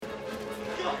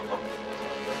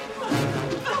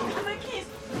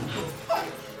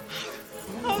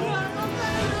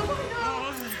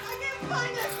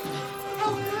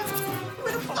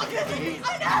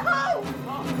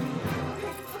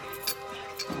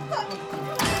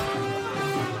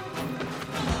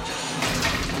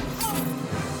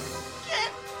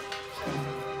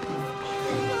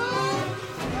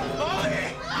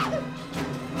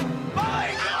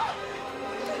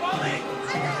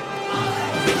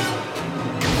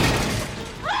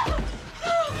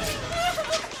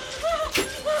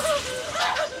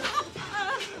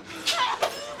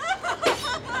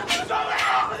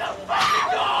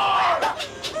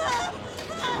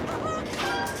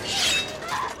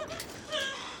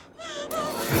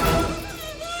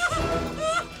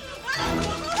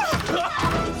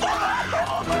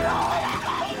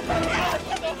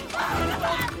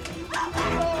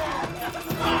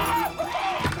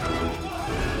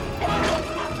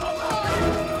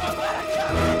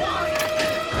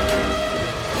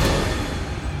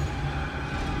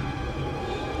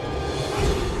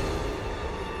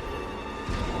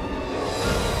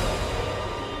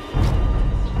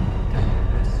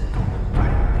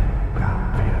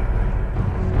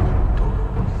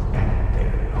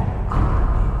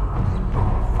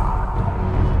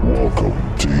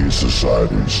Welcome to E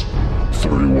Society's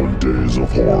 31 Days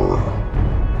of Horror.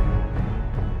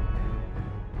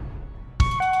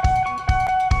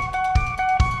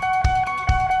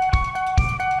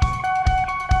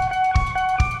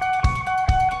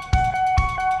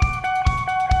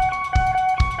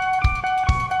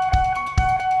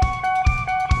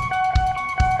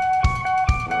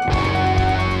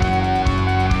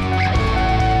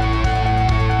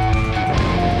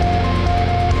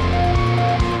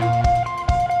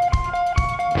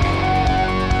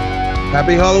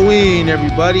 Happy Halloween,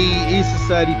 everybody. E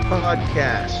Society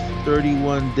Podcast,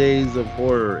 31 Days of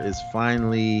Horror is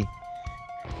finally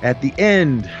at the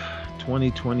end,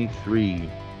 2023.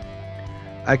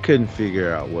 I couldn't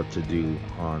figure out what to do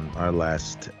on our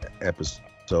last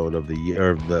episode of the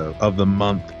year, of the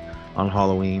month on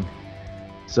Halloween.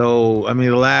 So, I mean,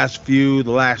 the last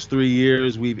 3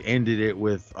 years, we've ended it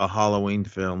with a Halloween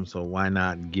film. So why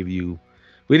not give you...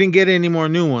 We didn't get any more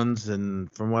new ones, and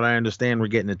from what I understand, we're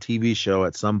getting a TV show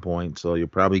at some point, so you'll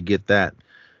probably get that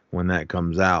when that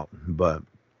comes out. But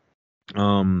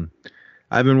I've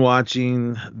been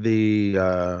watching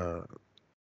the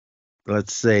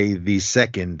let's say the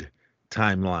second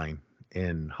timeline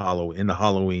in the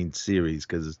Halloween series,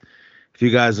 because if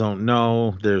you guys don't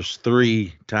know, there's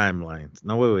 3 timelines.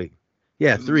 No, wait.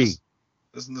 Yeah, 3.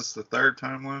 Isn't this the third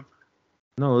timeline?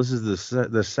 No, this is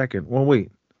the second. Well,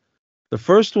 wait. The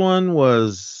first one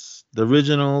was the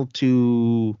original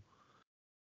to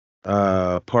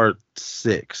part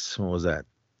 6. What was that?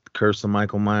 Curse of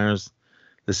Michael Myers.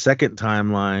 The second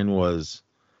timeline was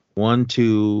 1,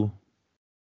 2,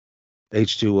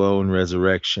 H20 and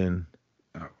Resurrection.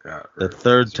 Oh, God. The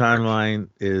third timeline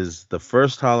is the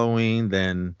first Halloween,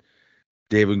 then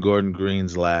David Gordon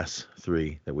Green's last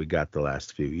 3 that we got the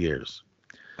last few years.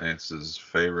 Lance's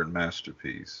favorite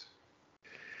masterpiece.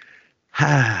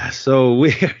 So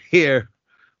we're here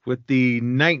with the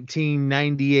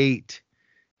 1998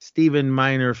 Stephen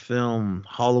Miner film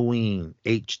Halloween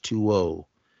H20,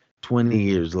 20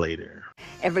 years later.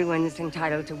 Everyone is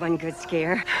entitled to one good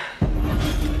scare.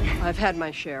 I've had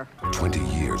my share. 20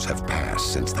 years have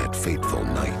passed since that fateful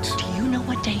night. Do you know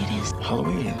what day it is?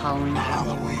 Halloween.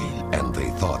 Halloween. And they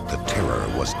thought the terror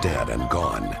was dead and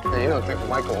gone. Hey, you don't think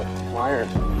Michael Myers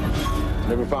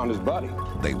never found his body?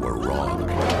 They were wrong.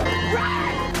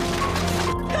 Run!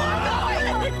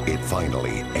 It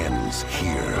finally ends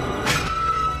here.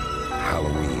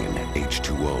 Halloween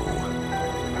H20.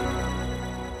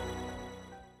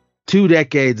 2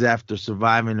 decades after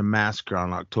surviving a massacre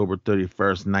on October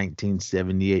 31st,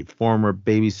 1978, former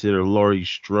babysitter Laurie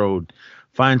Strode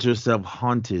finds herself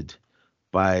haunted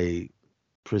by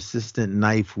persistent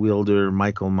knife wielder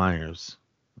Michael Myers.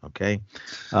 Okay.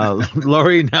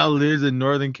 Laurie now lives in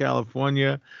Northern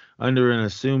California under an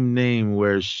assumed name,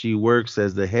 where she works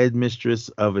as the headmistress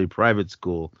of a private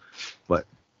school, but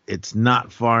it's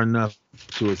not far enough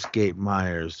to escape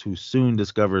Myers, who soon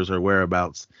discovers her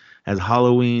whereabouts. As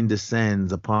Halloween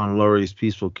descends upon Laurie's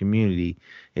peaceful community,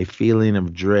 a feeling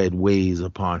of dread weighs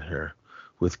upon her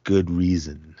with good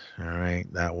reason. All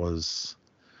right, that was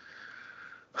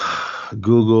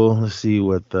Google. Let's see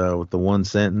what the one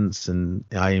sentence in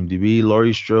IMDb.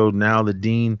 Laurie Strode, now the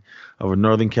dean of a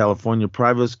Northern California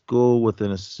private school with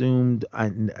an assumed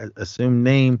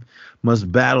name,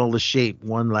 must battle the shape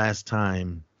one last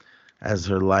time as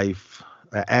the life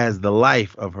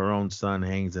of her own son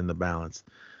hangs in the balance.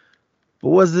 But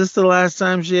was this the last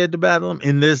time she had to battle him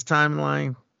in this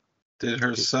timeline? Did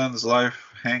her son's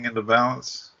life hang in the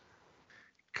balance?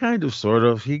 Kind of, sort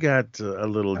of. He got a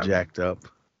little jacked up.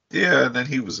 Yeah, and then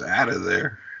he was out of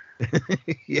there.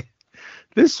 Yeah.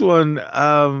 This one,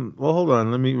 well, hold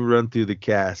on. Let me run through the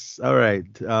cast. All right.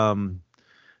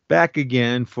 Back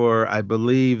again for, I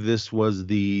believe this was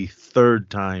the third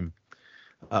time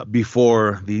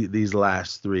before these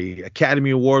last three. Academy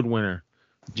Award winner,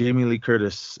 Jamie Lee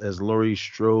Curtis as Laurie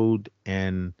Strode,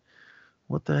 and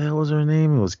what the hell was her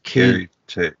name? It was Kate.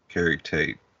 Carrie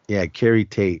Tate. Yeah, Carrie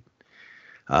Tate.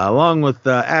 Along with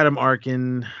Adam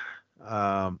Arkin,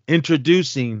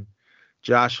 introducing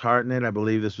Josh Hartnett. I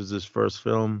believe this was his first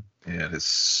film. Yeah, his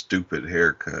stupid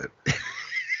haircut.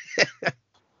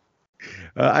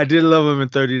 I did love him in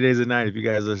 30 Days a Night. If you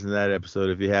guys listen to that episode,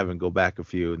 if you haven't, go back a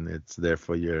few, and it's there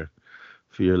for your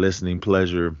listening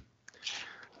pleasure.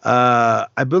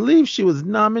 I believe she was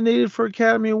nominated for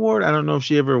Academy Award. I don't know if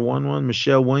she ever won one.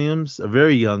 Michelle Williams, a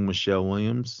very young Michelle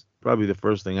Williams, probably the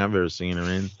first thing I've ever seen her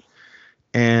in.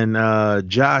 And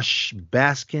Josh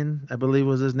Baskin, I believe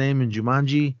was his name in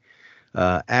Jumanji.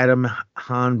 Adam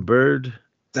Han Bird.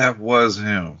 That was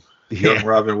him. Young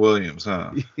Robin Williams,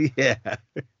 huh? Yeah.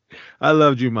 I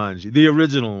love Jumanji, the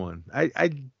original one.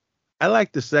 I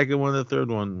like the second one. The third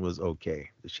one was okay.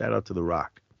 Shout out to The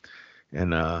Rock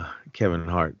and Kevin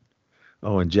Hart.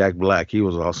 Oh, and Jack Black. He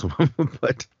was awesome.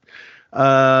 But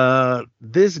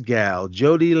this gal,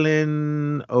 Jodie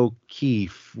Lynn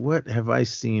O'Keefe, what have I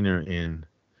seen her in?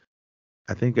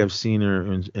 I think I've seen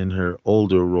her in her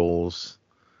older roles.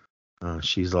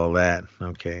 She's All That.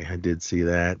 Okay, I did see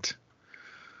that.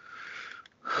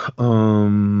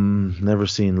 Never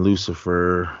seen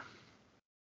Lucifer.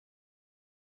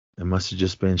 It must have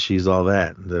just been She's All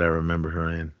That I remember her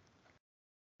in.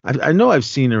 I know I've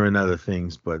seen her in other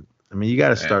things, but I mean, you got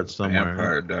to start somewhere.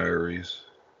 Vampire Diaries.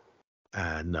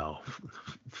 No.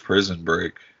 Prison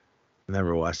Break.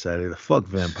 Never watched that either. Fuck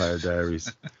Vampire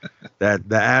Diaries. The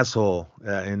asshole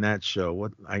in that show.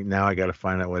 Now I got to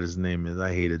find out what his name is.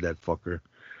 I hated that fucker.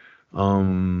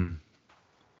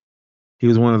 He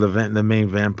was one of the main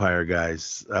vampire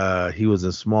guys. He was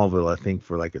in Smallville, I think,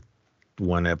 for like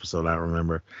one episode. I don't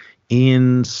remember.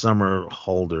 Ian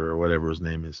Somerhalder or whatever his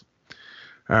name is.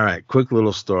 All right, quick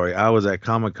little story. I was at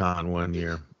Comic-Con one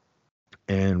year,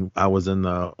 and I was in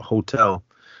the hotel,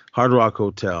 Hard Rock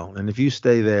Hotel. And if you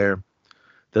stay there,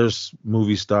 there's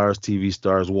movie stars, TV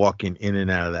stars walking in and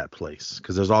out of that place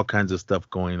because there's all kinds of stuff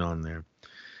going on there.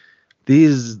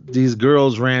 These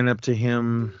girls ran up to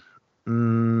him.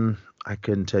 I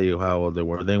couldn't tell you how old they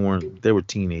were. They were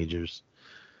teenagers.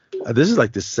 This is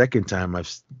like the second time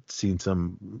I've seen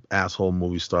some asshole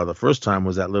movie star. The first time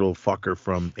was that little fucker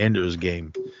from Ender's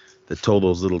Game that told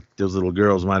those little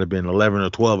girls, might have been 11 or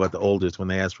 12 at the oldest, when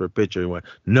they asked for a picture, he went,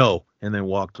 no, and then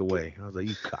walked away. I was like,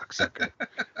 you cocksucker.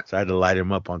 So I had to light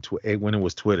him up on Twitter. When it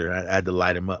was Twitter, I had to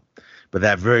light him up. But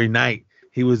that very night,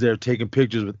 he was there taking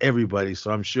pictures with everybody,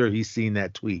 so I'm sure he's seen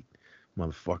that tweet,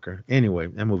 motherfucker. Anyway,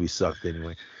 that movie sucked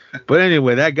anyway. But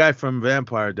anyway, that guy from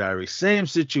Vampire Diaries, same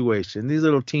situation. These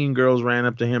little teen girls ran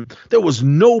up to him. There was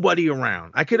nobody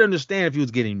around. I could understand if he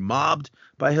was getting mobbed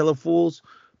by hella fools,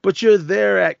 but you're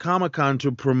there at Comic-Con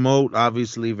to promote,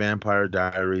 obviously, Vampire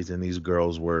Diaries, and these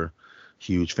girls were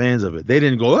huge fans of it. They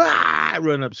didn't go,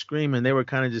 run up screaming. They were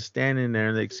kind of just standing there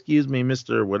and they, excuse me,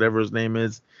 Mr. whatever his name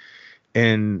is.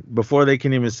 And before they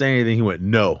can even say anything, he went,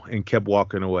 no, and kept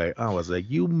walking away. I was like,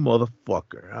 you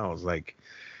motherfucker. I was like,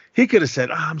 he could have said,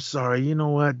 I'm sorry, you know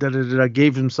what? I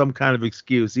gave him some kind of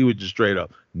excuse. He would just straight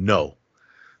up, no.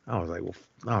 I was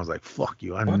like, fuck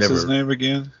you. What's his name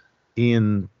again?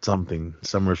 Ian something,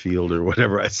 Summerfield or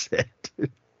whatever I said.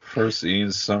 First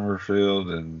Ian Summerfield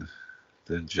and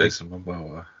then Jason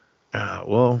Momoa.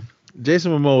 Well,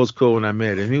 Jason Momoa was cool when I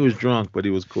met him. He was drunk, but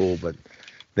he was cool. But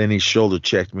then he shoulder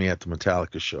checked me at the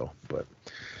Metallica show. But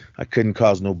I couldn't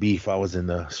cause no beef. I was in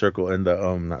the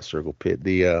not circle pit,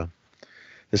 the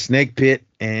snake pit,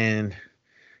 and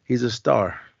he's a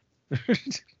star.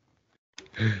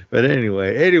 But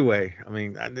anyway, I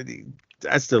mean,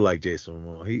 I still like Jason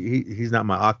Momoa. He's not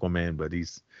my Aquaman, but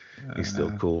he's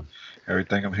still cool.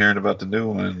 Everything I'm hearing about the new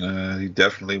one, he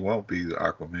definitely won't be the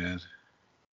Aquaman.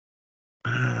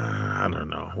 I don't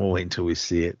know. We'll wait until we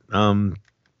see it.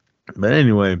 But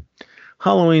anyway,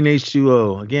 Halloween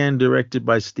H20, again directed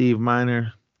by Steve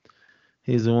Miner.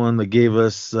 He's the one that gave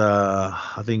us,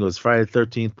 I think it was Friday the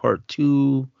 13th Part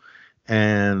 2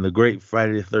 and The Great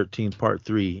Friday the 13th Part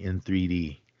 3 in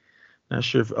 3D. Not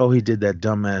sure if, he did that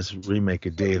dumbass remake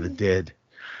of Day of the Dead.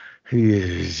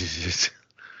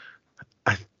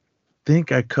 I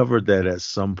think I covered that at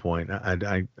some point.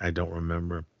 I don't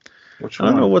remember. Which one?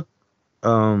 I don't know what,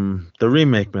 the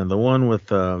remake, man, the one with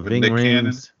Ving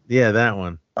Rhames. Yeah, that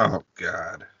one. Oh,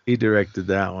 God. He directed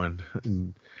that one.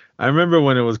 I remember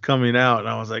when it was coming out, and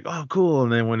I was like, oh, cool.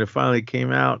 And then when it finally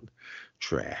came out,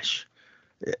 trash.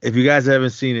 If you guys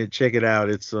haven't seen it, check it out.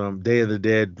 It's Day of the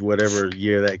Dead, whatever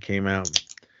year that came out.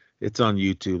 It's on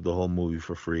YouTube, the whole movie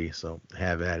for free. So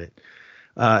have at it.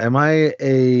 Am I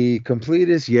a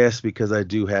completist? Yes, because I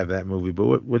do have that movie.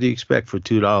 But what do you expect for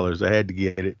 $2? I had to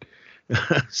get it.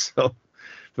 So,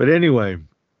 but anyway,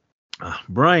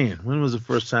 Brian, when was the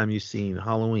first time you seen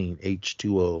Halloween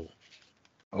H20?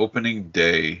 Opening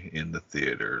day in the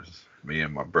theaters. Me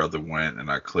and my brother went, and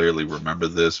I clearly remember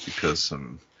this because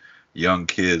some young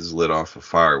kids lit off a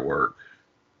firework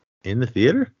In the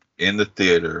theater? in the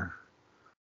theater.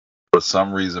 For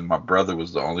some reason, my brother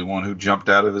was the only one who jumped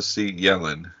out of his seat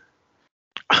yelling,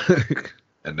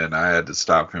 and then I had to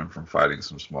stop him from fighting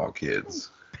some small kids.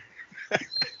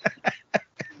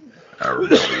 I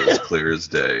remember it as clear as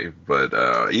day. But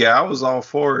yeah, I was all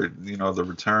for it. You know, the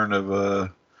return of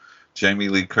Jamie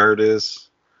Lee Curtis.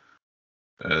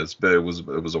 It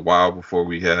was a while before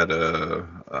we had a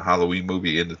Halloween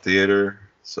movie in the theater.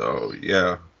 So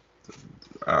yeah,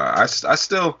 I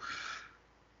still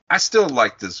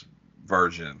like this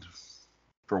version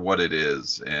for what it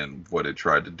is and what it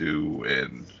tried to do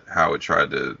and how it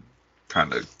tried to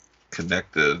kind of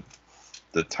connect the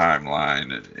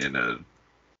timeline in a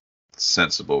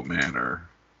sensible manner.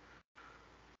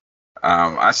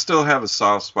 I still have a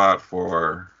soft spot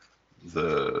for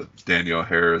the Danielle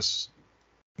Harris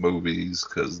movies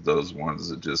because those ones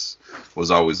that just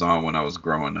was always on when I was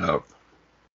growing up.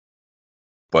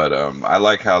 But I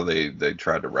like how they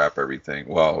tried to wrap everything.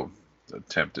 Well,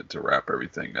 attempted to wrap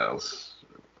everything else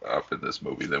up in this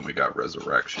movie. Then we got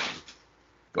Resurrection.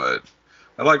 But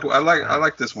I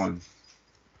like this one.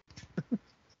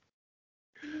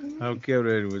 I don't care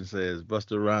what anyone says.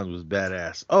 Busta Rhymes was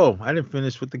badass. Oh, I didn't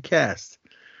finish with the cast.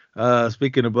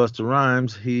 Speaking of Busta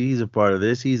Rhymes, he's a part of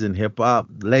this. He's in hip hop.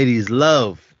 Ladies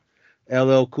love.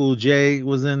 LL Cool J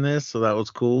was in this, so that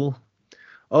was cool.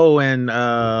 Oh, and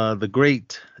the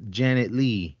great Janet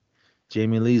Leigh,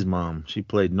 Jamie Lee's mom, she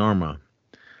played Norma.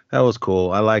 That was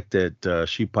cool. I liked that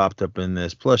she popped up in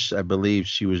this. Plus, I believe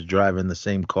she was driving the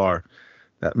same car.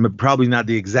 Probably not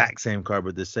the exact same car,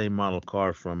 but the same model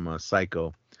car from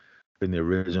Psycho in the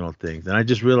original things. And I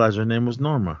just realized her name was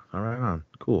Norma. All right, on.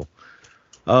 Cool.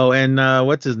 Oh, and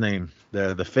what's his name?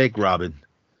 The fake Robin.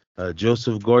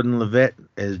 Joseph Gordon-Levitt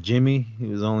as Jimmy. He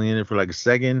was only in it for like a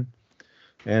second.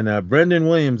 And Brendan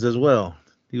Williams as well.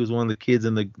 He was one of the kids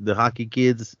in the hockey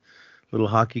kids, little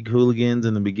hockey hooligans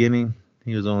in the beginning.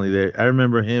 He was only there. I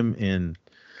remember him in,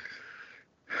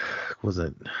 was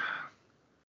it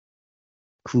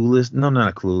Clueless? No,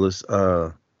 not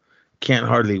Clueless. Can't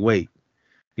Hardly Wait.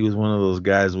 He was one of those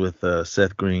guys with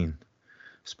Seth Green,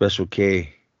 Special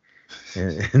K,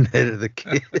 and the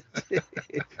kid.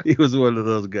 He was one of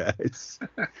those guys.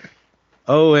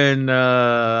 Oh, and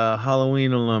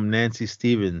Halloween alum Nancy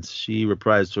Stevens. She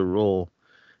reprised her role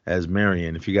as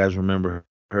Marion. If you guys remember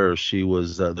her, she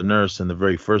was the nurse in the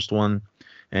very first one.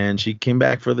 And she came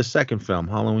back for the second film,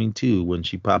 Halloween 2, when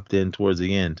she popped in towards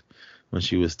the end, when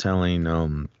she was telling,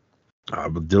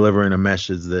 delivering a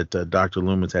message that Dr.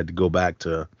 Loomis had to go back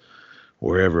to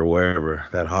wherever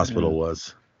that hospital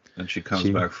was. And she comes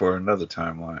back for another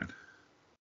timeline.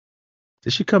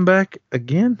 Did she come back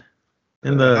again?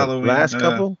 In the Halloween, last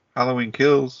couple? Halloween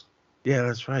Kills. Yeah,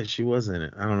 that's right. She was in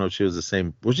it. I don't know if she was the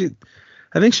same. Was she?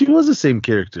 I think she was the same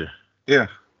character. Yeah.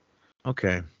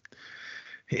 Okay.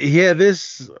 Yeah,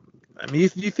 this. I mean,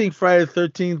 you think Friday the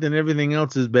 13th and everything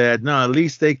else is bad. No, at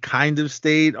least they kind of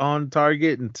stayed on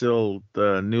target until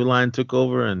the New Line took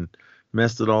over and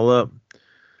messed it all up.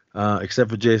 Except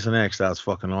for Jason X. That was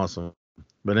fucking awesome.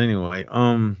 But anyway,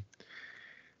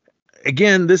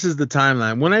 again, this is the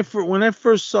timeline. When I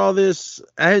first saw this,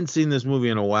 I hadn't seen this movie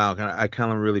in a while. I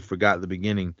kind of really forgot the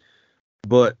beginning,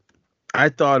 but I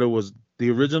thought it was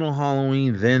the original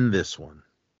Halloween, then this one.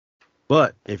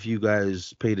 But if you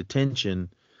guys paid attention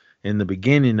in the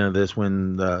beginning of this,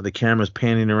 when the camera's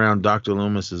panning around Dr.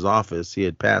 Loomis's office, he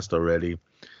had passed already.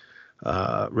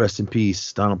 Rest in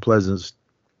peace, Donald Pleasance.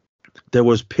 There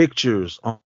was pictures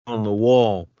on the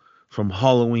wall from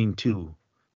Halloween 2.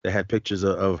 They had pictures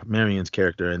of Marion's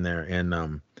character in there,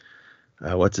 and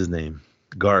what's his name?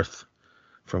 Garth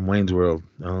from Wayne's World.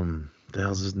 The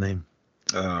hell's his name?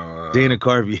 Dana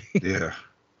Carvey. Yeah.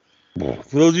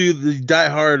 For those of you the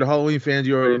diehard Halloween fans,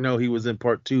 you already know he was in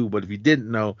part 2. But if you didn't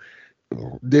know,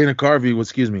 Dana Carvey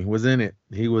was in it.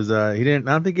 He was he didn't.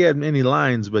 I don't think he had any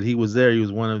lines, but he was there. He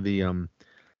was one of the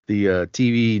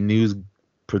TV news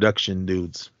production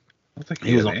dudes. I don't think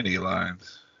he had any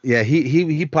lines. Yeah,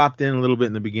 he popped in a little bit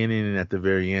in the beginning and at the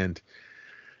very end.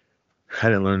 I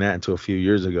didn't learn that until a few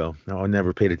years ago. I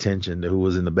never paid attention to who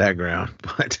was in the background,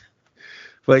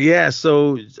 But yeah,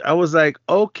 so I was like,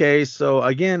 okay, so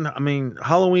again, I mean,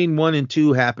 Halloween 1 and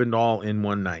 2 happened all in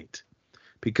one night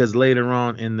because later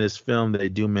on in this film they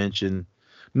do mention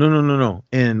no.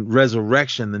 In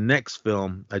Resurrection, the next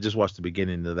film, I just watched the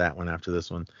beginning of that one after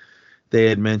this one. They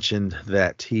had mentioned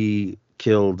that he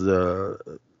killed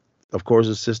of course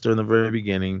his sister in the very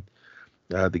beginning,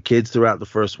 the kids throughout the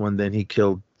first one, then he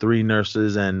killed 3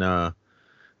 nurses and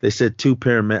they said 2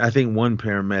 paramedic, I think 1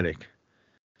 paramedic.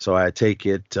 So I take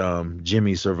it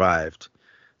Jimmy survived.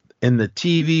 In the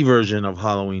TV version of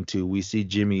Halloween 2, we see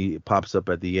Jimmy pops up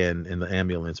at the end in the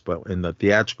ambulance, but in the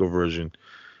theatrical version,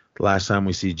 the last time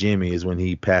we see Jimmy is when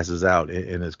he passes out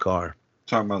in his car.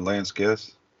 Talking about Lance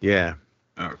Guest? Yeah.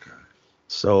 Okay.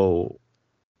 So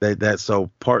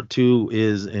so part 2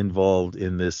 is involved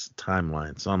in this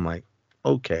timeline. So I'm like,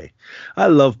 okay. I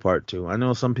love part 2. I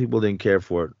know some people didn't care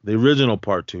for it. The original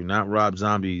part 2, not Rob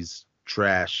Zombie's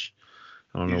trash.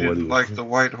 I don't You know what he didn't was. like the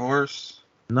White Horse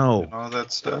No. and all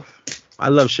that stuff? I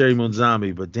love Sherry Moon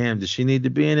Zombie, but damn, did she need to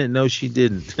be in it? No, she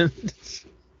didn't.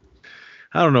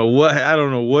 I don't know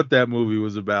what that movie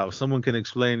was about. Someone can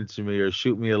explain it to me or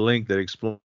shoot me a link that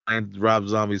explains Rob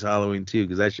Zombie's Halloween 2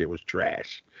 because that shit was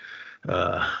trash.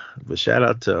 But shout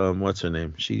out to what's her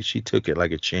name? She took it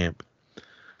like a champ.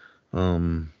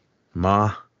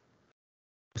 Ma,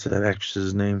 what's that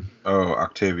actress's name? Oh,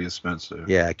 Octavia Spencer.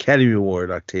 Yeah, Academy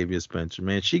Award Octavia Spencer.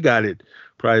 Man, she got it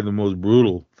probably the most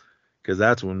brutal. Because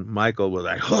that's when Michael was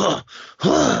like,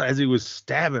 as he was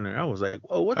stabbing her. I was like,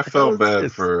 whoa, what I the hell felt is bad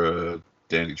this? for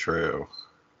Danny Trejo.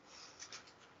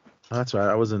 Oh, that's right.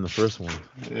 I was in the first one.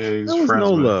 Yeah, he's There was friends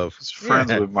no with, love. He's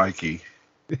friends Yeah. with Mikey.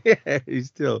 Yeah, he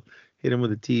still hit him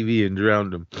with a TV and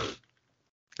drowned him.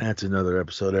 That's another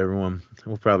episode, everyone.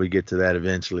 We'll probably get to that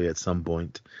eventually at some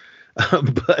point.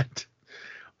 But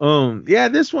yeah,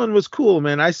 this one was cool,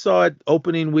 man. I saw it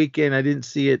opening weekend. I didn't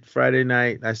see it Friday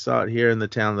night. I saw it here in the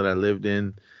town that I lived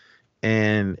in,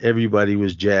 and everybody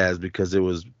was jazzed because it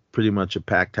was pretty much a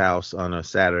packed house on a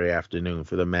Saturday afternoon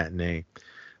for the matinee.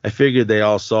 I figured they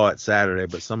all saw it Saturday,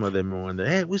 but some of them were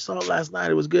wondering, hey, we saw it last night.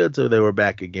 It was good. So they were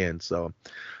back again. So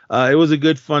it was a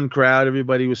good, fun crowd.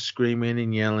 Everybody was screaming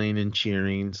and yelling and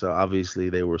cheering. So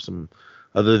obviously they were some,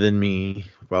 other than me,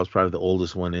 I was probably the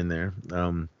oldest one in there.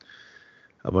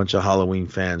 A bunch of Halloween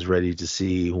fans ready to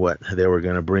see what they were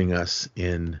going to bring us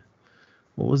in.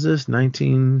 What was this?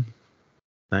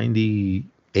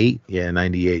 1998? Yeah,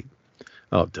 98.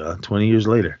 Oh, duh, 20 years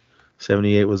later.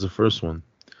 78 was the first one.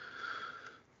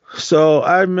 So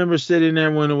I remember sitting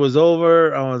there when it was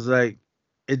over. I was like,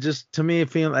 it just, to me, it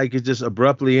feeling like it just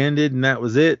abruptly ended and that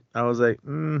was it. I was like,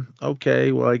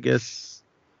 okay, well, I guess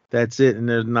that's it. And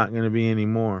there's not going to be any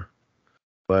more.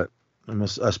 But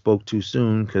I spoke too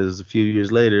soon because a few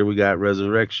years later we got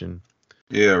Resurrection.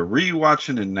 Yeah,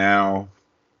 rewatching it now,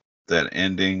 that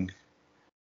ending,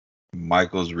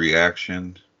 Michael's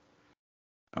reaction,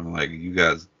 I'm like, you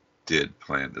guys did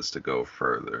plan this to go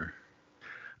further.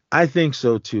 I think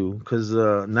so too, because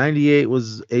 98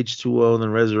 was H20 and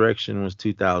then Resurrection was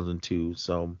 2002.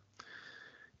 So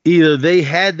either they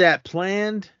had that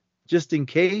planned just in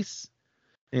case.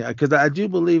 Yeah, because I do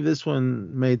believe this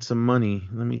one made some money.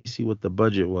 Let me see what the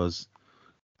budget was.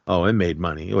 Oh, it made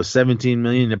money. It was 17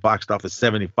 million. It boxed off at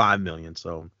 75 million.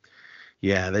 So,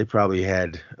 yeah, they probably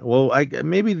had. Well,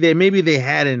 maybe they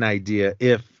had an idea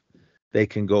if they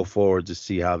can go forward to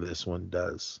see how this one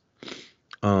does.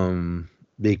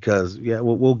 Because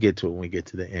we'll get to it when we get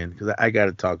to the end. Because I got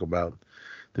to talk about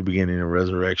the beginning of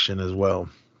Resurrection as well.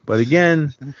 But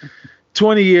again,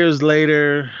 20 years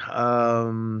later.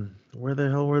 Where the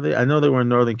hell were they? I know they were in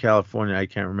Northern California. I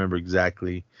can't remember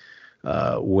exactly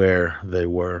where they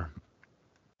were.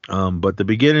 But the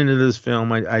beginning of this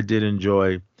film, I did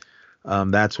enjoy.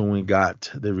 That's when we got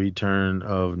the return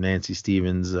of Nancy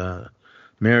Stevens,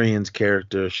 Marion's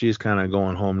character. She's kind of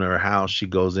going home to her house. She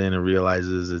goes in and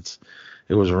realizes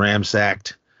it was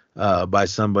ransacked by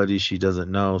somebody she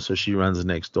doesn't know. So she runs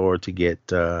next door to get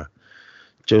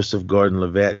Joseph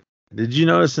Gordon-Levitt. Did you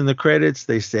notice in the credits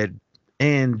they said,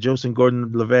 and Joseph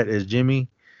Gordon-Levitt as Jimmy,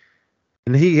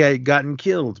 and he had gotten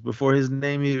killed before his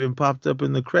name even popped up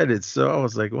in the credits. So I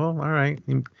was like, well, all right.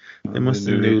 They must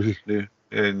have knew.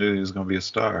 They knew he was going to be a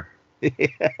star.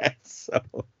 Yeah, so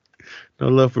no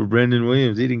love for Brendan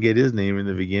Williams. He didn't get his name in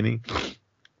the beginning.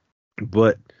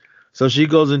 But so she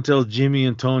goes and tells Jimmy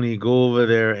and Tony, go over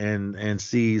there and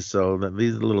see. So that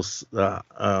these little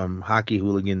hockey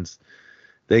hooligans,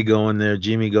 they go in there.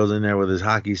 Jimmy goes in there with his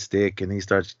hockey stick and he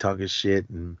starts talking shit,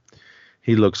 and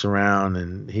he looks around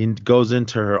and he goes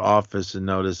into her office and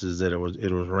notices that it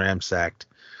was ransacked.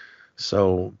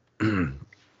 So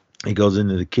he goes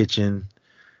into the kitchen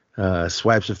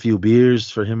swipes a few beers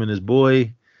for him and his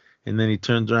boy, and then he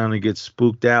turns around and gets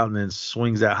spooked out, and then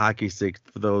swings that hockey stick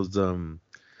for those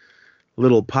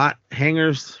little pot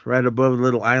hangers right above the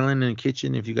little island in the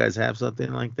kitchen, if you guys have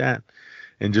something like that,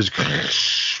 and just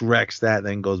wrecks that,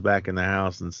 then goes back in the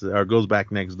house or goes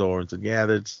back next door and said, yeah,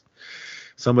 that's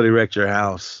somebody wrecked your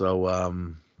house.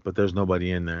 So, but there's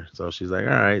nobody in there. So she's like,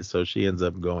 all right. So she ends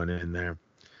up going in there.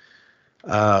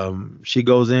 She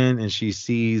goes in and she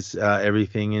sees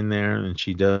everything in there, and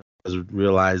she does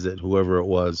realize that whoever it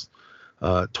was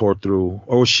tore through,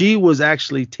 or she was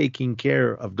actually taking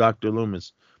care of Dr.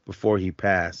 Loomis before he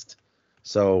passed.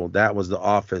 So that was the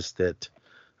office that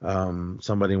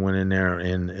somebody went in there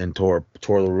and tore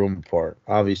the room apart.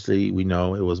 Obviously, we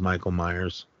know it was Michael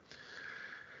Myers.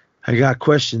 I got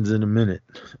questions in a minute.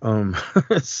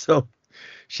 So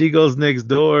she goes next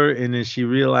door, and then she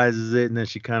realizes it, and then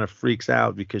she kind of freaks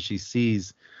out because she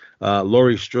sees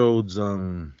Laurie Strode's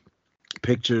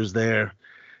pictures there,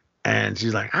 and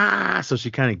she's like, so she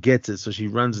kind of gets it. So she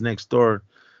runs next door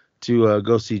to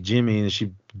go see Jimmy, and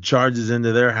she charges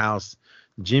into their house.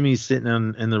 Jimmy's sitting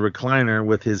in the recliner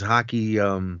with his hockey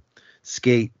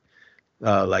skate.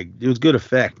 Like, it was good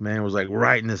effect, man. It was like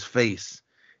right in his face.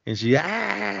 And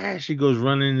she goes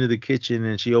running into the kitchen,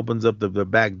 and she opens up the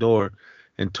back door,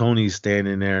 and Tony's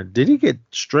standing there. Did he get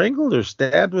strangled or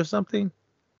stabbed or something?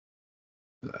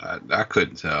 I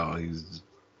couldn't tell. He's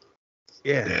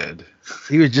dead.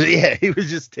 He was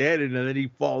just standing, and then he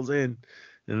falls in,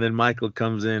 and then Michael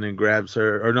comes in and grabs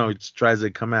her, or no, he tries to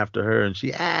come after her, and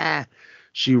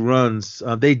she runs.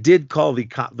 They did call the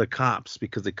cops,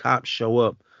 because the cops show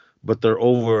up, but they're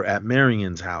over at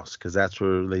Marion's house, because that's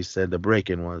where they said the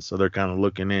break-in was. So they're kind of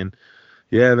looking in.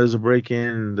 Yeah, there's a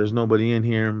break-in. There's nobody in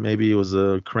here. Maybe it was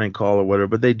a crank call or whatever,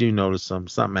 but they do notice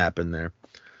something happened there.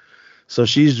 So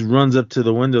she runs up to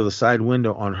the side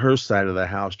window on her side of the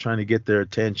house, trying to get their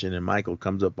attention, and Michael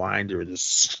comes up behind her and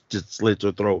just slits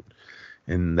her throat.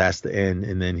 And that's the end.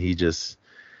 And then he just,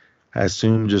 I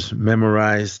assume, just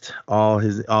memorized all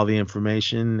the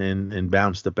information and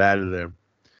bounced up out of there.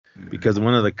 Because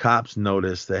one of the cops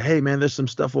noticed that, hey, man, there's some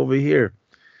stuff over here.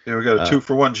 Yeah, we got a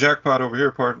 2-for-1 jackpot over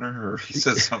here, partner. Or he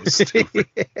said something stupid.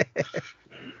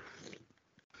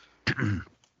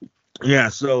 Yeah,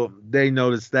 so they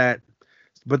noticed that.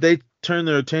 But they turn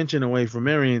their attention away from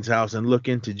Marion's house and look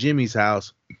into Jimmy's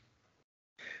house.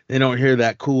 They don't hear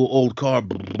that cool old car.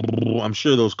 I'm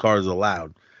sure those cars are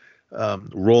loud.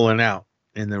 Rolling out,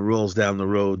 and then rolls down the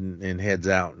road and heads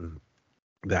out. And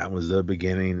that was the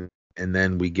beginning. And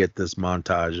then we get this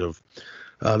montage of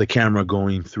the camera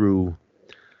going through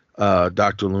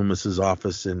Dr. Loomis's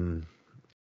office, and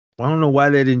I don't know why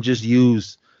they didn't just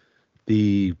use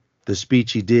the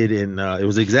speech he did in it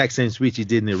was the exact same speech he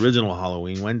did in the original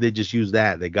Halloween. Why didn't they just use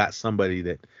that? They got somebody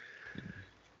that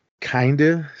kind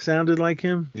of sounded like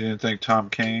him. You didn't think Tom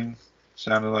Kane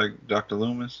sounded like Dr.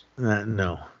 Loomis?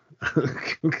 No.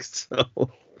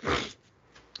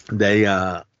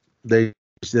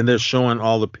 So they're showing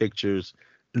all the pictures,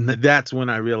 and that's when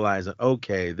I realized that,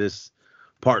 okay, this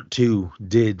part 2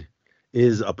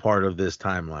 is a part of this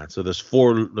timeline. So there's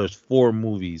four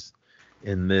movies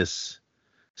in this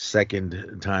second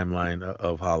timeline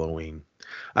of Halloween.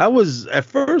 At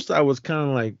first I was kind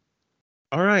of like,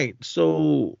 all right,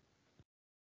 so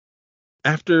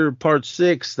after part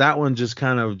 6, that one just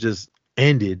kind of just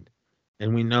ended,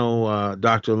 and we know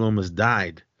Dr. Loomis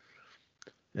died,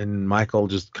 and Michael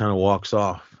just kind of walks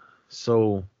off.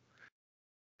 So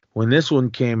when this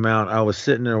one came out, I was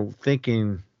sitting there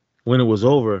thinking, when it was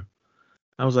over,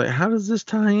 I was like, how does this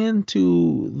tie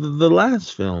into the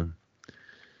last film?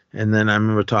 And then I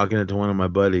remember talking to one of my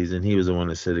buddies, and he was the one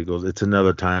that said, he goes, it's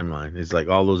another timeline. It's like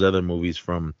all those other movies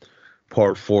from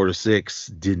part 4 to 6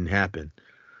 didn't happen.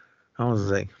 I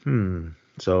was like,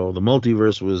 so the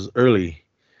multiverse was early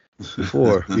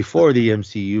before the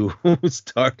MCU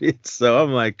started. So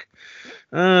I'm like,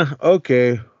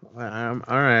 okay, I'm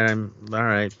all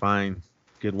right, fine.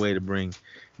 Good way to bring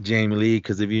Jamie Lee,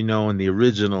 because if you know, in the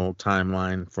original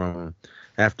timeline from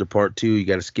after part 2, you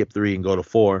got to skip 3 and go to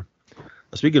 4.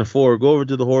 Speaking of 4, go over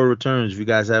to the Horror Returns. If you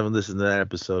guys haven't listened to that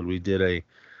episode, we did a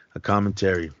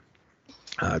commentary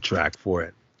track for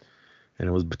it, and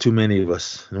it was too many of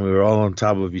us, and we were all on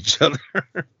top of each other.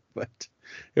 But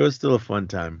it was still a fun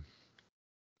time.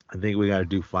 I think we got to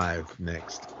do 5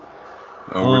 next.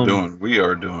 Oh, we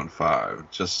are doing 5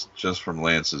 just from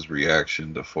Lance's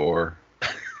reaction to 4.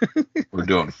 We're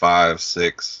doing 5,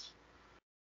 6,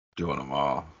 doing them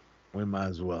all. We might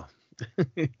as well.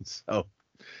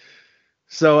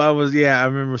 So I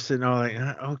remember sitting there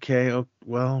like, okay,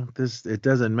 well, it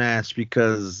doesn't match,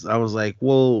 because I was like,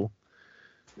 well,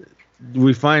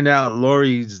 we find out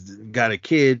Lori's got a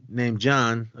kid named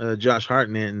John, Josh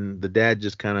Hartnett, and the dad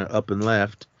just kind of up and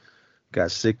left.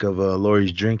 Got sick of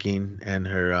Lori's drinking and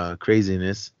her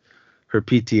craziness, her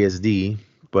PTSD.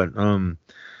 But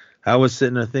I was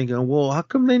sitting there thinking, well, how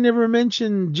come they never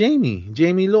mentioned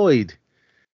Jamie Lloyd?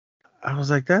 I was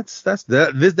like,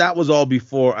 that was all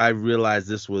before I realized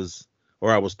this was,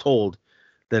 or I was told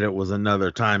that it was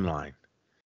another timeline.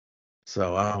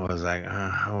 So I was like,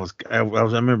 I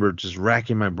remember just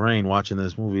racking my brain watching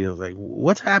this movie. I was like,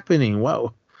 what's happening?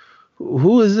 What?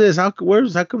 Who is this? How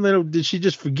come did she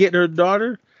just forget her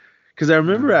daughter? Because I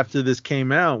remember after this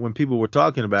came out, when people were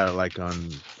talking about it, like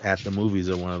at the movies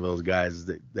or one of those guys,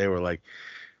 they were like,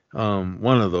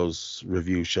 one of those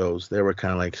review shows, they were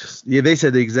kind of like, yeah, they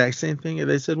said the exact same thing. And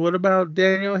they said, what about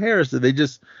Danielle Harris? Did they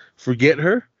just forget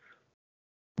her?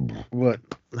 But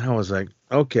I was like,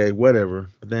 okay,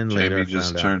 whatever. But then later Jamie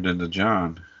just turned into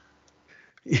John.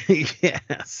 Yeah,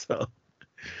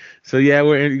 so yeah,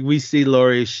 we see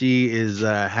Lori. She is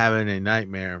having a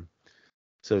nightmare.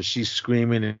 So she's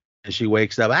screaming and she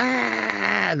wakes up.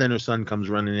 And then her son comes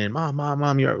running in. Mom,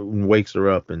 and wakes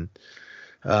her up. And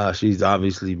she's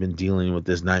obviously been dealing with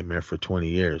this nightmare for 20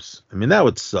 years. I mean, that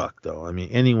would suck, though. I mean,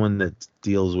 anyone that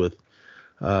deals with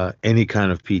any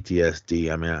kind of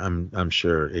PTSD, I mean, I'm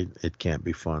sure it can't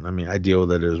be fun. I mean, I deal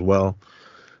with it as well,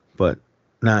 but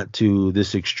not to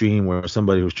this extreme where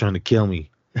somebody was trying to kill me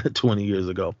 20 years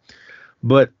ago.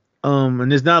 But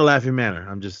and it's not a laughing matter.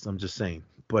 I'm just saying.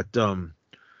 But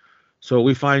so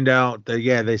we find out that,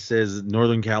 yeah, they says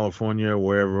Northern California,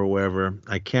 wherever.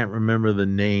 I can't remember the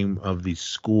name of the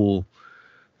school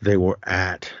they were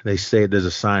at. They say there's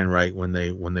a sign right when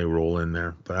they roll in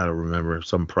there, but I don't remember.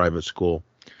 Some private school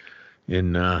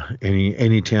in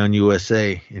any town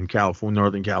USA in California,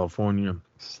 Northern California.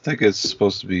 I think it's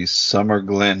supposed to be Summer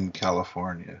Glen,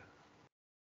 California.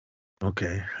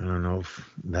 Okay, I don't know if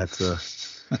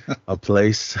that's a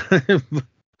place,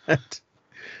 but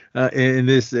in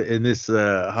this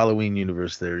Halloween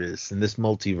universe, there it is, in this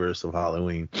multiverse of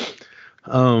Halloween.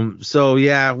 So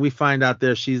yeah, we find out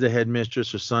there she's the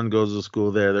headmistress. Her son goes to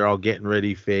school there. They're all getting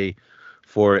ready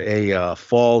for a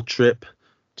fall trip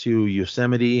to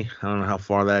Yosemite. I don't know how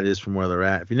far that is from where they're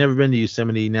at. If you've never been to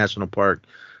Yosemite National Park,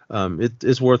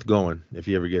 it's worth going. If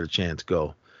you ever get a chance,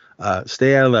 go.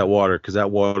 Stay out of that water, because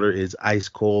that water is ice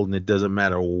cold, and it doesn't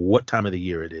matter what time of the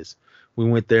year it is. We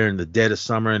went there in the dead of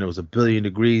summer, and it was 1,000,000,000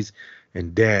 degrees,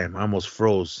 and damn, I almost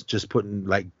froze just putting,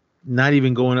 like, not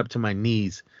even going up to my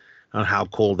knees on how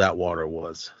cold that water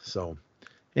was. So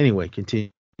anyway,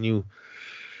 continue.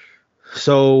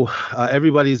 So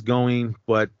everybody's going,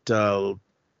 but what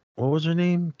was her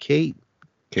name?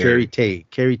 Carrie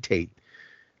Tate.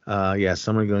 Yeah,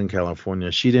 Summer Glen,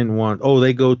 California. She didn't want. Oh,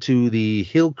 they go to the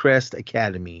Hillcrest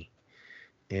Academy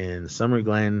in Summer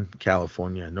Glen,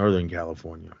 California, Northern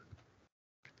California.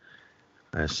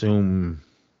 I assume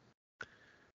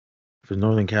for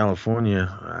Northern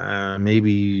California,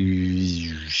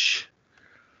 maybe.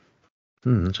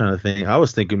 I'm trying to think. I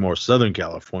was thinking more Southern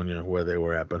California where they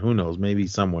were at, but who knows? Maybe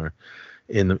somewhere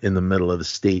in the middle of the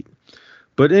state.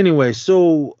 But anyway,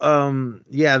 so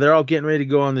yeah, they're all getting ready to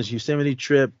go on this Yosemite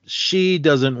trip. She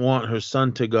doesn't want her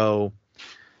son to go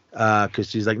because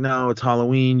she's like, no, it's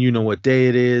Halloween. You know what day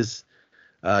it is.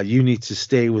 You need to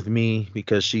stay with me,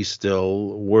 because she's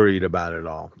still worried about it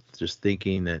all. Just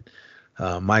thinking that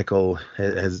Michael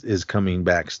is coming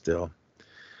back still.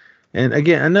 And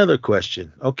again, another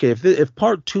question. Okay, if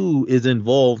part 2 is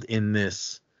involved in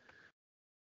this,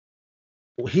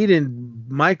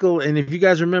 Michael, and if you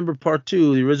guys remember part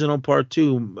 2, the original part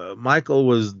 2, Michael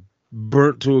was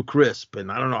burnt to a crisp,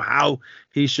 and I don't know how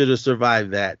he should have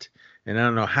survived that, and I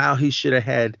don't know how he should have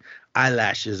had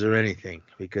eyelashes or anything,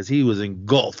 because he was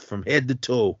engulfed from head to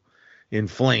toe in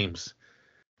flames.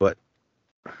 But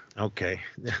okay.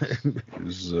 He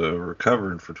was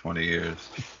recovering for 20 years.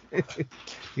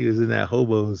 He was in that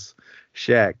hobo's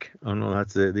shack. Oh no,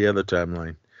 that's the other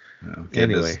timeline. Yeah,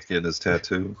 getting his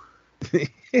tattoo.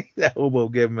 That hobo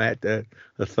gave him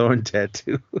the Thorn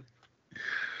tattoo.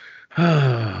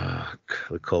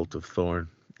 The Cult of Thorn.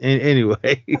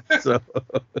 Anyway, so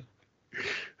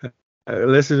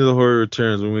listen to The Horror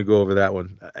Returns when we go over that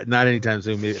one. Not anytime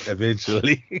soon, maybe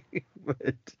eventually.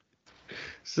 But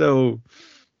so,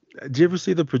 did you ever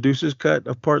see the producer's cut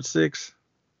of part 6?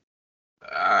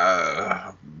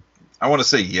 I want to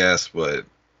say yes, but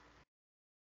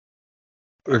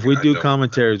if we do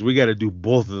commentaries, we got to do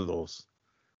both of those,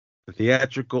 the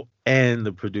theatrical and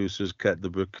the producer's cut,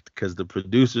 because the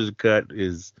producer's cut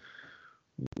is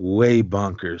way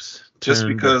bonkers. Just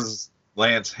because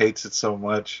Lance hates it so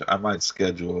much, I might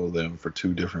schedule them for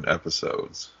 2 different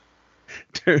episodes.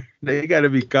 They got to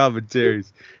be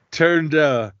commentaries. Turned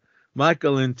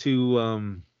Michael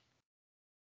into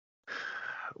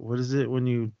what is it when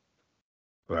you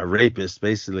a rapist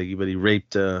basically, but he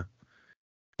raped Oh,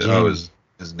 Jamie.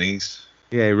 his niece.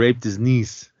 Yeah, he raped his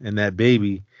niece, and that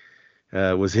baby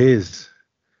was his.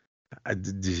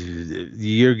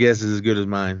 Your guess is as good as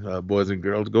mine, boys and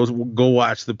girls. Go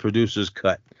watch the producer's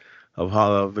cut of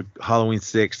the Halloween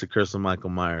 6, The Curse of Michael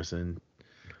Myers, and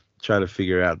try to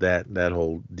figure out that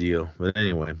whole deal. But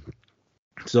anyway,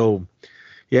 so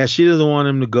yeah, she doesn't want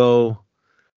him to go.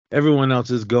 Everyone else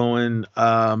is going.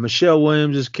 Michelle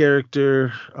Williams'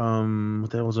 character, what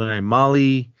the hell was her name?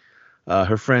 Molly,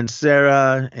 her friend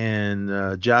Sarah,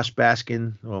 and Josh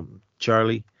Baskin, well,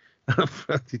 Charlie,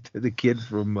 the kid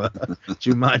from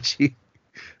Jumanji.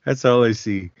 That's all I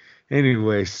see.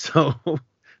 Anyway, so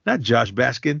not Josh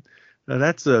Baskin. No,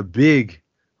 that's a big.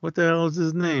 What the hell is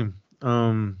his name?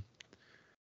 Alan.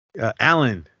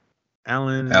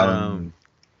 Alan.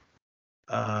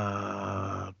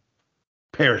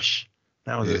 Parrish.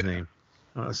 That was his name.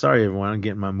 Sorry, everyone. I'm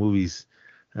getting my movies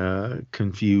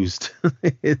confused.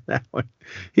 That one.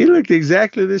 He looked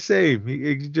exactly the same.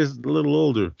 He's just a little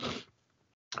older.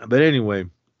 But anyway,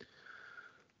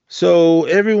 so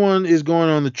everyone is going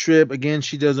on the trip. Again,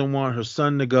 she doesn't want her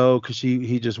son to go because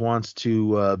he just wants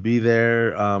to be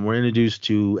there. We're introduced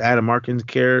to Adam Arkin's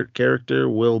character,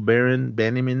 Will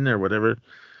Banniman or whatever.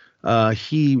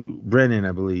 Brennan,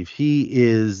 I believe. He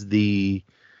is the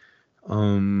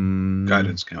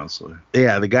Guidance counselor.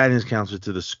 Yeah, the guidance counselor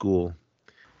to the school.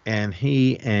 And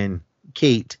he and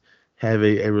Kate have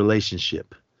a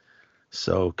relationship.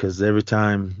 So, because every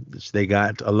time they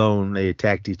got alone, they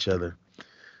attacked each other.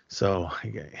 So,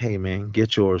 hey, man,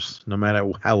 get yours, no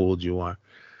matter how old you are.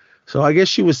 So, I guess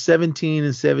she was 17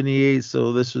 and 78.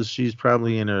 So, she's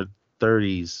probably in her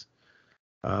 30s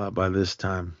by this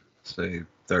time. Say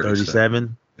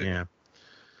 37. Yeah.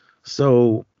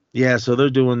 So, yeah, so they're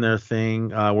doing their thing.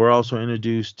 We're also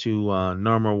introduced to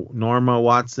Norma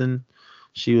Watson.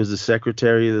 She was the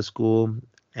secretary of the school,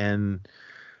 and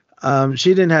she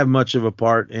didn't have much of a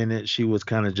part in it. She was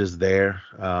kind of just there,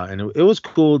 and it was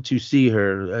cool to see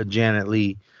her, Janet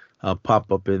Leigh,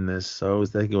 pop up in this. So I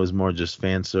think it was more just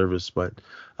fan service, but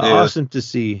awesome to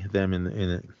see them in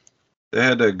it. They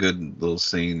had a good little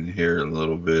scene here a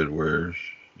little bit where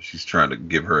she's trying to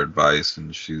give her advice,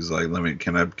 and she's like,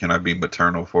 can I be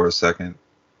maternal for a second?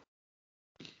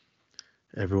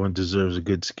 Everyone deserves a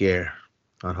good scare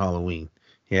on Halloween.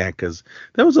 Yeah, because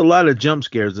there was a lot of jump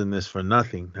scares in this for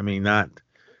nothing. I mean, not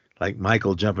like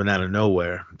Michael jumping out of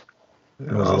nowhere.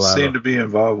 Seemed to be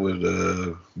involved with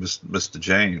Mr.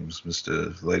 James,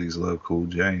 Mr. Ladies Love Cool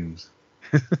James.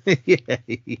 Yeah.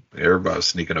 Everybody's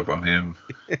sneaking up on him.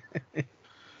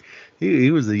 He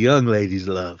was the young ladies'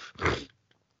 love.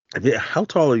 How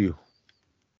tall are you?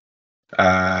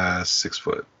 6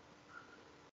 foot.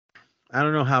 I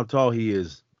don't know how tall he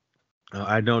is.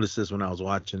 I noticed this when I was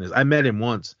watching this. I met him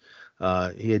once.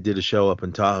 He did a show up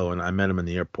in Tahoe, and I met him in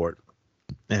the airport.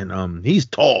 And he's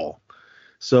tall.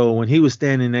 So when he was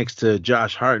standing next to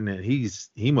Josh Hartnett,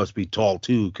 he must be tall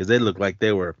too, because they looked like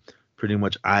they were pretty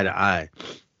much eye to eye.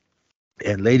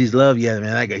 And Ladies Love, yeah,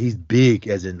 man, that guy, he's big,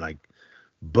 as in like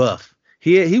buff.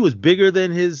 He was bigger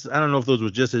than his. I don't know if those were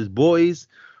just his boys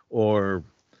or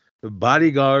the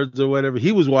bodyguards or whatever.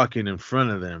 He was walking in front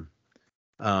of them.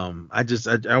 I was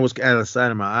out of the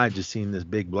side of my eye just seeing this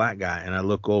big black guy, and I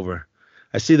look over.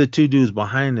 I see the two dudes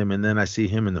behind him, and then I see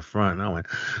him in the front. And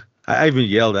I even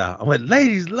yelled out. I went,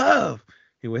 Ladies Love.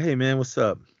 He went, hey, man, what's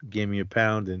up? Gave me a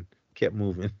pound and kept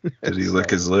moving. Did he lick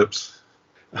his lips?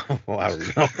 Oh, I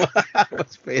don't know. I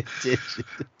was paying attention.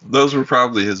 Those were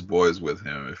probably his boys with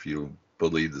him, if you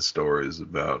believe the stories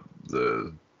about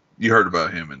you heard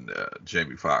about him and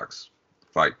Jamie Foxx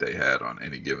fight they had on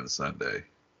Any Given Sunday.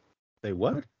 They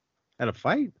what? Had a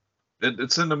fight?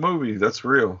 It's in the movie. That's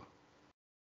real.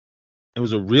 It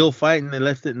was a real fight, and they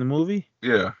left it in the movie?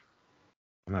 Yeah.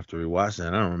 I'm gonna have to rewatch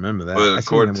that. I don't remember that. But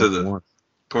according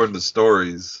to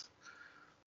stories,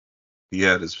 he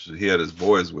had his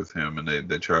boys with him, and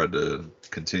they tried to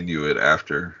continue it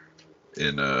after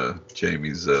in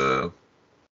Jamie's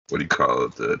what do you call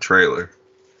it, the trailer.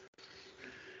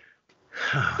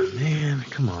 Oh man,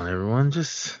 come on, everyone!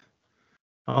 Just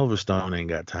Oliver Stone ain't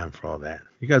got time for all that.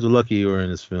 You guys are lucky you were in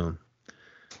this film.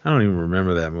 I don't even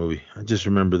remember that movie. I just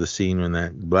remember the scene when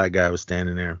that black guy was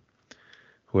standing there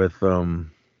with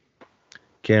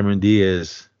Cameron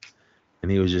Diaz,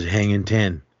 and he was just hanging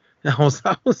 10. I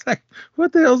was like,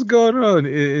 what the hell's going on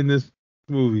in this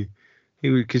movie?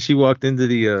 Because she walked into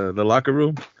the locker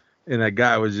room, and that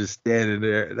guy was just standing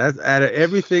there. That's out of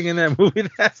everything in that movie.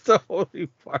 That's the only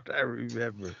part I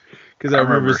remember, because I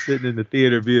remember sitting in the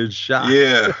theater being shocked.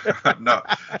 Yeah, no,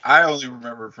 I only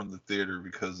remember it from the theater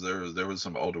because there was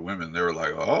some older women. They were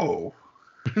like, "Oh."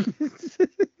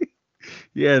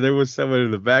 Yeah, there was someone in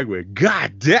the back with,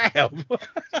 God damn.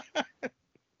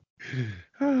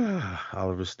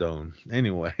 Oliver Stone.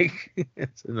 Anyway,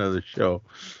 it's another show.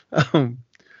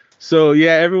 So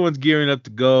yeah, everyone's gearing up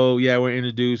to go. Yeah, we're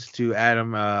introduced to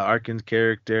Adam Arkin's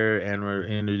character, and we're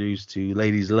introduced to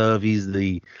Ladies Love. He's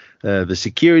the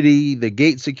security, the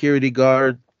gate security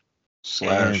guard /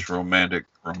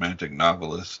 romantic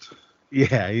novelist.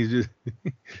 Yeah, he's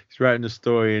writing a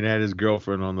story and had his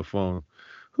girlfriend on the phone.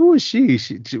 Who is she?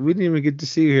 We didn't even get to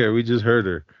see her. We just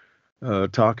heard her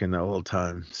talking the whole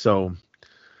time. So,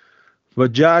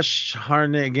 but Josh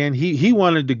Hartnett again, he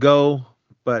wanted to go,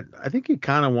 but I think he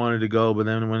kind of wanted to go. But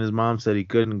then when his mom said he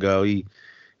couldn't go,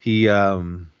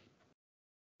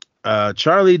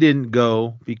 Charlie didn't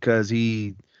go because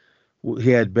he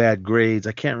had bad grades.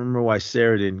 I can't remember why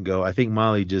Sarah didn't go. I think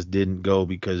Molly just didn't go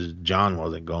because John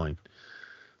wasn't going.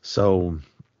 So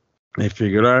they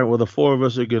figured, all right, well, the four of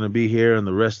us are going to be here, and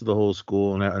the rest of the whole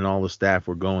school and all the staff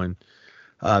were going.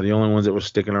 The only ones that were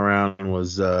sticking around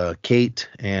was Kate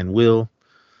and Will,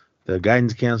 the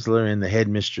guidance counselor, and the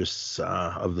headmistress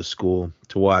of the school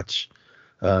to watch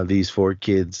these four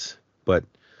kids. But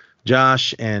John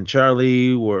and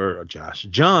Charlie were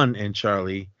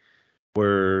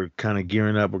kind of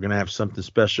gearing up. We're going to have something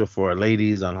special for our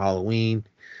ladies on Halloween.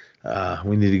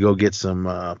 We need to go get some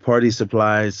party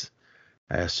supplies.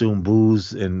 I assume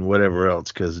booze and whatever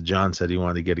else, because John said he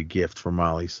wanted to get a gift for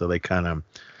Molly. So they kind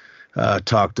of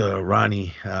talked to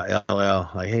Ronnie, LL,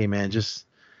 like, hey, man, just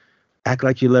act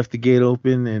like you left the gate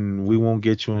open and we won't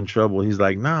get you in trouble. He's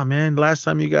like, nah, man, last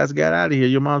time you guys got out of here,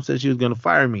 your mom said she was going to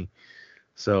fire me.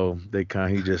 So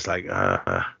he just like,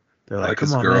 they're like,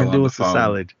 come on, man, do us a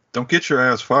solid. Don't get your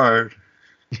ass fired.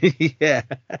 Yeah.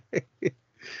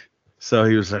 So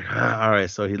he was like, all right.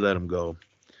 So he let him go.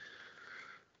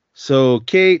 So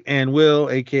Kate and Will,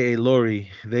 a.k.a. Lori,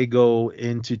 they go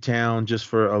into town just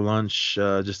for a lunch,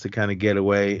 just to kind of get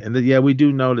away. And then, yeah, we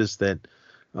do notice that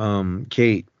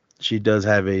Kate, she does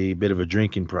have a bit of a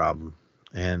drinking problem.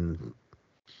 And,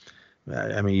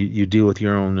 I mean, you deal with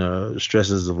your own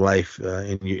stresses of life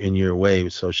in your way.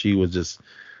 So she was just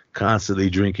constantly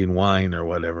drinking wine or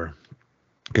whatever.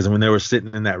 Because when they were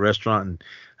sitting in that restaurant, and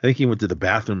I think he went to the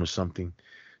bathroom or something,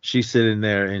 she's sitting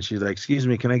there and she's like, excuse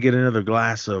me, can I get another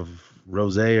glass of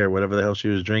rosé or whatever the hell she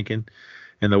was drinking?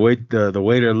 And the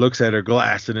waiter looks at her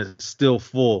glass and it's still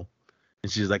full.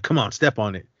 And she's like, come on, step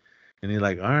on it. And he's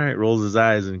like, all right, rolls his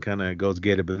eyes and kind of goes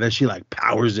get it. But then she like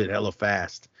powers it hella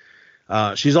fast.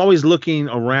 She's always looking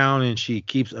around and she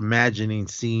keeps imagining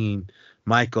seeing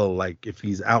Michael, like if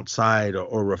he's outside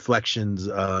or reflections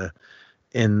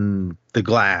in the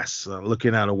glass,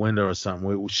 looking out a window or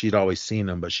something. She'd always seen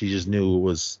him, but she just knew it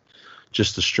was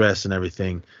just the stress and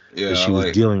everything that she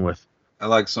was dealing with. I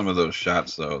like some of those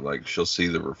shots though. Like she'll see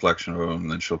the reflection of him,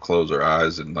 and then she'll close her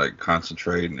eyes and like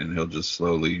concentrate, and he'll just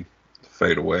slowly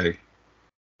fade away.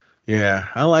 Yeah,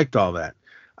 I liked all that.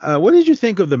 What did you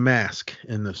think of the mask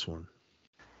in this one?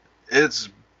 It's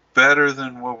better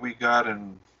than what we got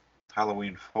in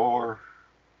Halloween 4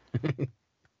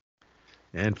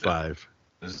 and 5.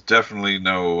 There's definitely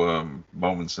no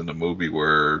moments in the movie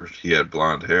where he had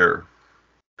blonde hair.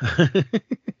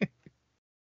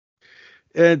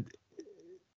 And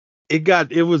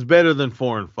it was better than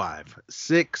 4 and 5.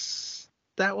 6,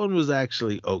 that one was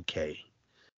actually okay.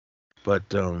 But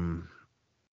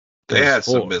they had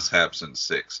 4. Some mishaps in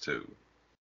 6 too.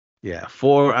 Yeah,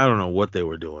 4, I don't know what they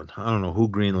were doing. I don't know who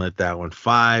greenlit that one.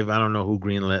 5, I don't know who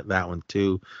greenlit that one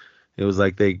too. It was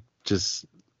like they just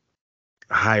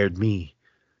hired me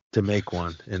to make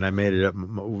one, and I made it up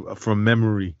from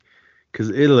memory because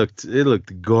it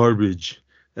looked garbage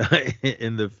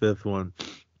in the 5th one.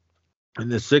 In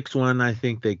the 6th one, I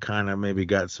think they kind of maybe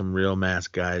got some real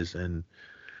mask guys and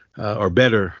or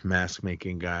better mask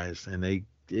making guys, and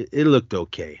it looked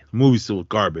okay. The movie still was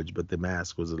garbage, but the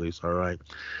mask was at least all right.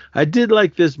 I did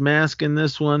like this mask in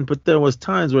this one, but there was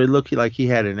times where it looked like he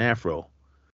had an afro.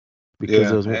 Because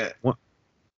there was one,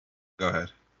 go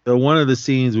ahead. One of the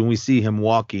scenes when we see him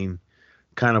walking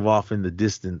kind of off in the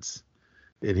distance,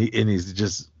 and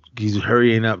he's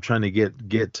hurrying up trying to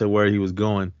get to where he was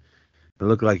going. It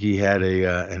looked like he had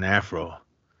an afro.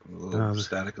 A little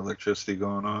static electricity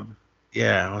going on.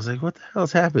 Yeah, I was like, what the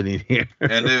hell's happening here?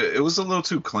 And it was a little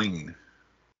too clean.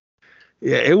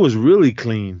 Yeah, it was really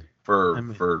clean.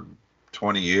 For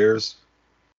 20 years.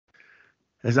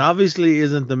 It obviously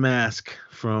isn't the mask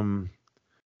from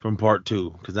from part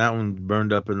 2 because that one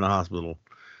burned up in the hospital.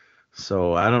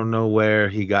 So I don't know where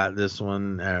he got this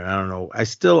one. I don't know. I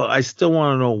still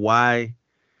want to know why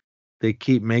they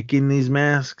keep making these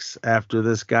masks after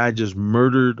this guy just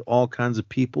murdered all kinds of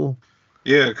people.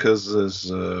 Yeah, because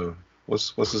there's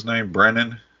what's his name,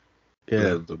 Brennan,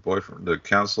 Yeah, the boyfriend, the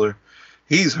counselor.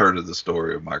 He's heard of the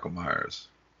story of Michael Myers.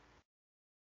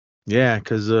 yeah,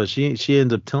 because she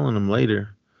ends up telling him later.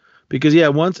 Because yeah,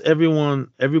 once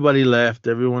everybody left,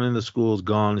 everyone in the school is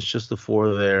gone. It's just the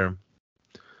 4 there.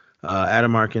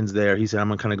 Adam Arkin's there. He said, "I'm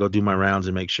gonna kind of go do my rounds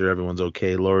and make sure everyone's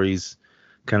okay." Lori's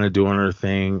kind of doing her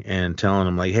thing and telling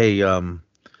him like, "Hey,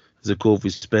 is it cool if we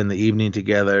spend the evening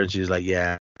together?" And she's like,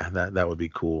 "Yeah, that would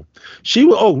be cool."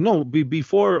 Oh no,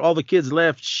 before all the kids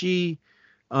left, she,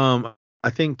 I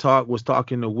think was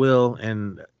talking to Will,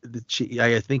 and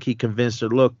I think he convinced her,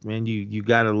 "Look, man, you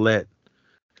gotta let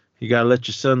your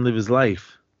son live his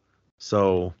life."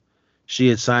 So she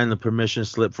had signed the permission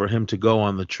slip for him to go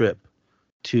on the trip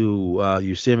to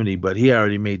Yosemite, but he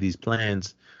already made these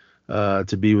plans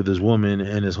to be with his woman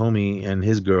and his homie and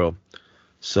his girl.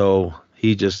 So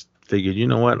he just figured, you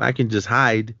know what, I can just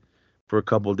hide for a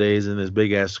couple days in this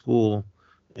big ass school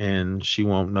and she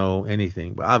won't know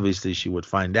anything. But obviously she would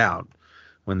find out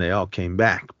when they all came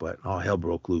back, but all hell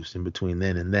broke loose in between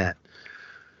then and that.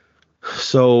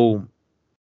 So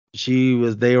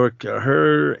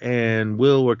her and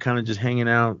Will were kind of just hanging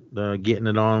out, getting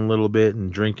it on a little bit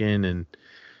and drinking, and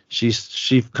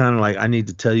she kind of like, "I need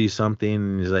to tell you something,"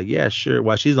 and he's like, "Yeah, sure."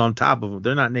 While she's on top of him,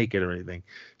 they're not naked or anything.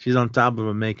 She's on top of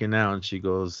him making out, and she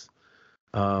goes,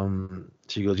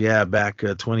 "Yeah, back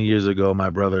 20 years ago, my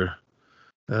brother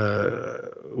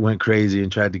went crazy and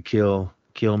tried to kill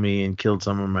me and killed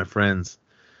some of my friends,"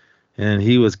 and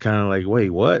he was kind of like, "Wait,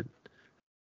 what?"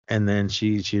 And then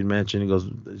she had mentioned,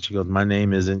 she goes, "My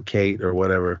name isn't Kate or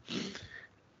whatever,"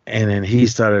 and then he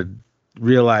started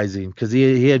realizing, because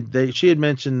she had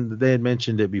mentioned, they had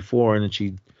mentioned it before, and then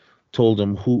she told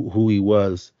him who he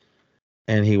was,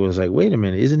 and he was like, "Wait a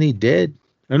minute, isn't he dead?"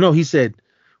 Or no, he said,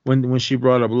 when she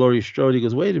brought up Laurie Strode, he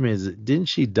goes, "Wait a minute, didn't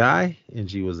she die?" And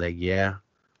she was like, "Yeah,"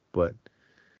 but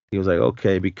he was like,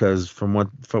 "Okay," because from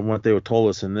what they were told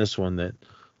us in this one, that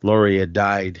Laurie had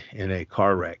died in a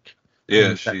car wreck.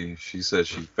 Yeah, she said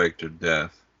she faked her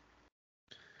death.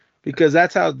 Because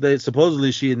that's how they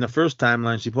supposedly, she in the first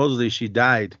timeline, supposedly she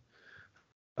died.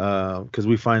 Because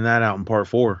we find that out in part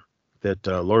 4 that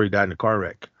Laurie died in a car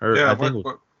wreck. Yeah,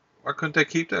 why couldn't they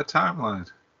keep that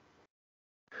timeline?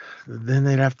 Then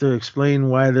they'd have to explain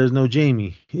why there's no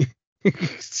Jamie.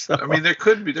 So, I mean, there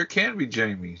can be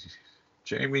Jamie.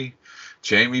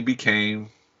 Jamie became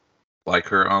like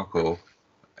her uncle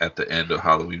at the end of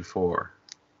Halloween 4.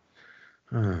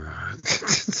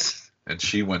 And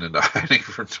she went into hiding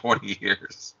for 20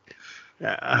 years.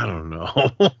 I don't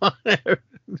know.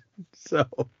 So,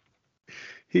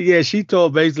 she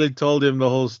basically told him the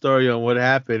whole story on what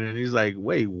happened, and he's like,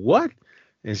 "Wait, what?"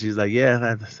 And she's like,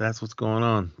 "Yeah, that's what's going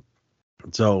on."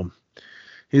 So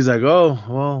he's like, "Oh,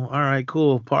 well, all right,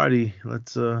 cool, party.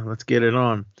 Let's get it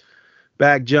on."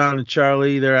 Back, John and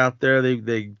Charlie, they're out there.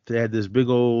 They had this big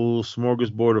old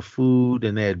smorgasbord of food,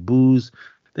 and they had booze.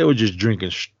 They were just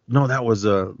drinking. No, that was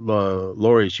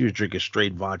Lori. She was drinking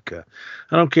straight vodka.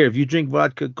 I don't care if you drink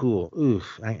vodka, cool.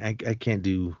 Oof, I can't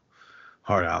do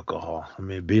hard alcohol. I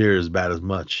mean, beer is about as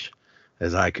much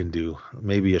as I can do.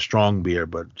 Maybe a strong beer,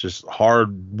 but just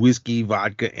hard whiskey,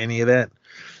 vodka, any of that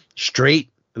straight.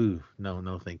 Ooh,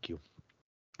 no, thank you.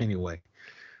 Anyway,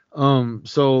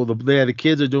 so the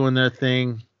kids are doing their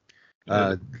thing.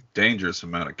 Dangerous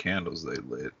amount of candles they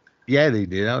lit. Yeah, they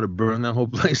did. I would have burned that whole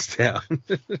place down.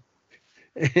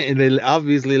 And they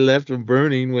obviously left them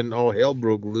burning when all hell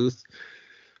broke loose.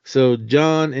 So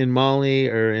John and Molly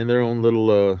are in their own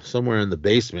little somewhere in the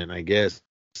basement, I guess.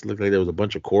 It looked like there was a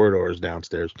bunch of corridors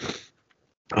downstairs.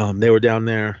 They were down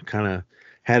there, kind of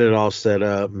had it all set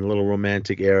up in a little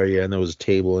romantic area, and there was a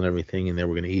table and everything, and they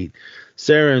were going to eat.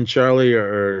 Sarah and Charlie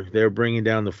they're bringing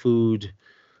down the food.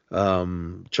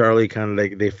 Charlie kind of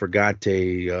like, they forgot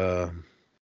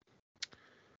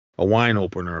a wine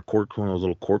opener, one of those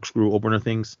little corkscrew opener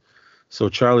things. So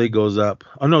Charlie goes up.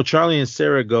 Oh no, Charlie and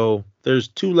Sarah go. There's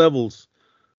 2 levels.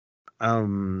 I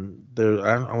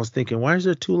was thinking, why is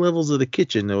there 2 levels of the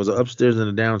kitchen? There was an upstairs and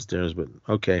a downstairs, but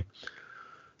okay.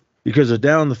 Because they're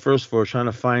down the first floor trying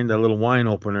to find a little wine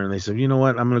opener, and they said, "You know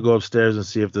what? I'm gonna go upstairs and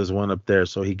see if there's one up there."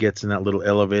 So he gets in that little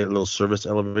elevator, little service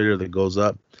elevator that goes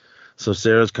up. So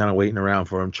Sarah's kind of waiting around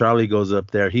for him. Charlie goes up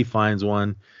there. He finds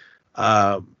one.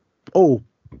 Oh,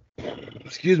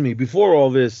 excuse me. Before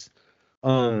all this,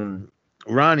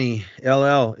 Ronnie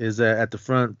LL is at the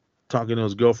front talking to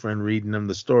his girlfriend, reading him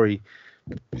the story.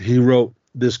 he wrote,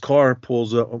 this car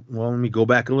pulls up. Well, let me go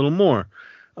back a little more.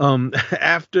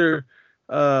 After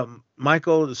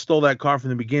Michael stole that car from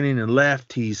the beginning and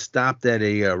left, he stopped at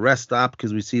a rest stop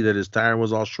because we see that his tire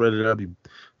was all shredded up. He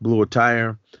blew a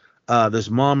tire. This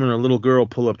mom and a little girl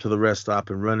pull up to the rest stop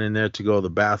and run in there to go to the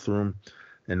bathroom.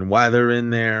 And while they're in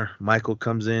there, Michael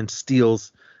comes in,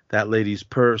 steals that lady's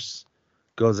purse,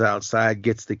 goes outside,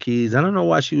 gets the keys. I don't know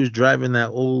why she was driving that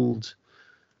old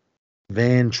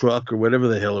van truck or whatever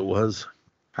the hell it was.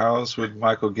 How else would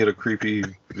Michael get a creepy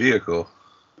vehicle?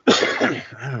 I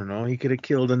don't know. He could have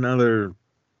killed another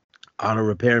auto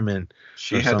repairman.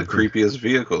 She had the creepiest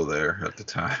vehicle there at the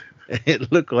time.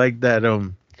 It looked like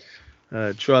that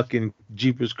truck in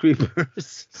Jeepers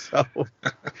Creepers. So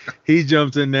he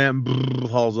jumps in there and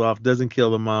hauls off. Doesn't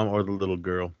kill the mom or the little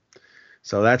girl.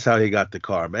 So that's how he got the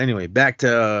car. But anyway, back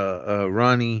to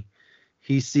Ronnie.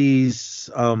 He sees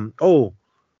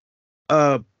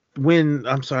when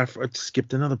I'm sorry, I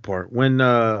skipped another part. When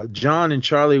John and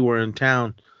Charlie were in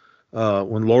town,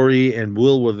 when Lori and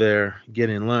Will were there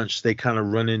getting lunch, they kind of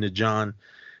run into John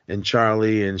and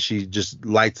Charlie, and she just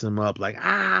lights them up like,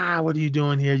 what are you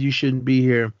doing here? You shouldn't be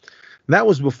here. And that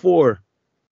was before.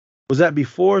 Was that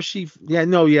before she?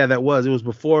 That was. It was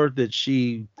before that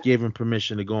she gave him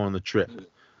permission to go on the trip.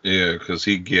 Yeah, because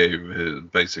he gave his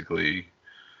basically,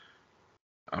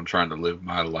 I'm trying to live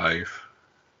my life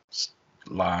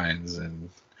lines, and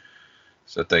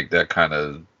so I think that kind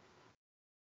of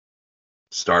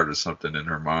started something in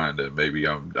her mind that maybe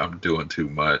I'm doing too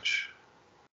much.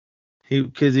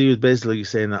 Because he was basically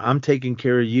saying, I'm taking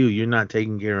care of you, you're not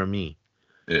taking care of me.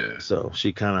 Yeah. So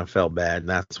she kind of felt bad, and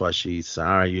that's why she said,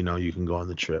 all right, you can go on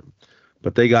the trip.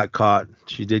 But they got caught.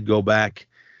 She did go back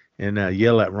and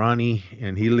yell at Ronnie,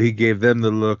 and he gave them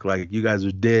the look like, you guys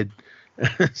are dead.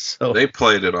 So they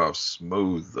played it off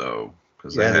smooth though,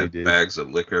 because they had bags of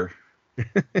liquor.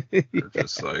 They're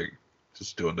just like,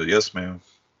 just doing the yes, ma'am.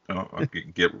 No, I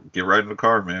can get right in the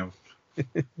car, ma'am.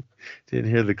 Didn't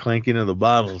hear the clanking of the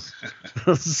bottles.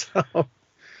 So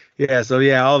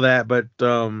all that. But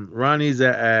Ronnie's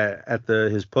at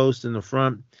his post in the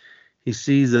front. He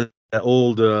sees that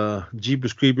old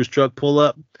Jeepers Creepers truck pull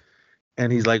up,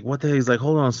 and he's like, what the hell? He's like,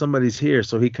 hold on, somebody's here.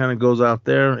 So he kind of goes out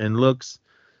there and looks.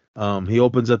 He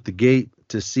opens up the gate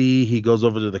to see. He goes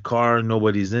over to the car.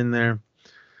 Nobody's in there.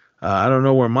 I don't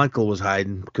know where Michael was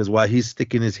hiding, because while he's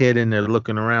sticking his head in there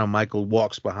looking around, Michael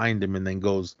walks behind him and then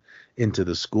goes into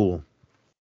the school.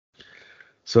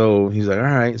 So he's like, all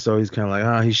right. So he's kind of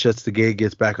like, he shuts the gate,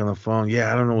 gets back on the phone.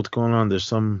 Yeah, I don't know what's going on. There's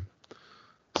some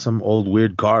old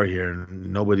weird car here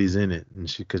and nobody's in it.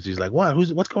 And because she's like, what?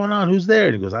 What's going on? Who's there?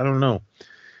 And he goes, I don't know.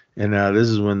 And this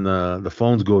is when the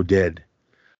phones go dead.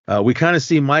 We kind of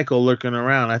see Michael lurking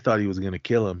around. I thought he was going to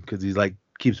kill him because he's like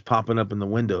keeps popping up in the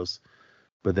windows.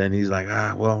 But then he's like,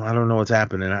 well, I don't know what's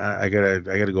happening. I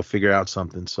gotta go figure out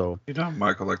something. So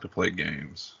Michael like to play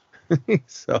games.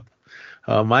 So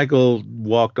Michael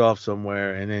walked off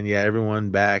somewhere, and then everyone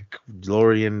back.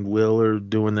 Lori and Will are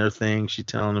doing their thing. She's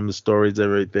telling them the stories,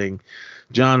 everything.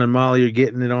 John and Molly are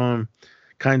getting it on,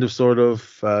 kind of, sort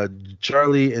of.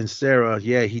 Charlie and Sarah,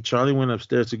 Charlie went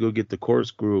upstairs to go get the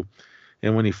corkscrew,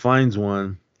 and when he finds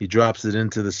one, he drops it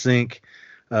into the sink.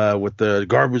 With the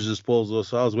garbage disposal,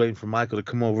 so I was waiting for Michael to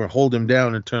come over and hold him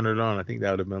down and turn it on. I think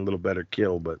that would have been a little better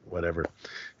kill, but whatever.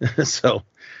 So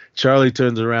Charlie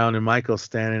turns around and Michael's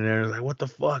standing there like, what the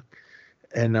fuck?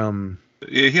 And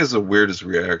he has the weirdest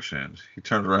reaction. He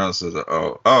turns around and says,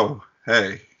 oh,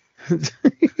 hey.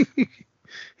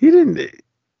 He didn't.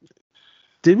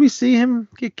 Did we see him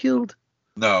get killed?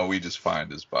 No, we just find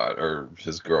his body, or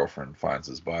his girlfriend finds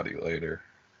his body later.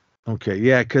 Okay,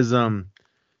 yeah, because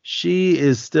she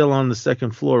is still on the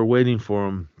second floor waiting for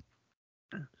him,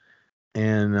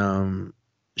 and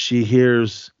she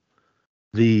hears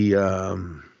the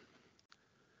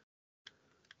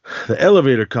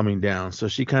elevator coming down. So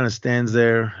she kind of stands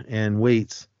there and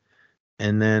waits,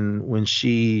 and then when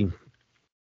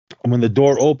the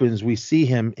door opens, we see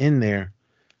him in there,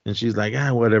 and she's like,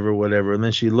 whatever. And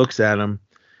then she looks at him,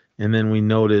 and then we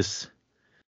notice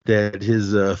that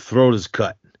his throat is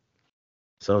cut.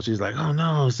 So she's like, oh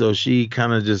no. So she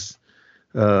kind of just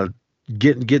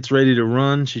gets ready to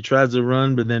run. She tries to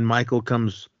run, but then Michael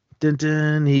comes,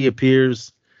 he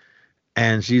appears,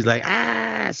 and she's like,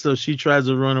 so she tries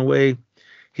to run away.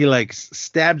 He like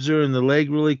stabs her in the leg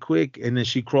really quick, and then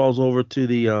she crawls over to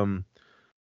the I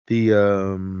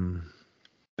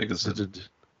think it's a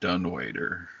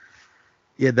dumbwaiter.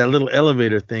 Yeah, that little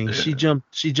elevator thing. Yeah.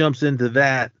 She jumps into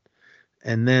that,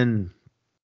 and then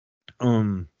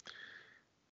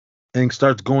and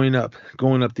starts going up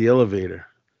the elevator.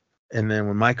 And then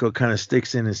when Michael kind of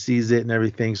sticks in and sees it and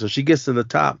everything, so she gets to the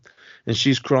top and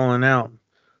she's crawling out.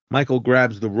 Michael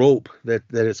grabs the rope that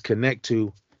it's connect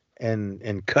to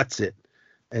and cuts it.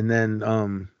 And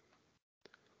then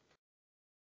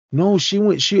no, she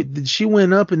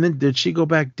went up and then did she go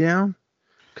back down?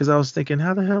 Because I was thinking,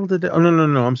 how the hell did that? Oh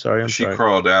no, I'm sorry. She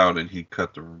crawled out and he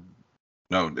cut the.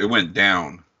 No, it went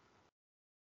down.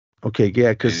 Okay,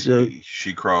 yeah, because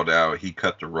she crawled out, he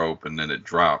cut the rope, and then it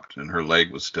dropped, and her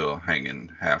leg was still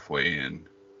hanging halfway in.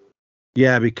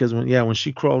 Yeah, because when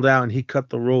she crawled out and he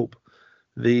cut the rope,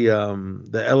 the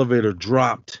elevator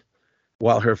dropped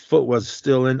while her foot was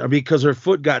still in, because her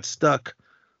foot got stuck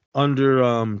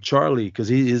under Charlie, because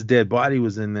his dead body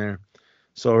was in there.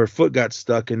 So her foot got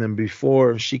stuck, and then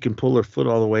before she can pull her foot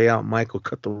all the way out, Michael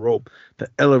cut the rope. The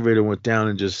elevator went down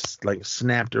and just like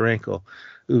snapped her ankle.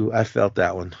 Ooh, I felt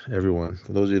that one, everyone.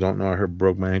 For those of you who don't know, I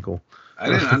broke my ankle. I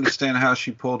didn't understand how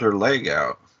she pulled her leg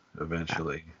out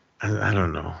eventually. I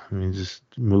don't know. I mean, just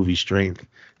movie strength.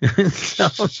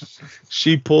 So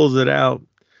she pulls it out.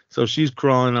 So she's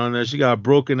crawling on there. She got a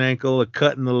broken ankle, a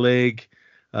cut in the leg.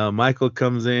 Michael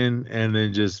comes in and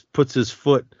then just puts his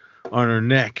foot on her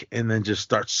neck and then just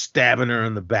starts stabbing her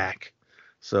in the back.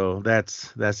 So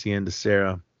that's the end of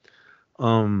Sarah.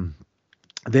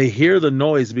 They hear the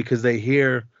noise because they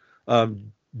hear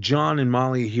John and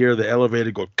Molly hear the elevator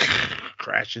go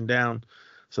crashing down.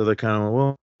 So they're kind of,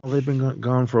 well, they've been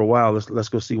gone for a while. Let's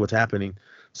go see what's happening.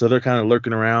 So they're kind of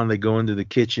lurking around. They go into the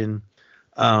kitchen,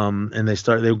 and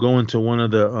they go into one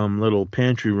of the little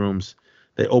pantry rooms.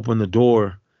 They open the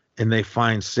door and they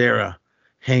find Sarah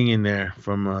hanging there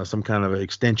from some kind of an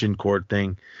extension cord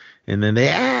thing. And then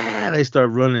they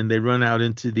start running. They run out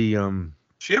into the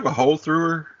She have a hole through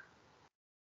her?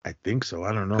 I think so.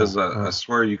 I don't know. Because I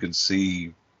swear you could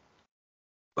see,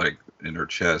 like, in her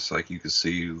chest, like, you could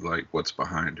see, like, what's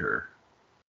behind her.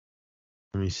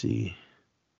 Let me see.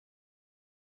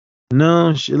 No,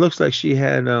 it looks like she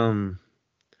had a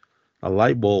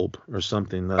light bulb or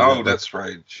something. That's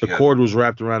right. The cord was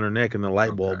wrapped around her neck, and the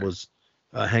light bulb was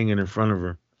hanging in front of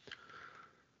her.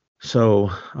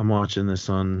 So I'm watching this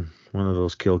on one of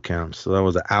those kill counts. So that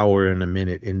was an hour and a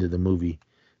minute into the movie.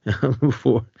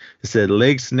 Before it said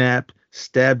leg snapped,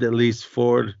 stabbed at least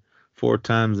four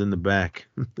times in the back.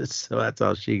 So that's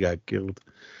how she got killed.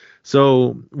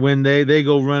 So when they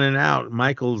go running out,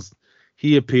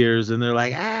 he appears and they're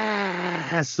like,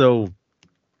 ah. So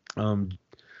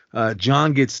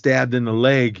John gets stabbed in the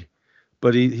leg,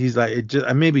 but he's like,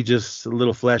 maybe just a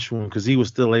little flesh wound, because he was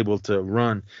still able to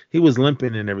run. He was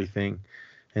limping and everything.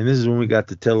 And this is when we got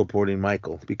to teleporting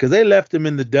Michael, because they left him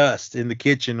in the dust in the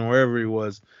kitchen or wherever he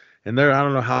was. And I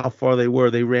don't know how far they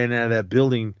were. They ran out of that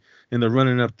building and they're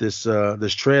running up this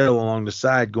trail along the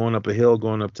side, going up a hill,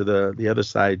 going up to the other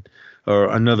side or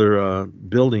another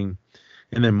building.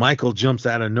 And then Michael jumps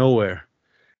out of nowhere.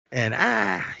 And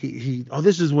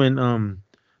this is when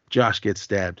Josh gets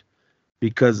stabbed,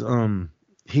 because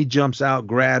he jumps out,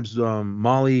 grabs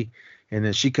Molly, and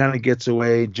then she kind of gets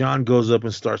away. John goes up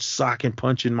and starts socking,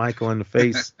 punching Michael in the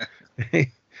face. He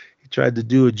tried to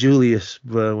do a Julius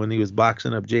when he was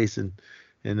boxing up Jason,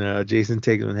 and Jason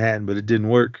takes Manhattan, but it didn't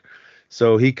work.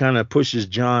 So he kind of pushes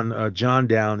John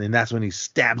down, and that's when he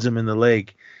stabs him in the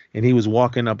leg. And he was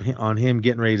walking up on him,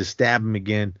 getting ready to stab him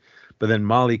again. But then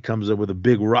Molly comes up with a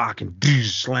big rock and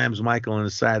slams Michael on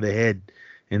the side of the head,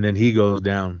 and then he goes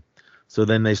down. So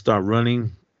then they start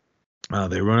running.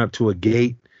 They run up to a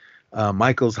gate.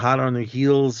 Michael's hot on her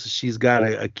heels. She's got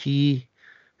a key,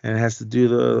 and it has to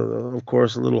do of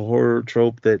course, a little horror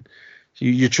trope that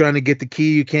you're trying to get the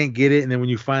key, you can't get it, and then when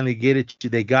you finally get it,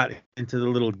 they got into the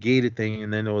little gated thing,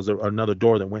 and then there was another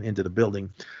door that went into the building.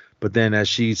 But then as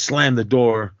she slammed the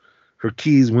door, her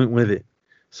keys went with it,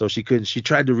 so she couldn't. She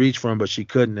tried to reach for him, but she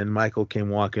couldn't. And Michael came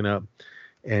walking up,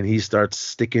 and he starts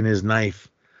sticking his knife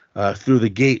through the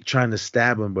gate, trying to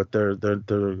stab him, but they're a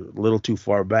little too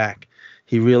far back.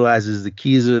 He realizes the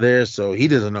keys are there, so he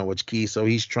doesn't know which key. So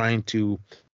he's trying to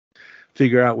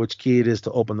figure out which key it is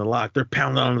to open the lock. They're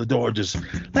pounding on the door, just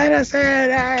let us in.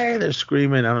 Hey! They're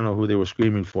screaming. I don't know who they were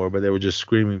screaming for, but they were just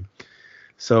screaming.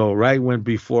 So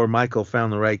before Michael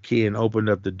found the right key and opened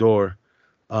up the door,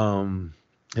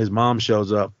 his mom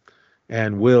shows up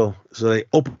and Will. So they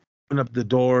open up the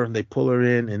door and they pull her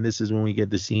in, and this is when we get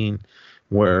the scene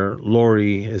where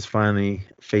Lori is finally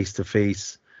face to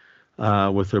face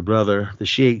with her brother, the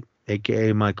Sheik,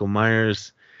 aka Michael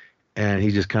Myers, and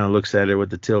he just kind of looks at her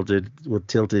with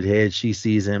tilted head. She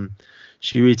sees him.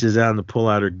 She reaches out to pull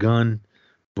out her gun,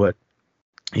 but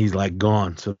he's like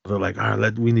gone. So they're like, all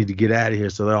right, we need to get out of here.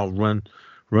 So they all run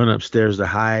upstairs to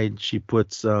hide. She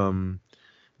puts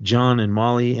John and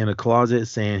Molly in a closet,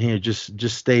 saying, "Here,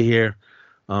 just stay here.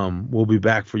 We'll be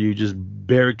back for you. Just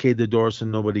barricade the door so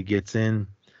nobody gets in."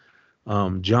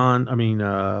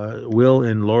 Will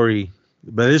and Lori.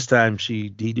 By this time,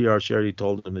 she already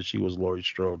told him that she was Laurie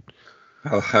Strode.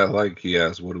 I like he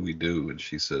asked, "What do we do?" And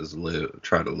she says, "Live.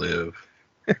 Try to live."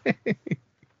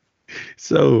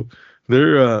 So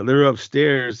they're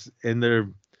upstairs and they're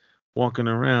walking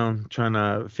around trying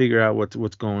to figure out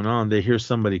what's going on. They hear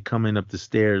somebody coming up the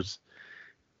stairs,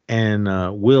 and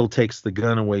Will takes the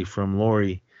gun away from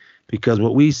Lori, because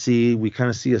what we kind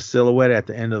of see a silhouette at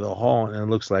the end of the hall, and it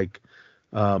looks like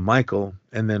Michael,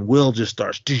 and then Will just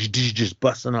starts just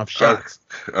busting off shots.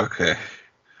 Okay.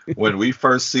 When we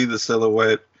first see the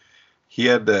silhouette, he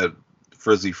had that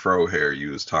frizzy fro hair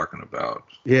you was talking about.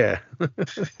 Yeah.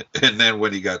 And then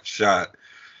when he got shot,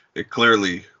 it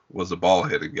clearly was a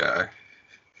bald-headed guy.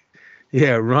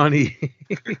 Yeah, Ronnie,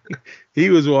 he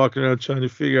was walking around trying to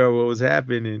figure out what was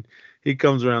happening. He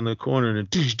comes around the corner and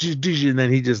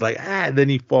then he just like, then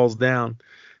he falls down,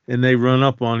 and they run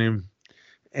up on him,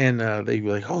 and they be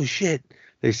like, "Oh shit."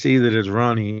 They see that it's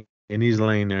Ronnie, and he's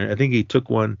laying there. I think he took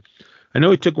one. I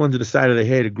know he took one to the side of the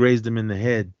head. It grazed him in the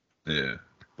head. Yeah.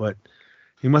 But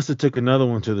he must have took another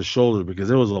one to the shoulder, because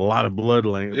there was a lot of blood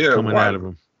coming out of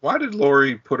him. Why did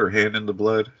Lori put her hand in the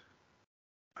blood?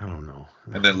 I don't know.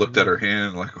 And then looked at her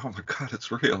hand like, "Oh my God,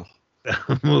 it's real."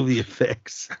 Movie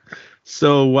effects.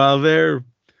 So while they're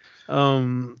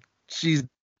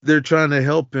they're trying to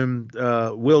help him,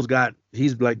 Will's got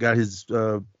his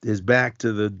back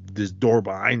to this door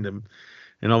behind him,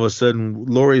 and all of a sudden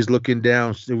Laurie's looking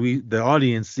down. So the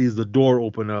audience sees the door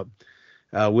open up.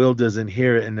 Will doesn't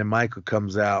hear it, and then Michael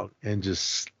comes out and just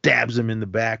stabs him in the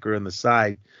back or in the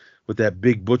side with that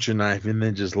big butcher knife, and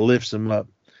then just lifts him up,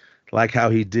 like how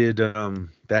he did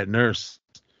that nurse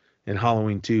in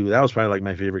Halloween 2. That was probably like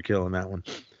my favorite kill in that one.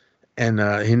 And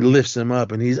he lifts him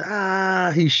up, and he's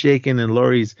shaking, and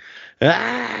Laurie's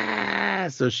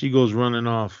so she goes running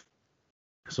off.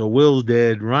 So Will's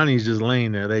dead. Ronnie's just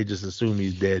laying there. They just assume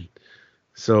he's dead.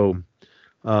 So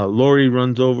Laurie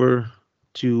runs over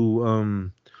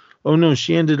to oh no,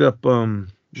 she ended up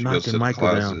knocking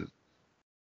Michael down.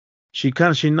 She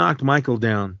knocked Michael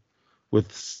down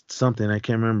with something. I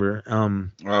can't remember.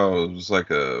 It was like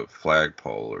a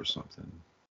flagpole or something.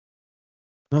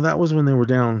 No, that was when they were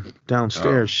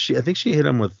downstairs. Oh. I think she hit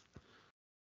him with,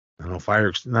 I don't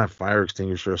know, not fire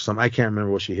extinguisher or something. I can't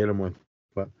remember what she hit him with,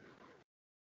 but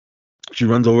she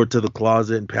runs over to the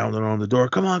closet and pounding on the door.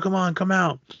 "Come on, come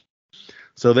out."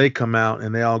 So they come out,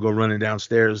 and they all go running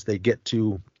downstairs. They get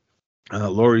to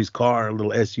Laurie's car, a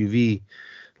little SUV,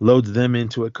 loads them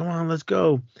into it. "Come on, let's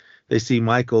go." They see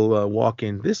Michael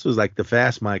walking. This was like the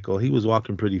fast Michael. He was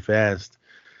walking pretty fast.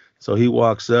 So he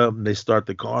walks up, and they start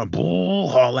the car, and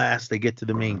haul ass. They get to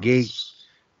the main gate.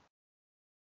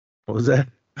 What was that?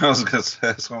 I was gonna say,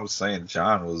 that's what I was saying.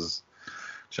 John's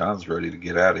ready to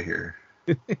get out of here.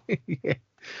 Yeah.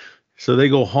 So they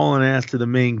go hauling ass to the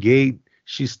main gate.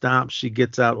 She stops. She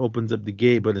gets out, opens up the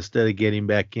gate, but instead of getting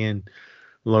back in,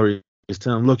 Laurie is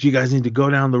telling them, "Look, you guys need to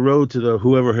go down the road to the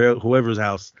whoever's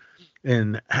house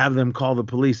and have them call the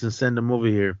police and send them over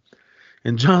here."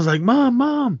 And John's like,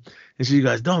 Mom. And she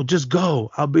goes, "No, just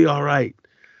go. I'll be all right."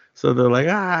 So they're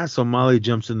like, So Molly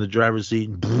jumps in the driver's seat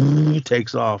and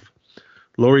takes off.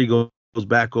 Laurie goes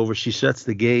back over. She shuts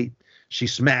the gate. She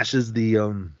smashes the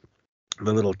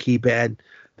little keypad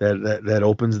that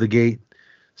opens the gate.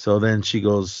 So then she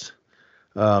goes,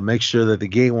 make sure that the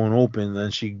gate won't open.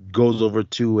 Then she goes over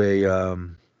to a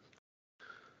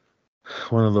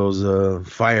one of those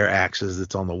fire axes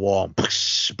that's on the wall,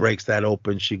 breaks that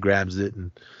open. She grabs it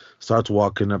and starts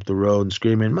walking up the road and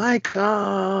screaming,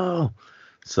 "Michael!"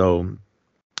 So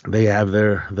they have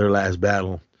their last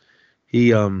battle.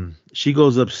 She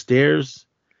goes upstairs,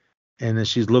 and then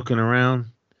she's looking around.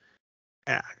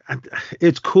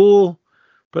 It's cool,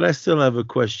 but I still have a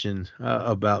question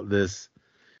about this.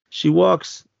 She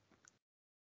walks.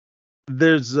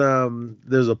 There's a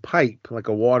pipe, like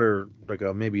a water, like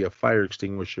maybe a fire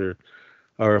extinguisher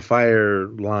or a fire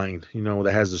line,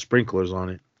 that has the sprinklers on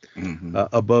it,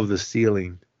 above the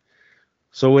ceiling.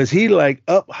 So is he like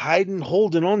up hiding,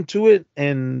 holding on to it,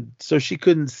 and so she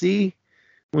couldn't see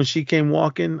when she came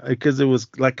walking, because it was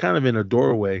like kind of in a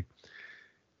doorway?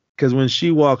 Because when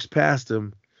she walks past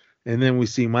him, and then we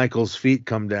see Michael's feet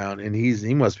come down, and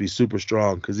he must be super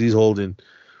strong, because he's holding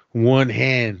one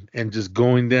hand and just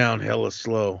going down hella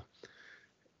slow.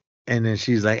 And then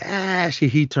she's like,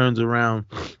 he turns around,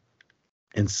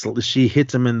 and she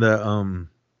hits him in the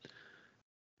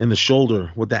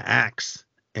shoulder with the axe,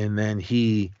 and then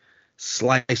he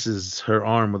slices her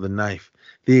arm with a knife.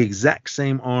 the exact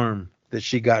same arm that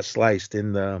she got sliced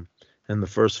in the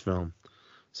first film.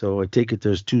 So I take it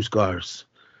there's two scars.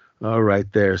 All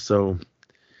right there. So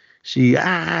she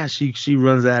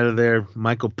runs out of there.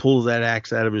 Michael pulls that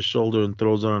axe out of his shoulder and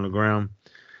throws it on the ground.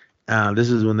 This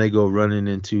is when they go running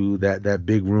into that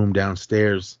big room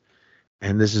downstairs,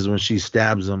 and this is when she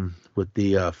stabs him with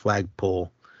the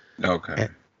flagpole. Okay.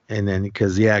 And then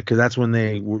because that's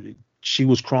when she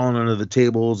was crawling under the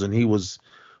tables and he was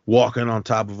walking on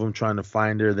top of him trying to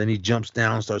find her. Then he jumps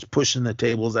down, starts pushing the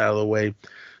tables out of the way,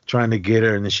 trying to get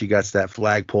her, and then she gets that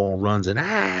flagpole and runs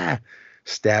and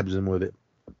stabs him with it.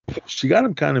 She got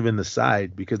him kind of in the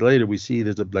side because later we see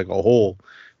there's like a hole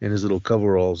in his little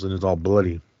coveralls and it's all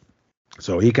bloody.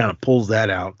 So he kind of pulls that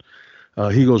out.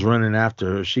 He goes running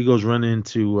after her. She goes running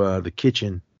into the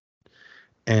kitchen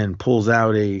and pulls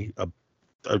out a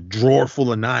drawer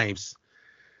full of knives.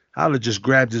 I'd have just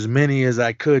grabbed as many as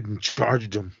I could and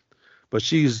charged them. But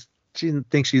she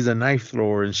thinks she's a knife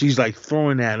thrower, and she's like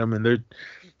throwing at him, and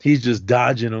he's just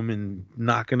dodging them and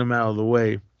knocking them out of the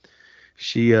way.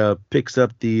 She picks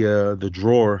up the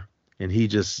drawer, and he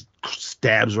just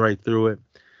stabs right through it.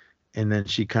 And then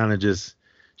she kind of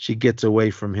she gets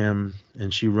away from him,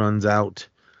 and she runs out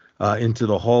into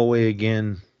the hallway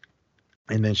again.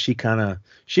 And then she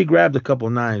grabbed a couple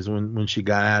knives when she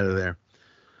got out of there.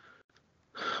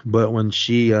 But when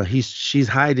she's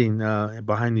hiding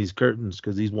behind these curtains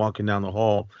because he's walking down the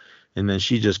hall, and then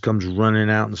she just comes running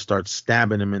out and starts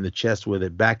stabbing him in the chest with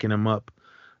it, backing him up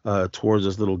towards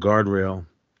this little guardrail.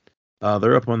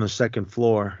 They're up on the second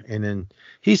floor, and then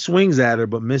he swings at her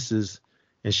but misses,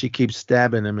 and she keeps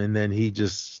stabbing him, and then he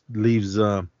just leaves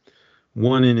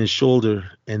one in his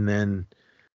shoulder, and then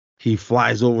he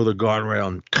flies over the guardrail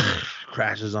and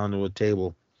crashes onto a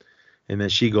table. And then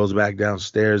she goes back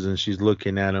downstairs and she's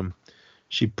looking at him.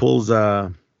 She pulls, I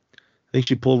think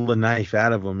she pulled the knife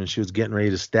out of him and she was getting ready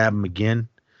to stab him again.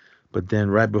 But then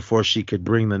right before she could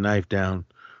bring the knife down,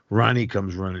 Ronnie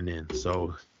comes running in.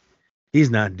 So he's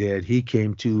not dead. He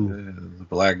came to. The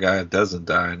black guy doesn't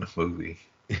die in the movie.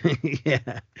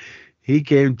 Yeah. He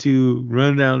came to,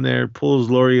 run down there, pulls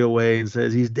Laurie away and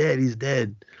says, he's dead. He's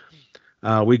dead.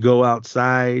 We go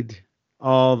outside.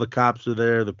 All the cops are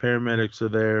there. The paramedics are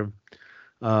there.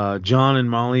 John and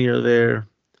Molly are there,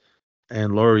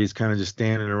 and Laurie's kind of just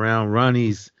standing around.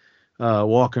 Ronnie's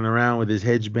walking around with his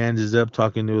head bandaged up,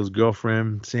 talking to his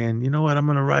girlfriend, saying, "You know what? I'm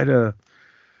gonna write a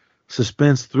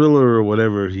suspense thriller or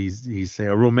whatever he's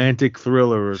saying, a romantic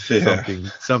thriller or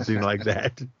something like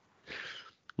that."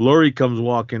 Laurie comes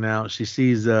walking out. She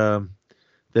sees them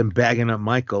bagging up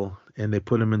Michael, and they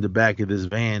put him in the back of this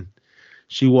van.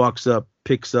 She walks up,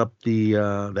 picks up the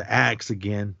axe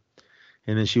again.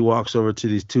 And then she walks over to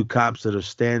these two cops that are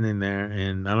standing there,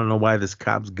 and I don't know why this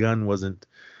cop's gun wasn't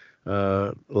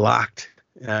locked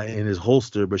in his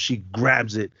holster, but she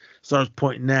grabs it, starts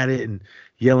pointing at it, and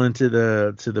yelling to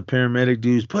the paramedic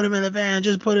dudes, "Put him in the van,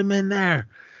 just put him in there."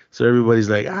 So everybody's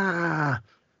like, "Ah!"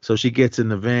 So she gets in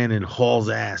the van and hauls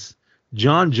ass.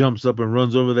 John jumps up and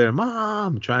runs over there,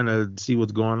 "Mom!" trying to see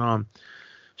what's going on.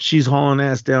 She's hauling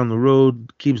ass down the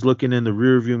road, keeps looking in the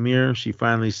rearview mirror. She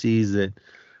finally sees that.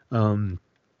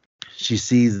 She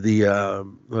sees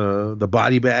the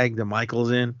body bag that Michael's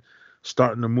in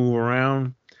starting to move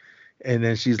around, and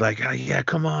then she's like, "Oh, yeah,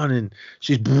 come on!" And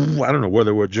she's, I don't know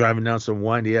whether we're driving down some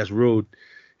windy ass road,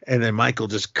 and then Michael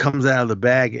just comes out of the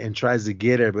bag and tries to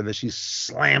get her, but then she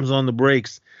slams on the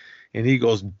brakes, and he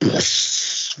goes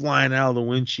flying out of the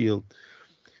windshield,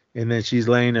 and then she's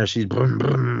laying there, she's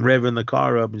revving the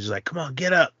car up, and she's like, "Come on,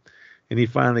 get up!" And he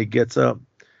finally gets up.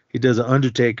 He does an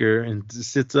Undertaker and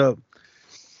sits up,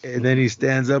 and then he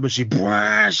stands up and she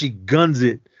guns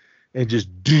it and just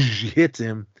hits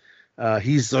him.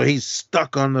 He's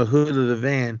stuck on the hood of the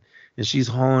van, and she's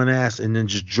hauling ass and then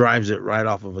just drives it right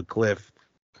off of a cliff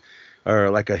or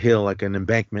like a hill, like an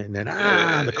embankment, and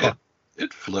then the car.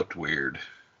 It flipped weird.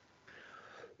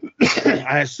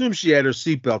 I assume she had her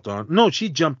seatbelt on. No, she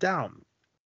jumped out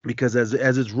because as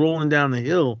it's rolling down the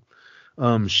hill,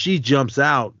 she jumps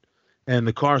out. And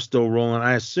the car's still rolling.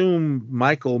 I assume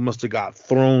Michael must have got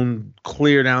thrown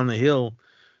clear down the hill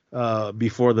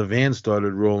before the van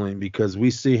started rolling, because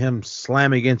we see him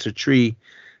slam against a tree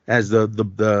as the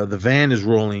van is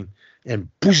rolling, and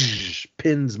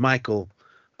pins Michael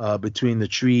between the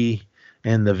tree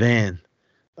and the van.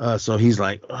 So he's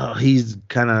like, he's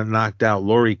kind of knocked out.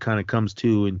 Laurie kind of comes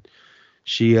to, and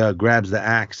she grabs the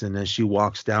axe, and then she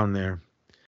walks down there.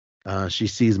 She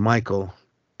sees Michael.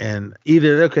 And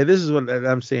this is what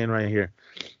I'm saying right here.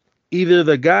 Either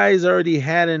the guys already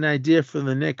had an idea for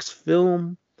the next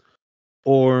film,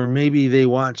 or maybe they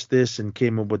watched this and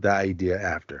came up with the idea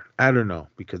after. I don't know,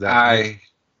 because that makes,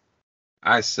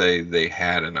 I say they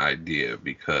had an idea,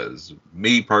 because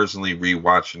me personally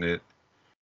rewatching it,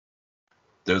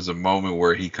 there's a moment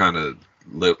where he kind of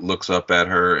looks up at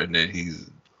her, and then he's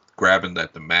grabbing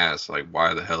at the mask, like,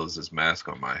 why the hell is this mask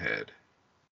on my head?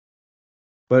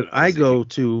 but I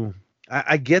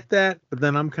get that, but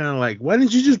then I'm kind of like, why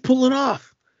didn't you just pull it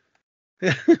off?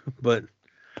 But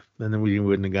then we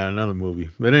wouldn't have got another movie.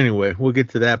 But anyway, we'll get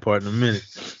to that part in a minute.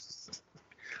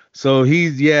 So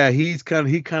he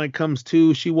kind of comes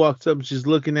to. She walks up, she's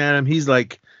looking at him. He's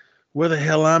like, where the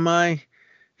hell am I?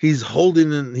 He's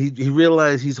holding, and he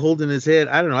realized he's holding his head.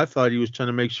 I don't know. I thought he was trying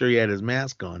to make sure he had his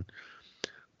mask on.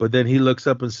 But then he looks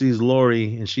up and sees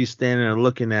Lori, and she's standing there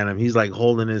looking at him. He's like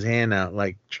holding his hand out,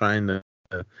 like trying to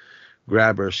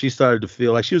grab her. She started to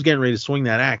feel like she was getting ready to swing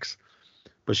that axe,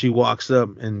 but she walks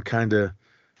up and kind of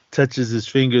touches his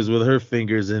fingers with her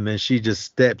fingers, and then she just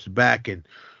steps back and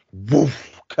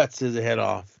woof, cuts his head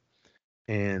off.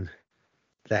 And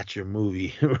that's your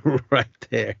movie right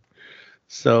there.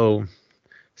 So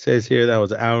says here that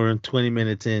was an hour and 20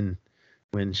 minutes in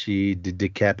when she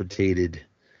decapitated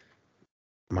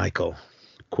Michael,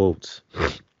 quotes.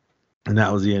 And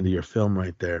that was the end of your film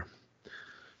right there.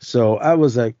 So I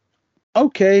was like,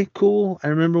 okay, cool. I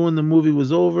remember when the movie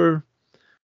was over,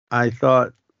 I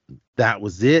thought that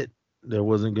was it. There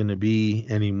wasn't going to be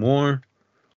any more.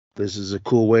 This is a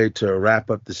cool way to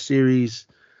wrap up the series.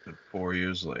 And 4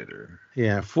 years later.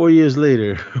 Yeah, 4 years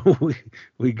later,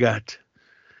 we got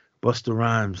Busta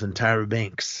Rhymes and Tyra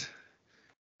Banks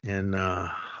and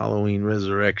Halloween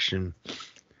Resurrection.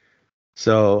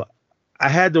 So I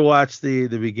had to watch the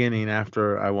beginning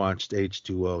after I watched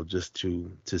H20 just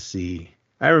to see.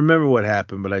 I remember what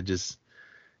happened, but I just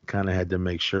kind of had to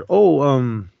make sure.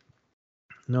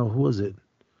 No, who was it?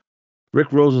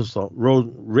 Rick Rosenthal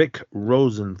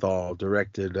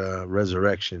directed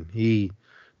Resurrection. He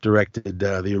directed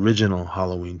the original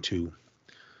Halloween 2.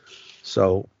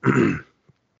 So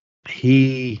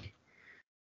we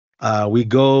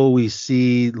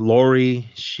see Lori.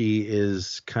 She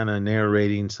is kind of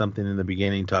narrating something in the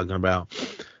beginning, talking about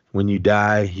when you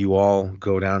die, you all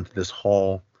go down to this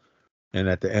hall, and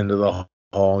at the end of the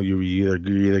hall, you're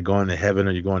either going to heaven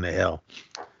or you're going to hell.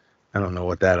 I don't know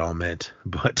what that all meant,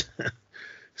 but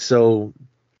so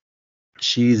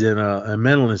she's in a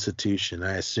mental institution.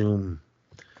 I assume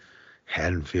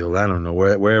Haddonfield. I don't know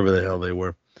wherever the hell they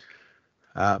were.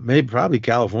 Probably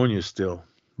California still,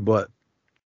 but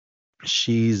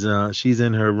she's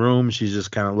in her room. She's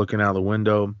just kind of looking out the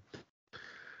window.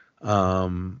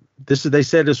 They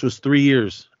said this was 3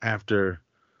 years after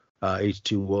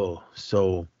H20,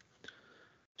 so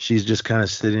she's just kind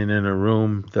of sitting in her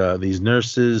room. These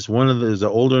nurses, there's an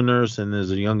older nurse and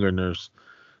there's a younger nurse,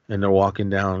 and they're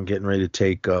walking down, getting ready to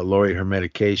take Lori her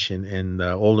medication, and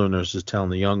the older nurse is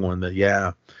telling the young one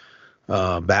that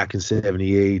back in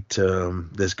 '78,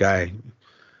 this guy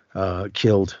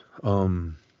killed.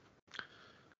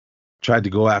 Tried to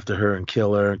go after her and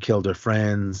kill her, killed her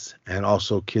friends, and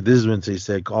also killed. This is when they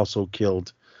said also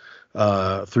killed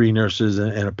 3 nurses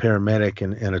and a paramedic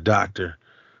and a doctor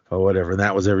or whatever. And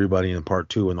that was everybody in part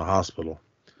 2 in the hospital.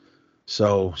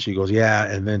 So she goes, yeah.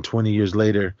 And then 20 years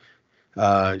later,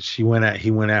 he went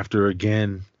after her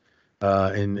again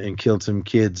and killed some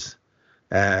kids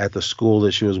at the school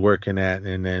that she was working at.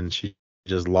 And then she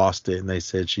just lost it. And they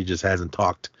said she just hasn't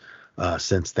talked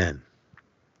since then.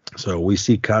 So we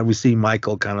see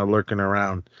Michael kind of lurking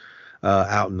around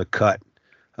out in the cut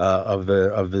of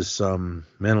this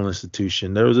mental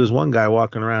institution. There was this one guy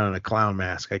walking around in a clown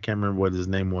mask. I can't remember what his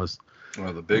name was.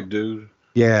 Oh, the big dude.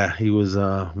 Yeah, he was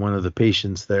one of the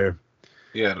patients there.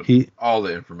 Yeah, all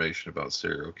the information about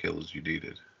serial killers you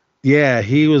needed. Yeah,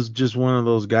 he was just one of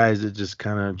those guys that just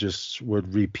kind of just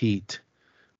would repeat.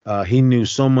 He knew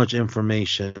so much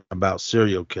information about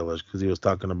serial killers because he was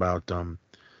talking about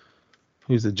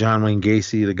who's the John Wayne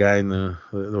Gacy, the guy in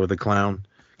the clown,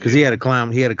 because he had a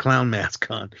clown mask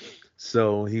on.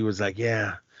 So he was like,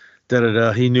 yeah,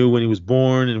 da. He knew when he was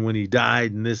born and when he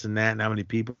died and this and that and how many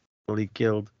people he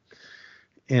killed.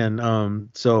 And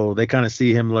so they kind of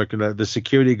see him lurking. The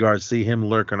security guards see him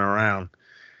lurking around,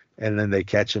 and then they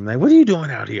catch him. Like, what are you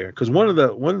doing out here? Because one of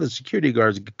the security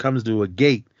guards comes to a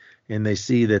gate, and they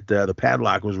see that the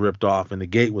padlock was ripped off and the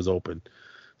gate was open.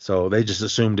 So they just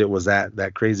assumed it was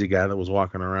that crazy guy that was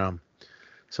walking around.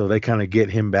 So they kind of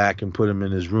get him back and put him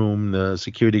in his room. The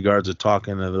security guards are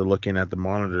talking and they're looking at the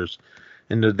monitors,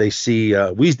 and they see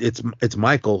it's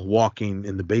Michael walking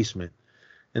in the basement,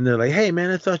 and they're like, "Hey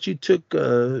man, I thought you took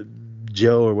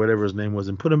Joe or whatever his name was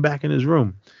and put him back in his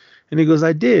room." And he goes,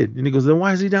 I did. And he goes, then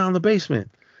why is he down in the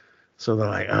basement? So they're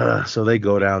like, so they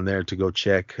go down there to go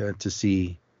check to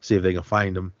see if they can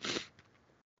find him.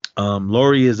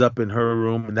 Lori is up in her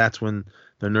room, and that's when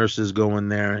the nurses go in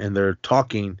there and they're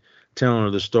talking, telling her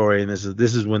the story. And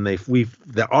this is when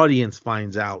the audience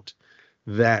finds out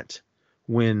that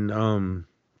when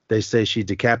they say she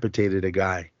decapitated a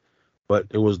guy, but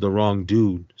it was the wrong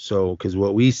dude. So because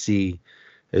what we see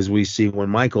is when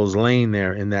Michael's laying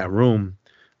there in that room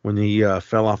when he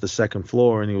fell off the second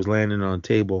floor and he was landing on a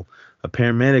table, a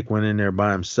paramedic went in there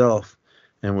by himself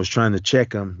and was trying to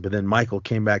check him, but then Michael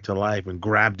came back to life and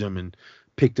grabbed him and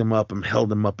picked him up and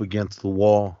held him up against the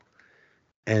wall.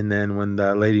 And then when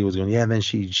the lady was going, yeah, then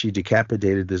she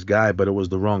decapitated this guy, but it was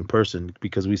the wrong person,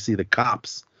 because we see the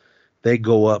cops, they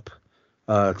go up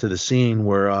to the scene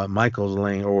where Michael's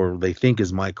laying, or they think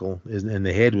is Michael, and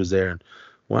the head was there. And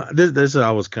well, this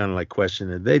I was kind of like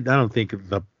questioning. I don't think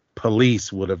the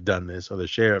police would have done this, or the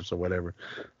sheriffs or whatever.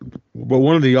 But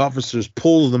one of the officers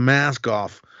pulls the mask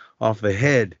off the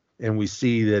head, and we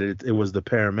see that it was the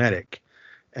paramedic.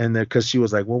 And because she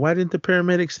was like, well, why didn't the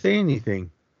paramedic say anything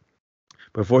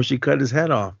before she cut his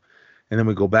head off? And then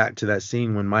we go back to that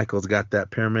scene when Michael's got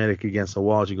that paramedic against the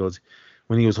wall. She goes,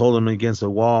 when he was holding him against the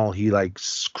wall, he like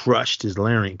crushed his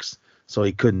larynx so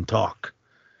he couldn't talk.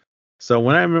 So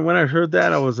when I heard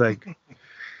that, I was like,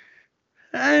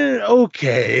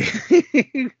 okay.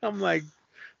 I'm like,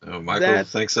 Michael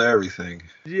thinks of everything.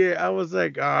 Yeah, I was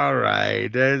like, all right,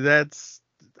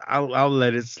 I'll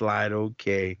let it slide,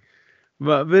 okay.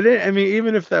 But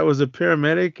even if that was a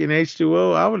paramedic in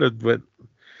H2O, I would have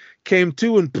came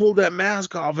to and pulled that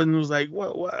mask off and was like,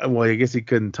 what? Well, I guess he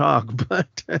couldn't talk,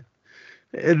 but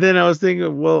and then I was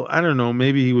thinking, well, I don't know,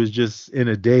 maybe he was just in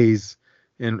a daze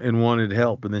and wanted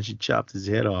help, and then she chopped his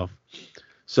head off.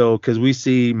 So, because we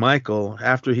see Michael,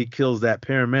 after he kills that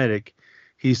paramedic,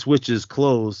 he switches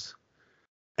clothes,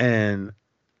 and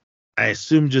I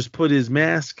assume just put his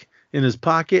mask in his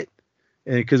pocket.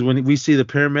 And because when we see the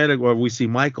paramedic, or we see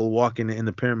Michael walking in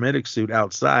the paramedic suit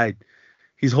outside,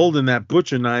 he's holding that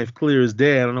butcher knife clear as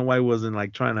day. I don't know why he wasn't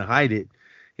like trying to hide it.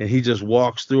 And he just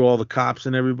walks through all the cops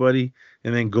and everybody,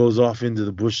 and then goes off into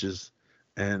the bushes.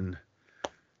 And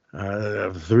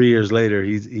 3 years later,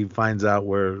 he finds out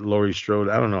where Laurie Strode.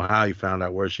 I don't know how he found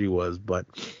out where she was, but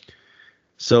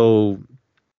so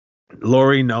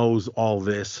Laurie knows all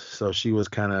this, so she was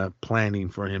kind of planning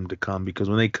for him to come, because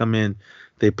when they come in,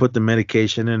 they put the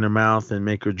medication in her mouth and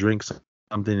make her drink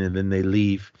something, and then they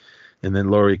leave. And then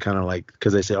Laurie kind of like,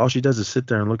 because they say all she does is sit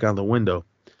there and look out the window,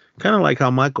 kind of like how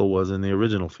Michael was in the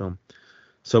original film.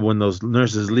 So when those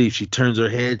nurses leave, she turns her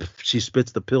head, she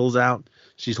spits the pills out.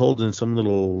 She's holding some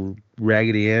little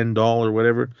Raggedy Ann doll or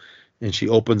whatever, and she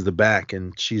opens the back,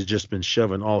 and she's just been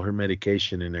shoving all her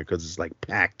medication in there because it's like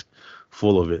packed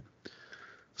full of it.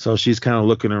 So she's kind of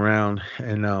looking around,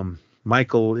 and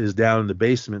Michael is down in the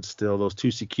basement still. Those two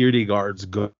security guards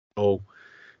go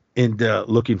and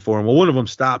looking for him. Well, one of them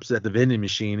stops at the vending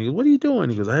machine. He goes, what are you doing?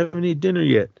 He goes, I haven't eaten dinner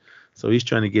yet. So he's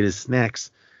trying to get his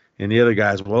snacks. And the other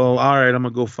guy's, well, all right, I'm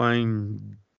going to go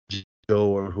find Joe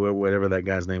or whoever, whatever that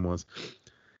guy's name was.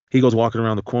 He goes walking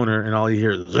around the corner, and all he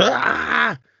hears is,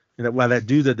 ah! And while that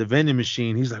dude's at the vending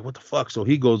machine, he's like, what the fuck? So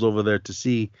he goes over there to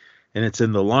see, and it's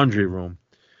in the laundry room.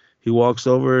 He walks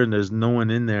over, and there's no one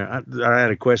in there. I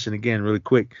had a question again really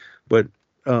quick, but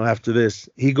after this,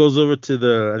 he goes over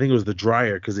to I think it was the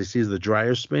dryer, because he sees the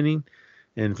dryer spinning,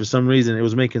 and for some reason it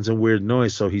was making some weird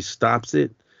noise, so he stops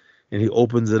it, and he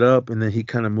opens it up, and then he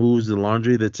kind of moves the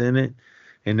laundry that's in it,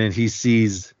 and then he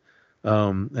sees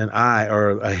an eye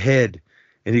or a head,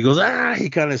 and he goes, he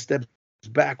kind of steps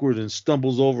backwards and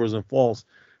stumbles over and falls,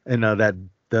 and that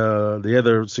the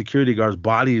other security guard's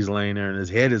body is laying there, and his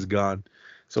head is gone.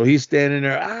 So he's standing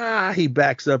there. He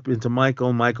backs up into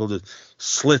Michael. Michael just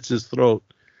slits his throat,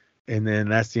 and then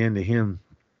that's the end of him.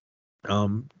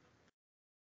 I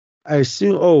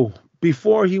assume.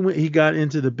 Before he got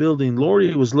into the building,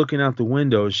 Laurie was looking out the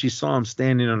window. She saw him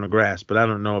standing on the grass, but I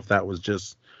don't know if that was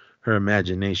just her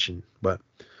imagination. But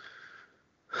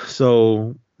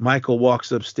so Michael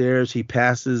walks upstairs. He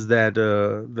passes that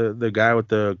the guy with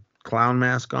the clown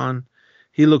mask on.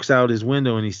 He looks out his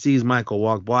window and he sees Michael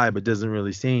walk by, but doesn't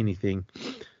really say anything.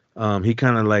 He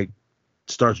kind of like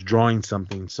starts drawing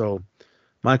something. So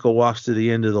Michael walks to the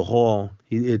end of the hall.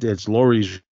 It's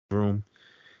Laurie's room.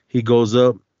 He goes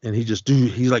up and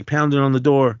he's like pounding on the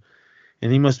door,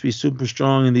 and he must be super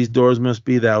strong, and these doors must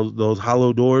be those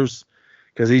hollow doors,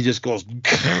 because he just goes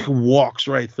walks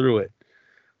right through it.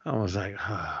 I was like,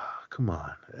 come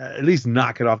on, at least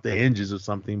knock it off the hinges or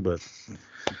something. But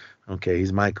Okay,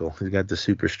 he's Michael. He's got the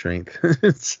super strength.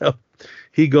 So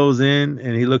he goes in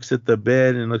and he looks at the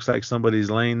bed and it looks like somebody's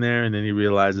laying there, and then he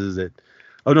realizes that.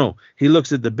 Oh no, he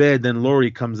looks at the bed. Then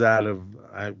Lori comes out of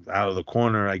the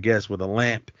corner, I guess, with a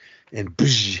lamp, and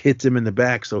hits him in the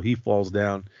back, so he falls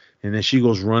down. And then she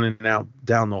goes running out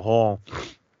down the hall,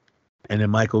 and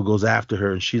then Michael goes after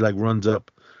her, and she like runs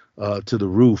up to the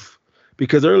roof,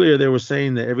 because earlier they were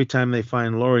saying that every time they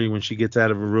find Lori, when she gets out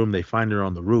of her room, they find her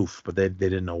on the roof, but they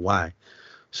didn't know why.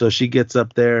 So she gets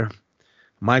up there.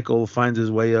 Michael finds his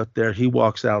way up there. He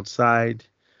walks outside.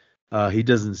 He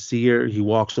doesn't see her. He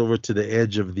walks over to the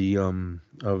edge of the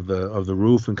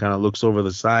roof and kind of looks over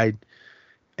the side.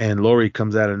 And Lori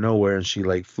comes out of nowhere, and she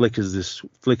like flicks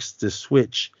this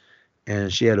switch,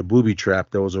 and she had a booby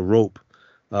trap. There was a rope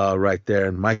right there,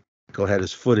 and Michael had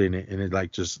his foot in it, and it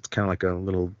like just kind of like a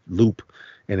little loop,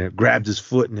 and it grabbed his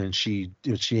foot, and then she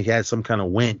had some kind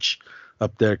of winch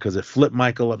up there because it flipped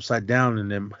Michael upside down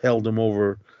and then held him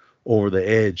over the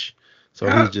edge. So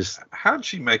how'd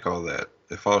she make all that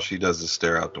if all she does is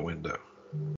stare out the window?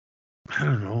 I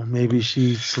don't know. Maybe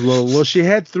she's slow. Well, she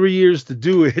had 3 years to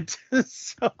do it.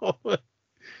 So,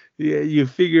 yeah, you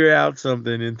figure out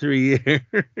something in 3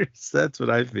 years. That's what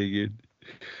I figured.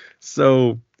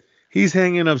 So he's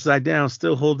hanging upside down,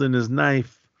 still holding his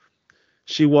knife.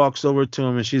 She walks over to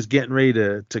him, and she's getting ready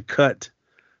to cut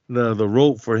the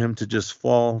rope for him to just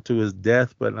fall to his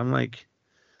death. But I'm like,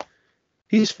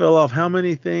 he's fell off how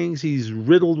many things? He's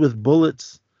riddled with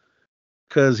bullets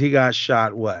because he got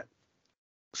shot,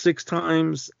 6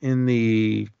 times in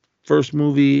the first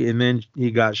movie, and then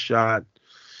he got shot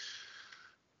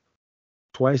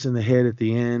twice in the head at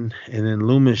the end, and then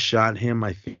Loomis shot him,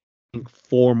 I think,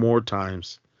 4 more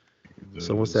times.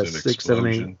 So what's that? 6, 7,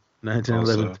 8, 9, 10,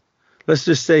 11. Let's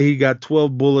just say he got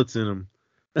 12 bullets in him.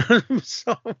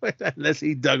 So unless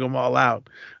he dug them all out,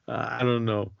 I don't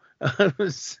know.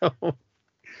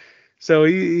 So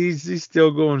he's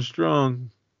still going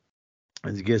strong.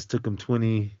 I guess took him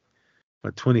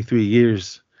 23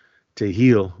 years to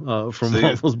heal from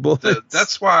all those bullets.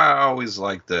 That's why I always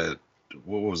like that.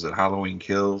 What was it? Halloween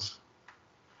Kills.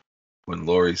 When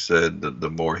Laurie said that the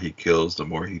more he kills, the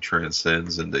more he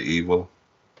transcends into evil.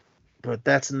 But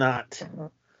that's not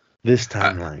this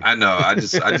timeline. I know. I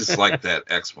just like that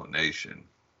explanation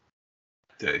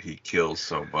that he kills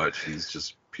so much. He's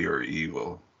just pure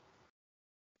evil.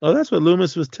 Oh, that's what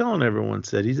Loomis was telling everyone.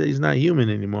 Said he's not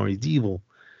human anymore. He's evil.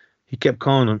 He kept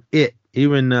calling him it.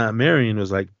 Even Marion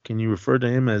was like, "Can you refer to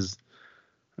him as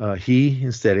he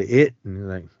instead of it?" And he's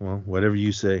like, "Well, whatever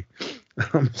you say."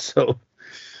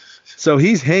 So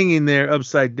he's hanging there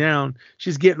upside down.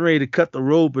 She's getting ready to cut the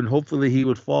rope, and hopefully he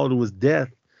would fall to his death.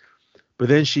 But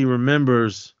then she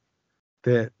remembers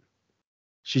that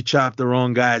she chopped the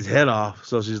wrong guy's head off.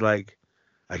 So she's like,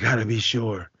 "I gotta be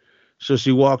sure." So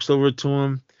she walks over to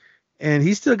him, and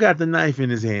he's still got the knife in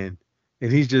his hand,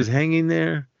 and he's just hanging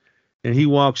there. And she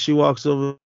walks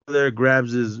over there,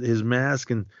 grabs his mask,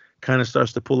 and kind of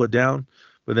starts to pull it down.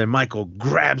 But then Michael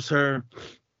grabs her,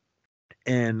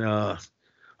 and oh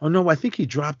no, I think he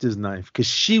dropped his knife because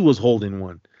she was holding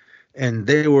one, and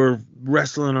they were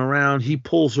wrestling around. He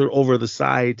pulls her over the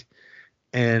side,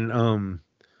 and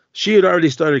she had already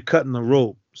started cutting the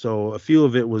rope, so a few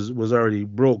of it was already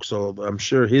broke. So I'm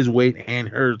sure his weight and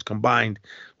hers combined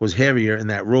was heavier,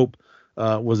 and that rope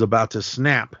was about to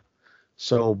snap.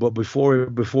 So, but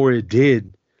before it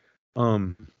did,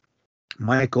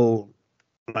 Michael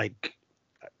like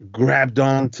grabbed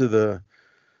on to the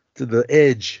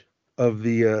edge of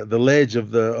the ledge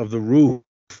of the roof,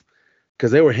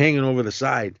 because they were hanging over the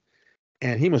side,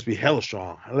 and he must be hella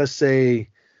strong. Let's say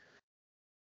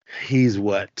he's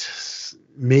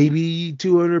maybe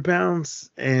 200 pounds,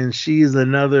 and she's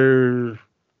another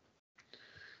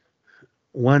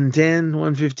 110,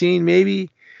 115 maybe.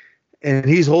 And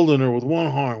he's holding her with one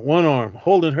arm,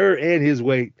 holding her and his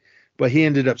weight, but he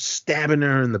ended up stabbing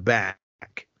her in the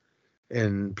back.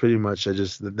 And pretty much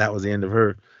that was the end of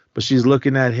her. But she's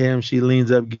looking at him. She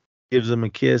leans up, gives him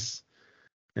a kiss,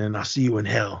 and "I'll see you in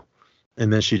hell."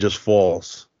 And then she just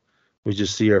falls. We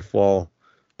just see her fall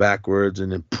backwards,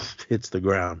 and then poof, hits the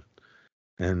ground.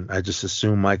 And I just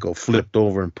assume Michael flipped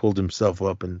over and pulled himself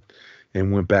up and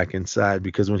went back inside,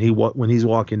 because when he's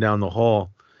walking down the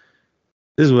hall,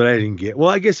 this is what I didn't get. Well,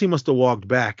 I guess he must have walked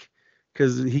back,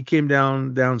 because he came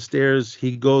downstairs.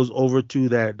 He goes over to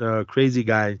that crazy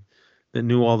guy that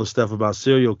knew all the stuff about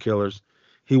serial killers.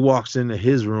 He walks into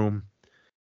his room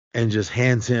and just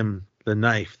hands him the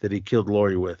knife that he killed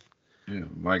Laurie with. Yeah,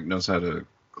 Mike knows how to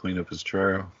clean up his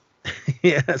trail.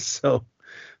 Yeah, so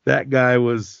that guy it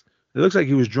looks like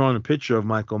he was drawing a picture of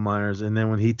Michael Myers, and then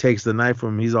when he takes the knife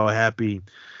from him, he's all happy.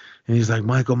 And he's like,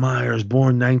 Michael Myers,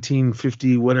 born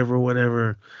 1950,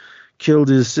 whatever, killed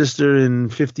his sister in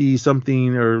 50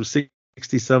 something or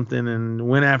 60 something and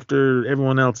went after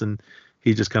everyone else. And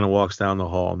he just kind of walks down the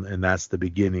hall. And that's the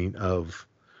beginning of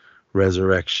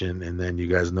Resurrection. And then you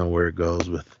guys know where it goes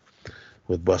with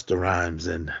Busta Rhymes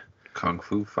and Kung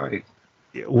Fu Fight.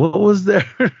 what was their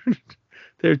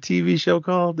TV show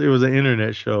called? It was an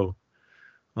internet show.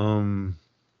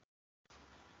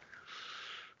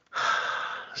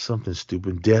 Something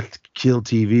stupid, Death Kill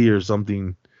TV or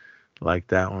something like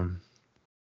that one.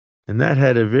 And that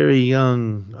had a very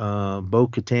young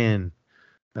Bo-Katan,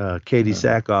 Katie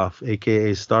Sackhoff,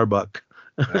 aka Starbuck.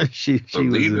 she was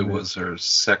believe in it there. was her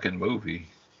second movie.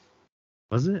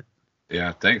 Was it? Yeah,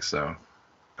 I think so.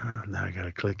 Now I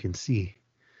gotta click and see.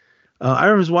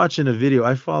 I was watching a video.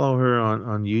 I follow her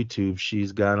on YouTube.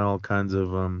 She's got all kinds of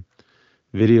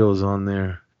videos on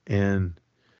there, and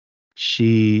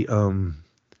she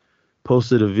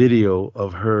posted a video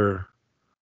of her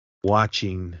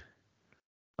watching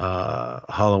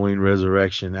Halloween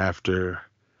Resurrection after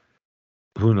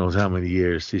who knows how many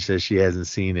years. She says she hasn't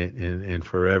seen it in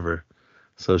forever,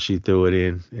 so she threw it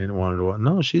in and wanted to watch.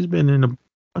 No, she's been in a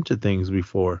bunch of things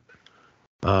before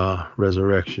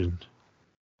Resurrection.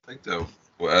 I think that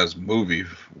as movie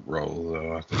role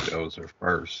though, I think that was her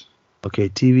first. Okay,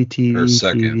 TV, Her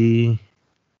second. TV.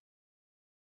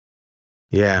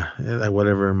 Yeah,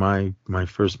 whatever. My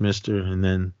first Mister, and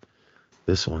then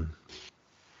this one.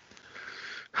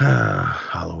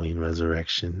 Halloween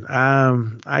Resurrection.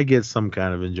 I get some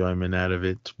kind of enjoyment out of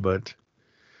it, but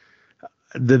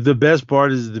the best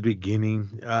part is the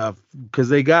beginning, because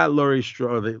they got Laurie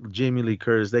Strode, Jamie Lee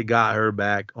Curtis. They got her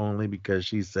back only because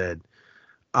she said,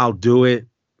 "I'll do it,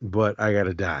 but I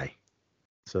gotta die."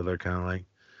 So they're kind of like,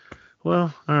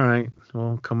 "Well, all right,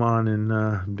 well, come on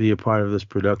and be a part of this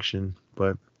production."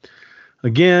 But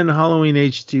again, Halloween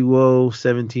H20,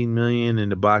 17 million, and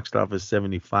the box office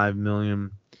 75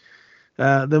 million.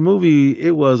 The movie,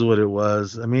 it was what it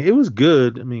was. I mean, it was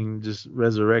good. I mean, just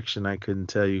Resurrection, I couldn't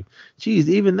tell you. Geez,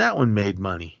 even that one made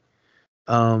money.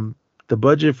 The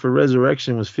budget for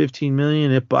Resurrection was 15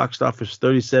 million. It boxed office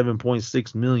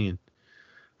 37.6 million.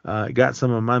 It got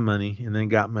some of my money, and then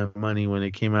got my money when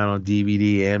it came out on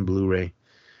DVD and Blu-ray,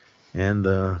 and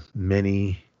the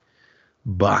many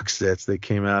box sets that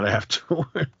came out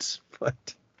afterwards.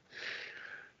 But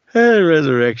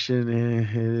Resurrection,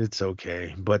 it's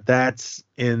okay. But that's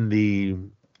in the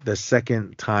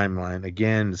second timeline.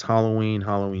 Again, it's Halloween,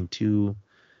 Halloween 2,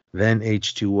 then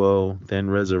H20, then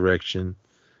Resurrection,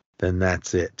 then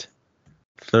that's it.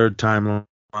 Third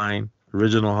timeline,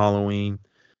 original Halloween,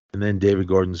 and then David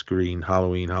Gordon's Green,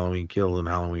 Halloween, Halloween Kills, and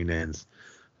Halloween Ends.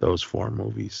 Those 4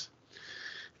 movies.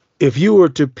 If you were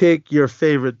to pick your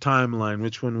favorite timeline,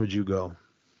 which one would you go?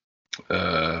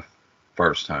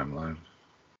 First timeline.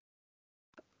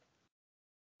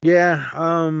 Yeah,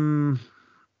 I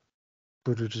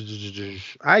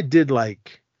didn't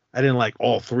like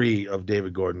all 3 of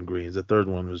David Gordon Green's. The third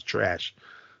one was trash.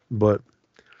 But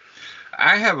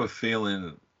I have a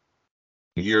feeling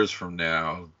years from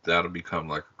now that'll become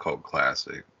like a cult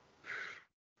classic.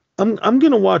 I'm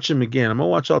gonna watch them again. I'm gonna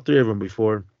watch all 3 of them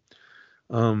before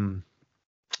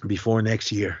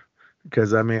next year,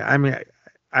 because I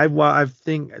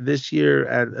think this year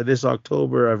at this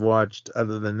October I've watched,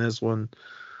 other than this one,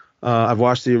 I've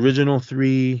watched the original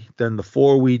 3, then the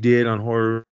 4 we did on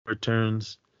Horror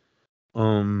Returns,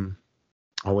 and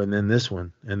then this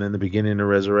one, and then the beginning of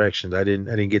Resurrections. I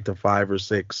didn't get to 5 or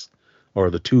 6,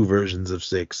 or the 2 versions of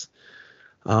 6.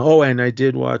 And I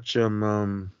did watch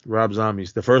Rob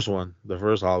Zombie's, the first one, the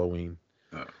first Halloween.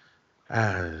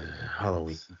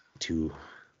 Halloween 2.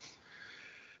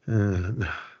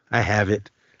 I have it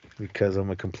because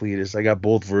I'm a completist. I got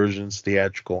both versions,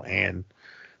 theatrical and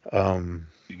You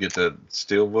get the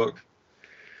steelbook?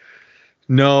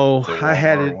 no, The I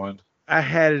had Walmart it. one? I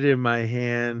had it in my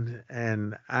hand,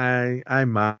 and I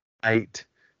might,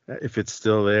 if it's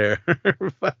still there,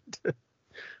 but I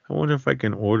wonder if I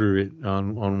can order it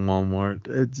on Walmart.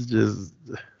 It's just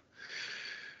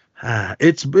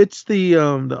it's the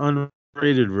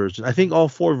unrated version. I think all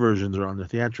 4 versions are on the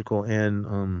theatrical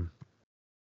and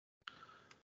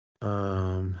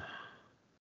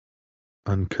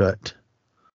uncut.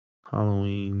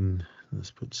 Halloween.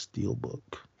 Let's put steelbook.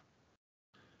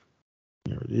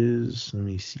 There it is. Let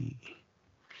me see.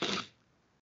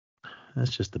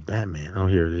 That's just the Batman. Oh,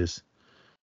 here it is.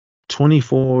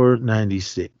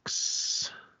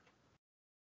 $24.96.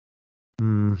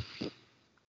 Well,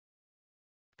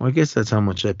 I guess that's how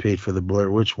much I paid for the Blair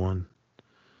Witch one.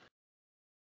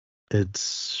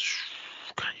 It's,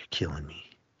 God, you're killing me.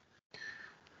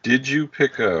 Did you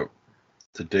pick up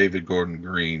the David Gordon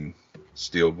Green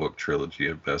Steelbook trilogy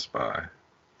at Best Buy?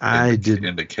 I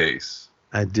In the case.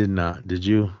 I did not. Did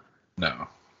you? No.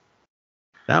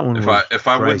 That one was if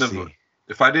I wouldn't have, pricey.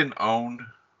 if I didn't own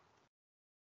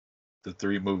the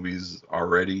 3 movies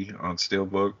already on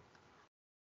Steelbook,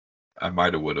 I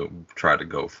might have would have tried to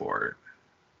go for it.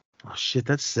 Oh shit,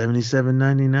 that's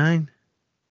 $77.99.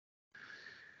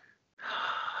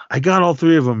 I got all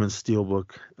 3 of them in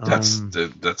Steelbook.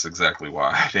 That's exactly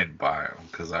why I didn't buy them,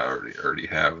 because I already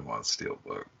have them on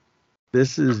Steelbook.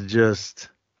 This is just.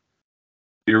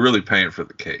 You're really paying for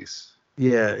the case.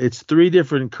 Yeah, it's 3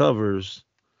 different covers.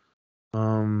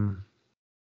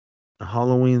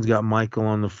 Halloween's got Michael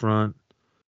on the front.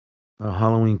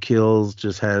 Halloween Kills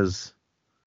just has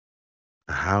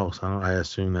a house. I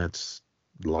assume that's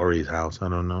Laurie's house. I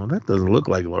don't know. That doesn't look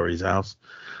like Laurie's house.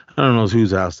 I don't know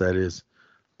whose house that is.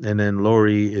 And then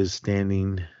Laurie is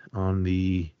standing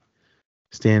her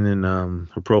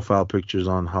profile pictures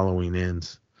on Halloween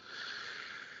Ends.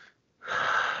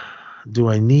 Do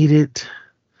I need it?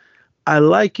 I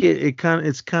like it.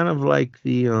 It's kind of like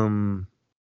the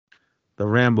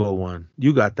Rambo one.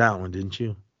 You got that one, didn't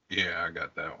you? Yeah, I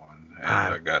got that one. And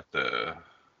I got the.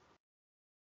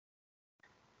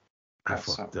 I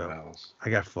fucked up. Else.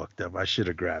 I got fucked up. I should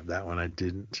have grabbed that one. I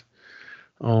didn't.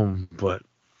 But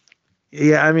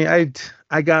yeah, I mean,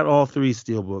 I got all 3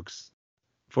 steelbooks,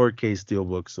 4K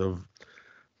steelbooks of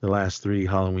the last 3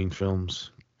 Halloween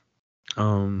films.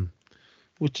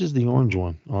 Which is the orange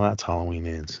one? Oh, that's Halloween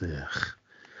Ends. Yeah.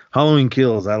 Halloween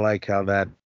Kills. I like how that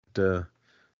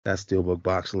steelbook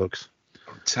box looks.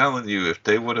 I'm telling you, if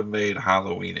they would have made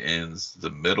Halloween Ends the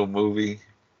middle movie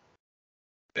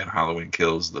and Halloween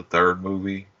Kills the third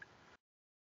movie,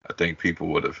 I think people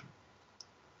would have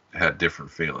had different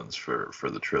feelings for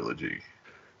the trilogy.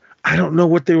 I don't know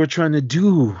what they were trying to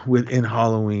do in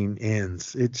Halloween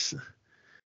Ends. It's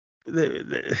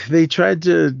they tried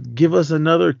to give us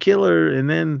another killer, and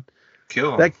then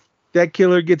kill him. That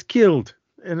killer gets killed,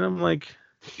 and I'm like,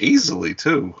 easily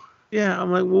too. Yeah,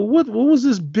 I'm like, well, what was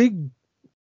this big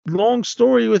long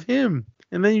story with him,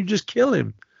 and then you just kill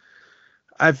him?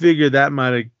 I figured that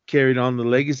might have carried on the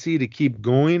legacy to keep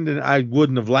going, and I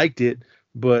wouldn't have liked it,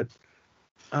 but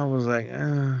I was like,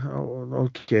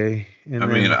 okay. And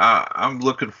I'm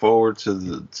looking forward to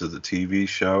the TV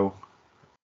show.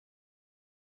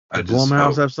 Did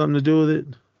Blumhouse have something to do with it?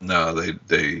 No,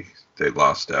 they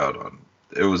lost out on.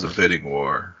 It was a bidding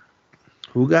war.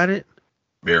 Who got it?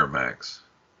 Miramax.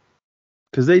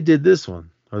 Because they did this one,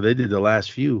 or they did the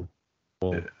last few.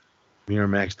 Well, yeah.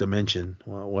 Miramax Dimension,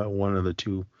 one of the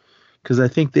two. Because I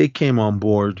think they came on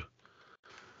board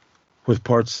with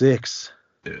part 6.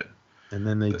 Yeah. And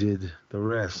then they did the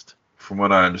rest. From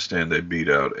what I understand, they beat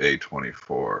out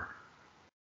H20.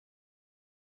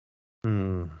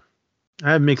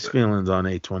 I have mixed feelings on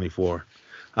H20.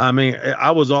 I mean,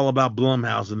 I was all about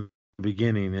Blumhouse in the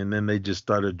beginning, and then they just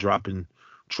started dropping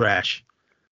trash.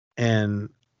 And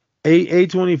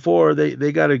H20,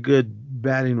 they got a good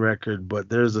batting record, but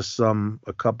there's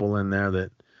a couple in there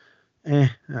that, I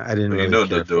didn't really care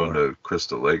they're doing for. the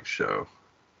Crystal Lake show.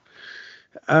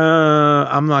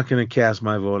 I'm not going to cast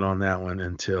my vote on that one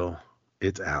until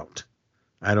it's out.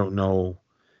 I don't know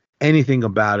anything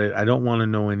about it. I don't want to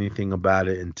know anything about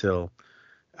it until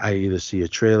I either see a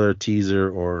trailer, teaser,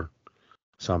 or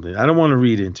something. I don't want to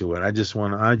read into it.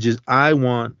 I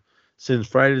want, since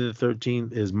Friday the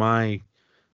 13th is my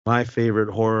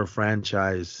favorite horror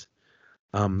franchise,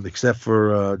 except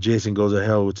for Jason Goes to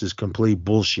Hell, which is complete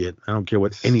bullshit. I don't care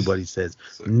what anybody says.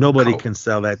 Nobody can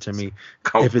sell that to me.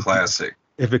 Classic.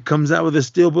 If it comes out with a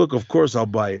steelbook, of course I'll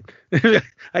buy it.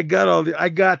 I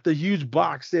got the huge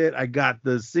box set. I got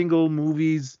the single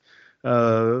movies,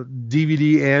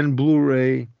 DVD and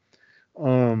Blu-ray.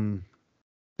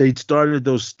 They started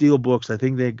those steelbooks. I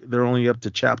think they're only up to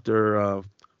chapter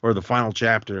or the final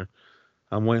chapter.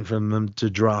 I'm waiting for them to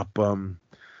drop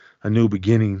A New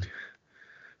Beginning.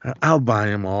 I'll buy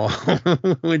them all.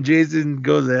 When Jason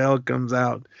Goes to Hell comes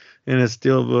out in a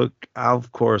steelbook,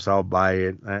 of course I'll buy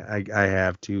it. I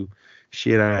have to.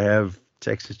 Shit, I have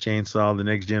Texas Chainsaw: The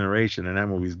Next Generation, and that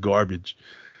movie's garbage.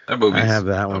 That movie's I have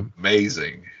that one.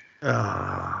 Amazing.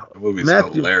 That movie's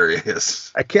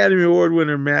hilarious. Academy Award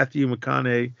winner Matthew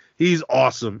McConaughey, he's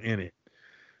awesome in it.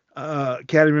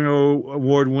 Academy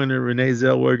Award winner Renee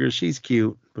Zellweger, she's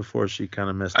cute before she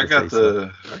kind of messed her face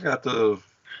up. I got the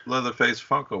Leatherface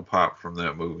Funko Pop from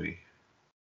that movie.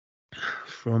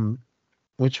 From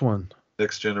which one?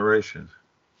 Next Generation.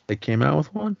 They came out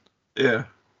with one? Yeah.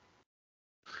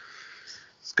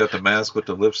 It's got the mask with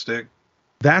the lipstick.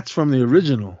 That's from the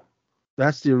original.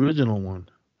 That's the original one.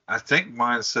 I think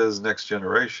mine says Next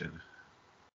Generation.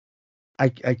 I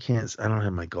can't. I don't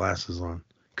have my glasses on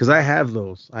because I have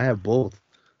those. I have both.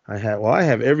 I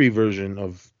have every version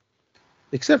of,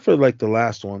 except for like the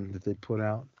last one that they put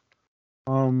out.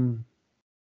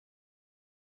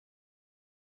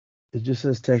 It just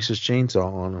says Texas Chainsaw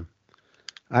on them.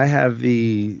 I have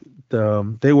they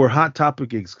were Hot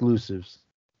Topic exclusives.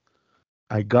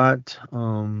 I got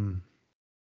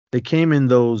they came in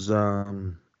those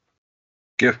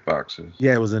Gift boxes.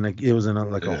 yeah, it was in a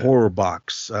like a horror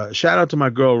box. Shout out to my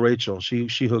girl Rachel. She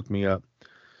hooked me up.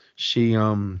 She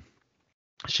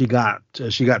got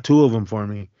two of them for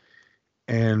me,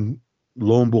 and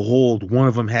lo and behold, one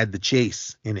of them had the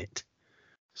Chase in it.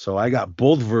 So I got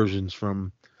both versions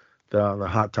from the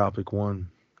Hot Topic one,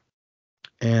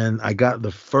 and I got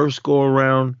the first go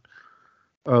around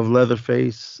of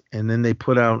Leatherface, and then they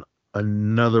put out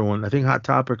another one. I think Hot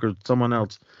Topic or someone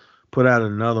else put out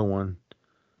another one.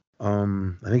 I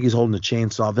think he's holding a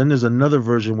chainsaw. Then there's another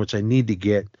version which I need to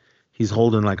get. He's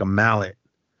holding like a mallet.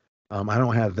 I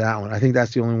don't have that one. I think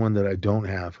that's the only one that I don't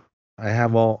have. I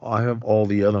have all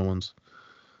the other ones,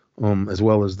 as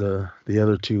well as the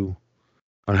other two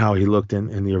on how he looked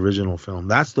in the original film.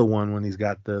 That's the one when he's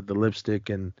got the lipstick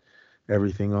and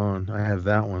everything on. I have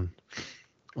that one.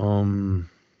 I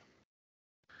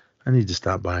need to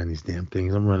stop buying these damn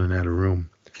things. I'm running out of room.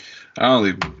 I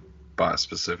only buy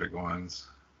specific ones.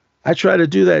 I try to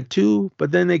do that too,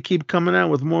 but then they keep coming out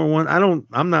with more one.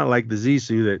 I'm not like the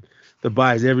Zissou that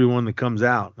buys every one that comes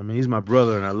out. I mean, he's my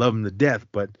brother and I love him to death,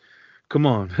 but come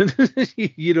on.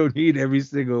 You don't need every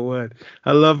single one.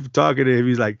 I love talking to him.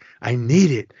 He's like, I need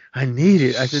it. I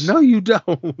said, no, you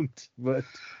don't. But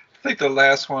I think the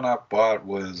last one I bought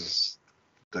was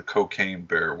the Cocaine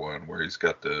Bear one where he's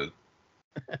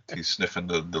sniffing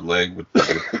the leg with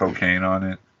the cocaine on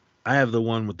it. I have the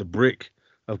one with the brick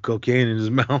of cocaine in his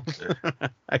mouth.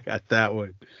 I got that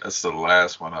one. That's the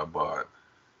last one I bought.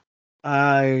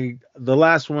 The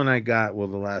last one I got, well,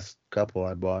 the last couple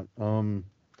I bought.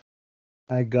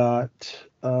 I got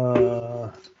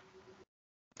the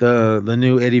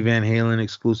new Eddie Van Halen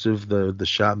exclusive,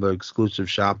 the exclusive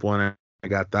shop one. I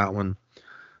got that one.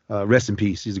 Rest in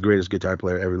peace. He's the greatest guitar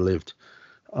player ever lived.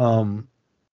 And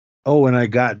I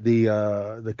got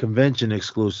the convention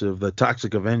exclusive, the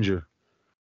Toxic Avenger.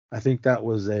 I think that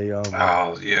was a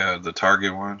the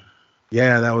Target one.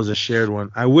 Yeah, that was a shared one.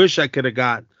 I wish I could have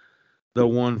got the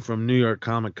one from New York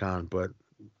Comic Con, but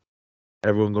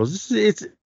everyone goes,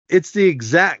 it's the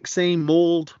exact same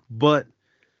mold, but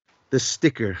the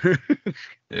sticker.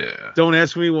 Yeah. Don't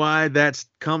ask me why that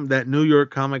New York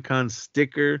Comic Con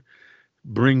sticker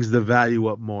brings the value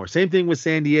up more. Same thing with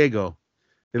San Diego.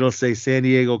 It'll say San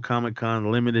Diego Comic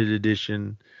Con limited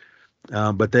edition.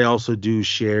 But they also do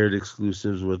shared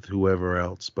exclusives with whoever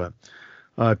else. But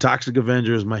Toxic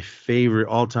Avenger is my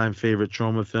all-time favorite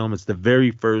Troma film. It's the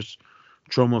very first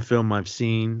Troma film I've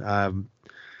seen.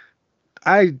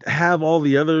 I have all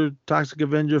the other Toxic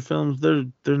Avenger films. They're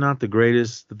not the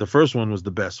greatest. The first one was the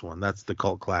best one. That's the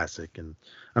cult classic, and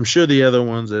I'm sure the other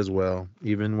ones as well.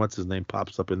 Even what's his name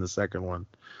pops up in the second one,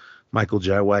 Michael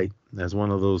Jai White, as one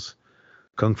of those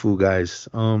kung fu guys.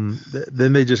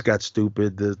 Then they just got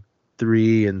stupid. The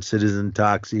 3 and Citizen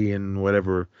Toxie and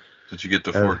whatever. Did you get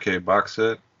the 4K box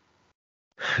set?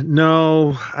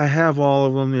 No, I have all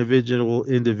of them, the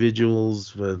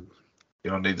individuals, but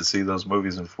you don't need to see those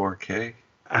movies in 4K?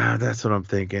 That's what I'm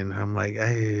thinking. I'm like,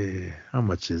 hey, how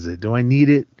much is it? Do I need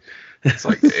it? It's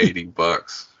like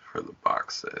 $80 for the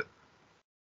box set.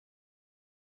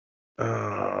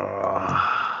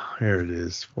 Here it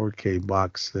is, 4K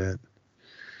box set.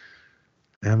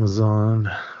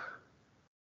 Amazon.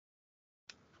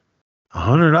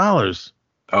 $100.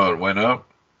 Oh, it went up?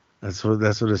 That's what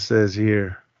it says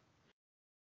here.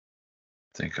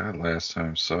 I think I last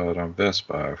time saw it on Best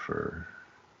Buy for...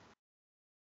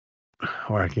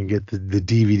 Or I can get the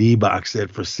DVD box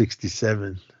set for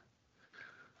 $67.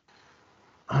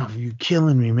 Oh, you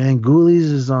killing me, man.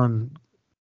 Ghoulies is on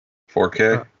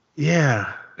 4K?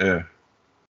 Yeah. Yeah.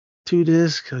 2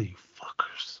 discs? Oh, you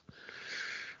fuckers.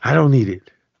 I don't need it.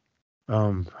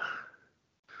 Oh,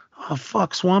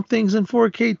 fuck. Swamp Thing's in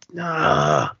 4K?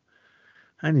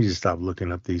 I need to stop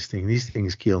looking up these things. These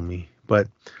things kill me. But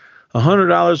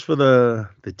 $100 for the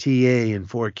TA in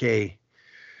 4K.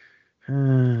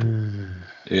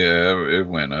 Yeah, it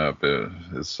went up.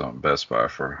 It's on Best Buy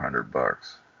for $100,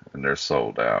 and they're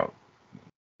sold out.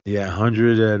 Yeah,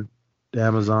 100 at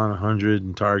Amazon, 100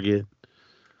 in Target.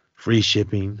 Free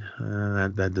shipping.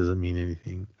 That doesn't mean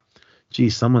anything. Gee,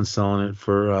 someone's selling it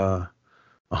for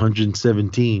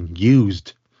 117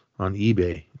 used on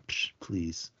eBay. Psh,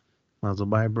 please, might as well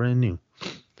buy it brand new.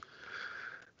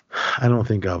 I don't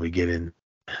think I'll be getting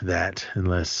that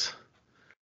unless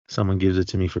someone gives it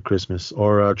to me for Christmas.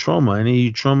 Or Trauma. Any of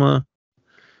you Trauma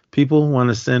people want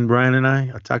to send Brian and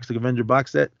I a Toxic Avenger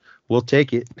box set? We'll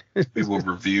take it. We will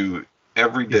review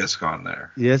every disc on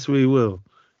there. Yes, we will.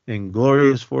 In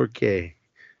glorious 4K.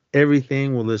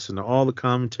 Everything. We'll listen to all the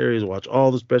commentaries, watch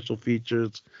all the special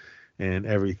features, and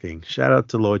everything. Shout out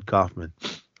to Lloyd Kaufman.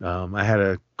 I had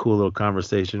a cool little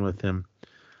conversation with him.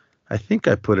 I think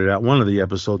I put it out one of the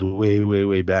episodes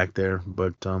way back there,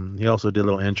 but he also did a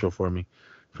little intro for me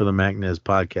for the Magnez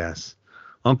podcast.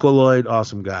 Uncle Lloyd,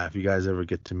 awesome guy. If you guys ever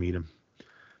get to meet him,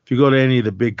 if you go to any of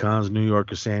the big cons, New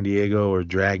York or San Diego or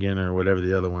Dragon or whatever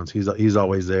the other ones, he's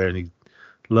always there, and he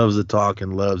loves to talk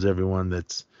and loves everyone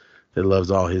that loves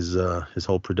all his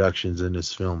whole productions and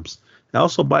his films. I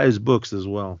also buy his books as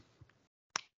well.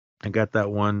 I got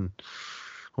that one.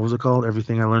 What was it called?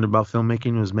 Everything I Learned About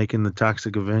Filmmaking was making the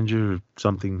Toxic Avenger, or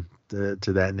something to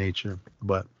that nature.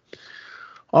 But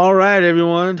all right,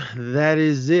 everyone, that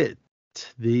is it.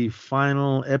 The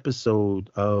final episode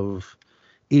of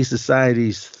E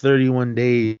Society's 31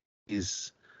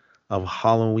 Days of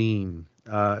Halloween.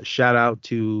 Shout out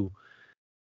to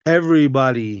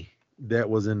everybody that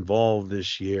was involved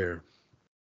this year.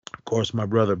 Of course, my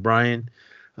brother Brian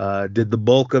did the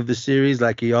bulk of the series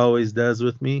like he always does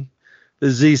with me. The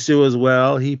Zissou as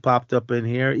well. He popped up in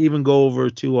here. Even go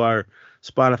over to our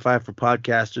Spotify for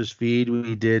Podcasters feed.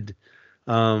 We did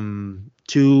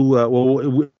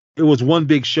two. It was one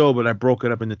big show, but I broke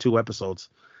it up into 2 episodes.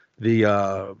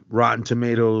 The Rotten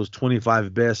Tomatoes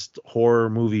 25 Best Horror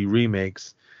Movie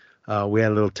Remakes. We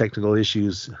had a little technical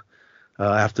issues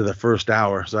after the first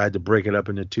hour, so I had to break it up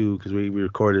into 2 because we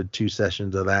recorded 2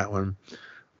 sessions of that one.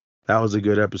 That was a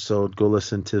good episode. Go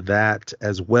listen to that,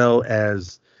 as well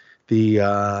as the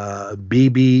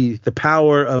BB, The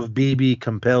Power of BB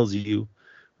Compels You,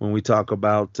 when we talk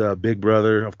about Big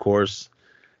Brother, of course.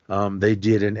 They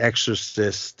did an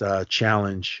Exorcist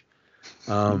challenge.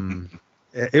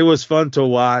 It was fun to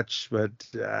watch, but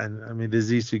I mean, the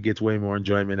Zissou gets way more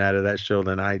enjoyment out of that show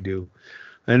than I do.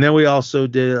 And then we also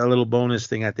did a little bonus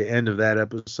thing at the end of that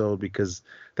episode, because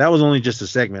that was only just a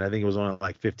segment. I think it was only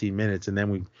like 15 minutes. And then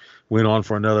we went on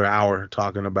for another hour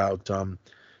talking about,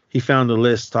 he found a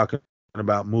list talking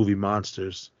about movie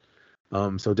monsters.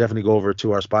 So definitely go over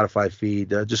to our Spotify feed.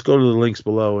 Just go to the links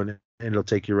below and it'll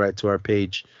take you right to our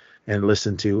page and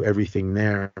listen to everything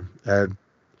there. But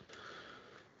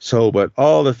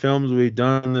all the films we've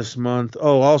done this month.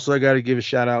 Oh, also I got to give a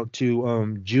shout out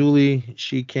to Julie.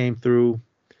 She came through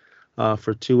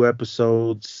for 2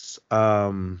 episodes.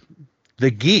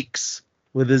 The Geeks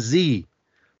with a Z,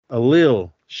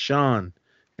 Alil, Sean,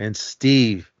 and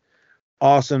Steve.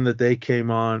 Awesome that they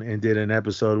came on and did an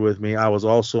episode with me. I was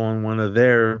also on one of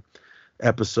their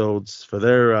episodes for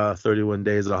their 31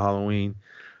 Days of Halloween.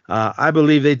 I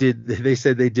believe they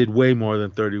said they did way more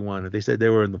than 31. They said they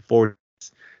were in the 40s.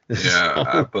 Yeah, so,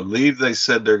 I believe they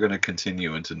said they're going to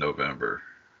continue into November.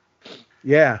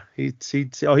 Yeah,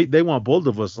 they want both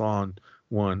of us on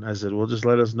one. I said, well, just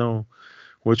let us know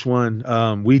which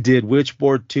one. We did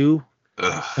Witchboard 2.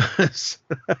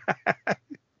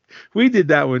 We did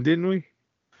that one, didn't we?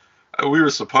 We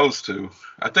were supposed to.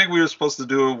 I think we were supposed to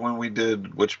do it when we did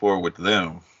Witchboard with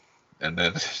them, and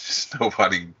then just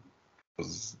nobody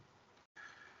was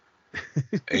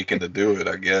aching to do it,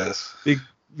 I guess.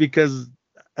 Because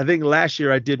I think last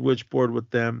year I did Witchboard with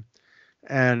them,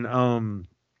 and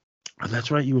that's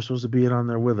right, you were supposed to be on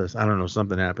there with us. I don't know,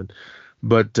 something happened,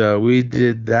 but we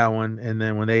did that one. And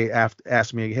then when they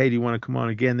asked me, hey, do you want to come on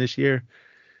again this year?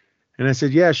 And I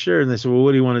said, yeah, sure. And they said, well,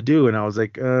 what do you want to do? And I was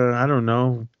like, I don't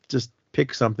know, just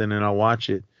pick something and I'll watch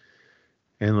it.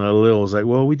 And Lil was like,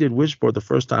 well, we did Witchboard the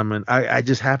first time, and I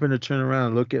just happened to turn around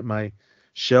and look at my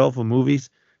shelf of movies,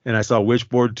 and I saw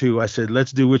Witchboard 2. I said,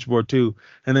 let's do Witchboard 2.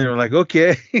 And they were like,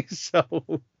 okay. So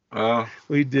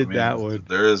we did that one.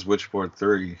 There is Witchboard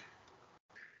 3.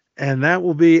 And that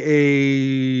will be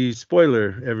a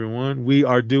spoiler, everyone. We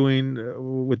are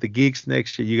doing with the Geeks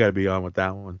next year. You got to be on with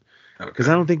that one. Because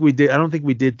I don't think we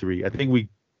did 3. I think we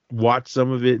watched some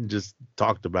of it and just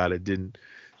talked about it. Didn't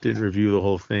review the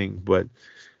whole thing. But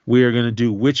we are going to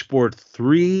do Witchboard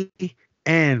 3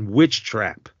 and Witch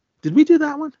Trap. Did we do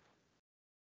that one?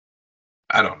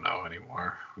 I don't know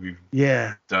anymore. We've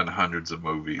done hundreds of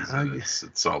movies, and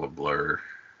it's all a blur.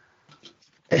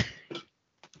 Let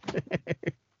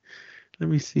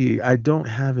me see. I don't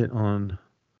have it on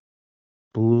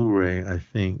Blu-ray, I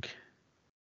think.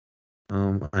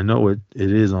 I know it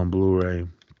is on Blu-ray.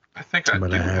 I think I do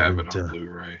have it on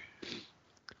Blu-ray.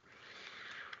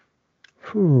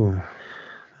 Whew,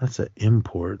 that's an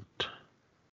import.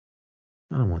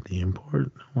 I don't want the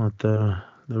import. I want the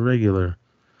regular.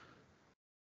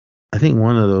 I think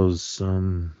one of those.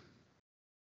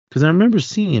 Because I remember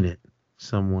seeing it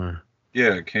somewhere.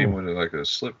 Yeah, it came with like a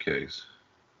slipcase.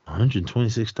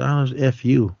 $126.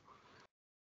 Fu.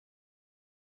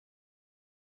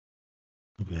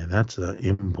 Okay, that's an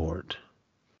import.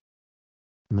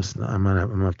 I'm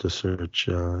gonna have to search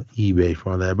eBay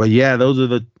for that. But yeah, those are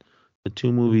the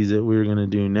two movies that we're gonna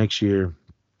do next year.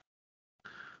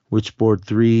 Witchboard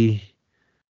 3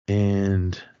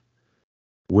 and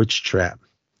Witch Trap.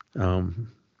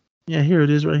 Yeah, here it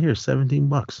is right here,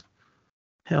 $17.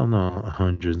 Hell no,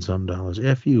 $100 and some dollars.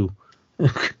 F you.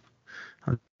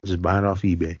 I'll just buy it off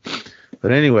eBay.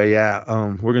 But anyway, yeah,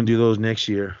 we're gonna do those next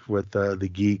year with the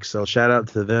geeks. So shout out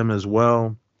to them as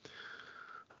well.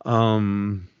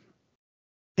 And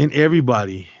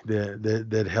everybody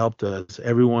that helped us,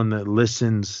 everyone that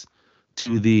listens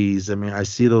to these. I mean, I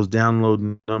see those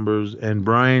download numbers, and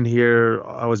Brian here,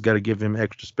 I always got to give him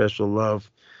extra special love.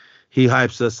 He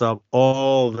hypes us up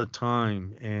all the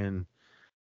time, and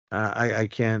I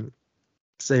can't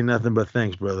say nothing but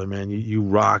thanks, brother, man. You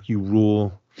rock, you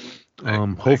rule.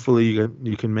 Hopefully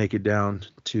you can make it down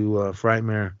to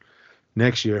Frightmare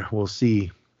next year. We'll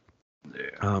see.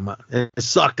 Yeah. It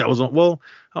sucked. I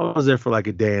was there for like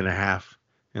a day and a half,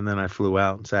 and then I flew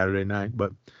out Saturday night.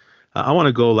 But I want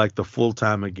to go like the full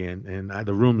time again, and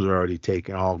the rooms are already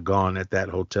taken, all gone at that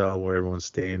hotel where everyone's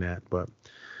staying at. But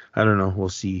I don't know. We'll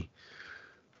see.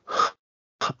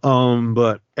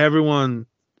 But everyone,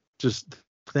 just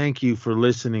thank you for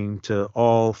listening to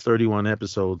all 31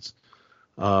 episodes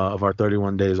of our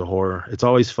 31 Days of Horror. It's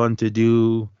always fun to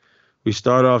do. We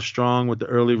start off strong with the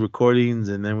early recordings,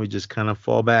 and then we just kind of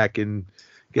fall back and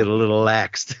get a little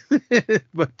laxed.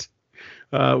 But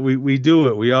we do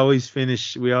it. We always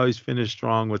finish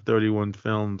strong with 31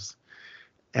 films.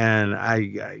 And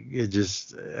I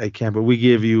can't. But we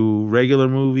give you regular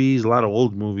movies, a lot of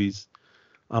old movies.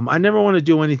 I never want to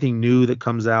do anything new that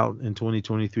comes out in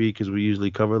 2023 because we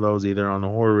usually cover those either on the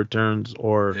Horror Returns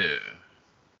or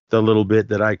the little bit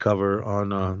that I cover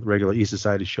on a regular East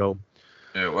Society show.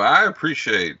 Yeah, well, I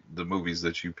appreciate the movies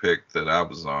that you picked that I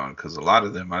was on because a lot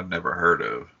of them I'd never heard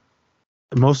of.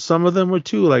 Some of them were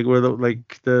too, like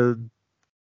the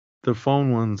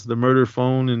phone ones, the murder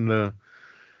phone and the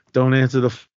don't answer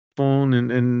the phone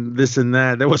and this and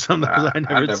that. There was some that I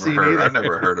never seen either. I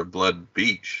never heard of Blood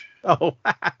Beach. Oh.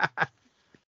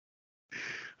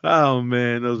 Oh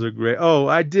man, those are great. Oh,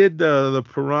 I did the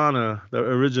Piranha, the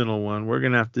original one. We're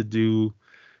gonna have to do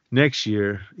next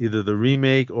year either the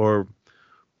remake or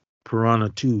Piranha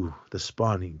 2, The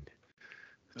Spawning,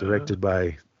 directed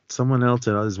by someone else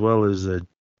as well as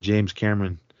James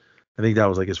Cameron. I think that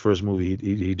was like his first movie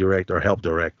he direct or helped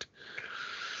direct.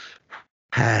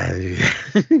 Piranha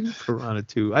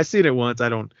 2. I seen it once. I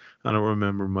don't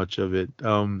remember much of it.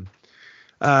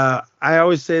 I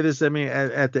always say this. I mean,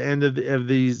 at the end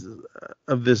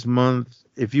of this month,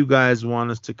 if you guys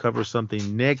want us to cover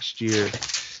something next year,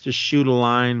 just shoot a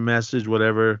line, message,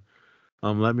 whatever.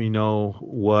 Let me know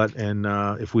what, and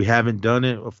if we haven't done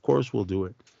it, of course we'll do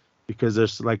it, because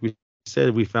there's, like we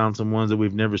said, we found some ones that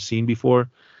we've never seen before,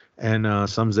 and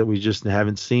some that we just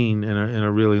haven't seen in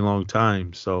a really long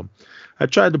time. So I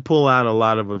tried to pull out a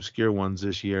lot of obscure ones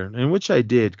this year, and which I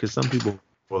did, because some people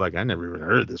were like, I never even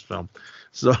heard of this film.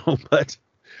 So, but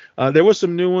there were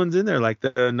some new ones in there, like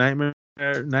the Nightmare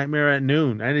at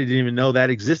Noon. I didn't even know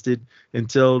that existed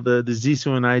until the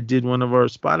Zissou and I did one of our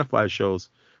Spotify shows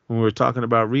when we were talking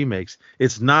about remakes.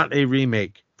 It's not a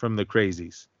remake from The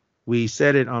Crazies. We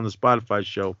said it on the Spotify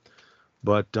show,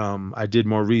 but I did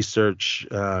more research.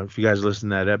 If you guys listen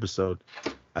to that episode,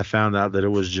 I found out that it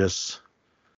was just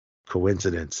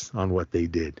coincidence on what they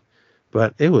did.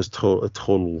 But it was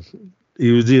total.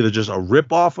 It was either just a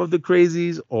rip-off of The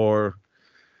Crazies or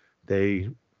they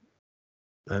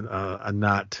are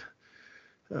not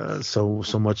so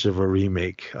much of a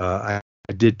remake. I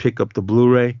did pick up the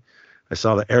Blu-ray. I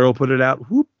saw the Arrow put it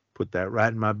out. Whoop, put that right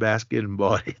in my basket and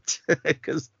bought it.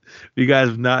 Because if you guys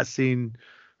have not seen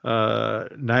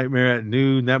Nightmare at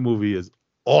Noon, that movie is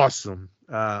awesome.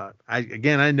 I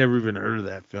never even heard of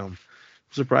that film. I'm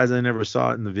surprised I never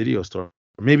saw it in the video store.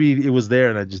 Maybe it was there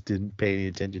and I just didn't pay any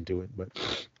attention to it. But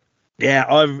yeah,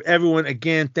 everyone,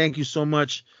 again, thank you so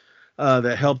much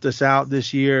that helped us out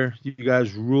this year. You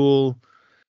guys rule.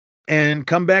 And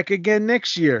come back again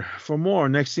next year for more.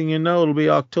 Next thing you know, it'll be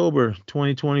October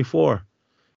 2024.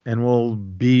 And we'll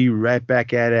be right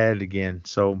back at it again.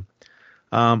 So,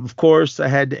 of course, I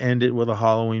had to end it with a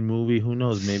Halloween movie. Who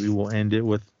knows? Maybe we'll end it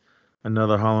with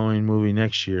another Halloween movie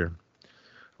next year.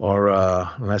 Or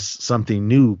unless something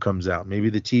new comes out. Maybe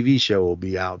the TV show will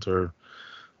be out. Or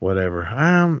whatever.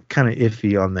 I'm kind of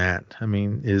iffy on that. I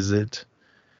mean,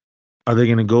 are they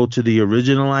going to go to the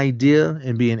original idea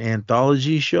and be an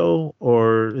anthology show,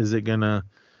 or is it going to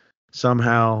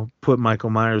somehow put Michael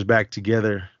Myers back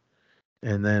together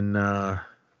and then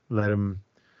let him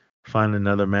find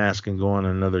another mask and go on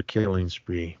another killing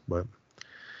spree? But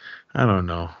I don't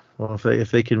know. Well, if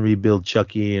they can rebuild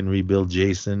Chucky and rebuild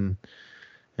Jason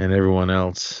and everyone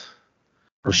else,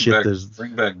 well,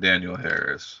 Bring back Daniel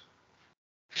Harris.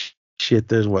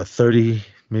 There's what, 30,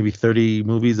 maybe 30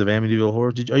 movies of Amityville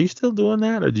Horror. Are you still doing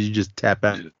that, or did you just tap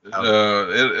out?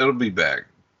 It'll be back.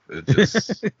 It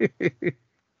just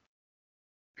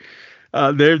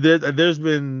there's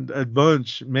been a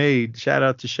bunch made. Shout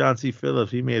out to Chauncey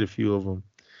Phillips. He made a few of them.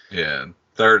 Yeah,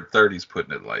 30's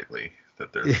putting it lightly.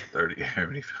 That there's 30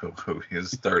 Amityville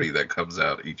movies. 30 that comes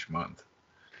out each month.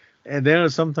 And then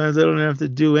sometimes they don't have to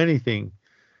do anything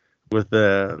with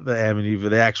the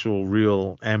Amityville, the actual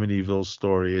real Amityville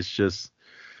story. It's just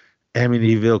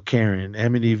Amityville Karen,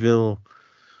 Amityville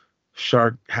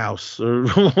Shark House, or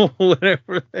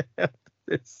whatever the hell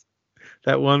it is.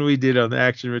 That one we did on the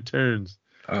Action Returns.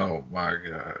 Oh my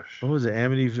gosh. What was it?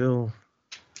 Amityville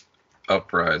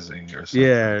Uprising or something.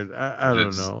 Yeah, I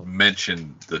don't know.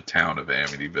 Mentioned the town of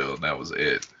Amityville, and that was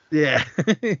it. Yeah,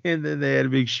 and then they had a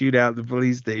big shootout at the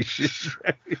police station.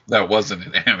 That wasn't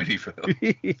in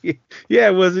Amityville. Yeah,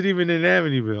 it wasn't even in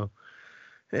Amityville.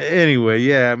 Anyway,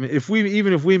 yeah, I mean, if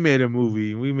we made a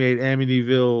movie, we made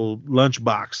Amityville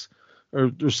Lunchbox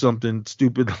or something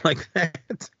stupid like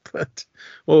that. But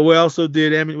well, we also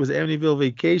did Amityville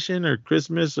Vacation or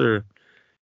Christmas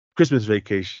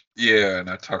Vacation. Yeah, and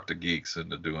I talked to Geeks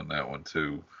into doing that one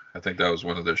too. I think that was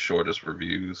one of their shortest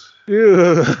reviews.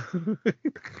 Yeah.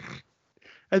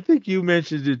 I think you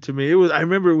mentioned it to me. I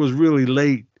remember it was really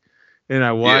late, and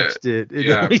I watched it.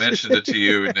 Yeah, I mentioned it to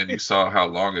you, and then you saw how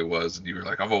long it was, and you were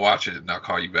like, "I'm gonna watch it, and I'll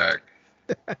call you back."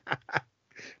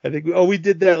 I think we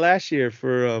did that last year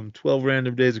for 12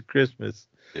 Random Days of Christmas.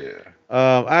 Yeah.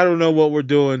 I don't know what we're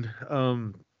doing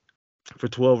for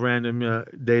 12 Random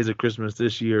Days of Christmas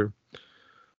this year.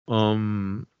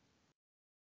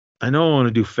 I know I want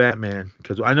to do Fat Man,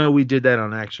 because I know we did that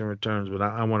on Action Returns, but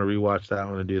I want to rewatch that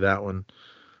one and do that one.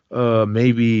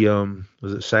 Maybe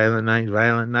was it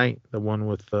Violent Night, the one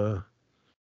with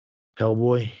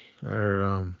Hellboy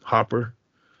or Hopper?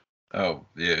 Oh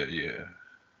yeah.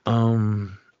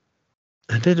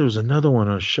 I think there was another one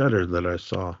on Shudder that I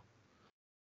saw.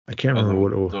 I can't remember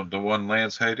what it was. The one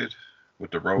Lance hated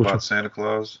with the robot Santa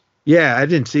Claus. Yeah, I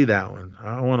didn't see that one.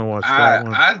 I want to watch that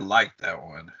one. I liked that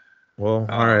one. Well,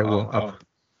 all right. Well,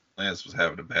 Lance was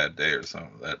having a bad day or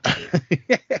something that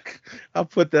day. I'll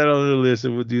put that on the list,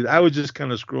 and we'll do that. I was just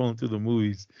kind of scrolling through the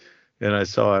movies, and I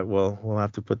saw it. Well, we'll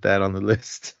have to put that on the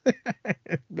list.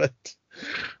 But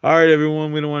all right,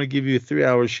 everyone, we don't want to give you a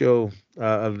 3-hour show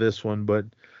of this one, but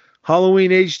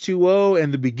Halloween H20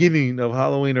 and the beginning of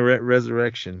Halloween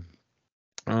Resurrection.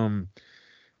 And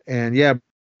yeah,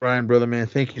 Brian, brother, man,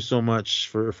 thank you so much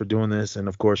for doing this, and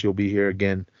of course you'll be here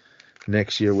again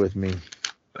next year with me.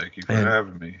 Thank you for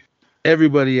having me.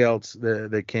 Everybody else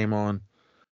that came on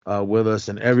with us,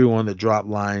 and everyone that dropped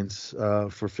lines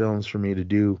for films for me to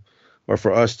do or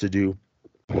for us to do.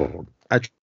 I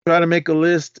try to make a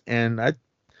list, and I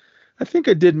think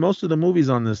I did most of the movies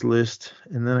on this list,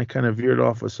 and then I kind of veered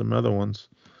off with some other ones.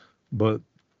 But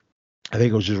I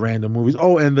think it was just random movies.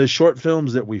 Oh, and the short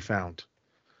films that we found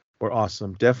were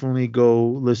awesome. Definitely go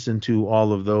listen to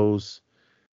all of those.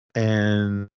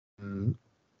 And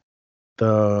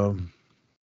the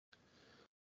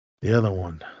other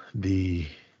one,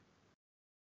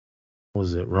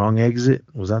 was it Wrong Exit?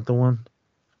 Was that the one?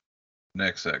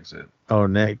 Next Exit. Oh,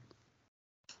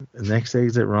 next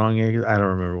Exit, Wrong Exit. I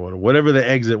don't remember whatever the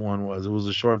exit one was. It was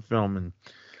a short film, and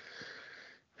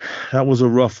that was a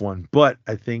rough one. But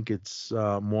I think it's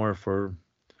more for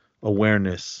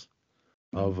awareness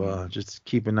of just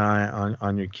keep an eye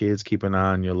on your kids, keep an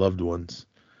eye on your loved ones.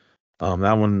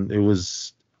 That one, it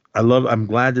was. I'm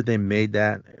glad that they made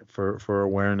that for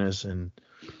awareness, and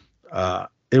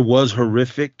it was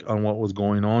horrific on what was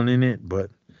going on in it. But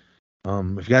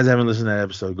if you guys haven't listened to that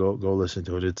episode, go listen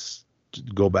to it.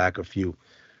 Go back a few,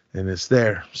 and it's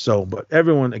there. So, but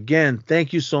everyone, again,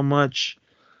 thank you so much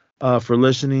for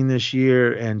listening this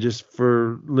year, and just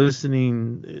for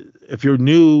listening. If you're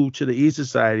new to the E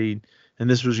Society and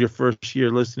this was your first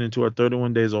year listening to our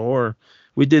 31 Days of Horror,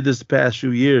 we did this the past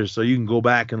few years, so you can go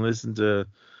back and listen to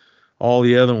all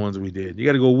the other ones we did. You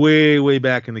got to go way, way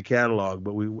back in the catalog.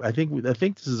 But I think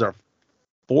this is our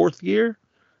 4th year.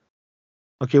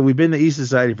 Okay, we've been the E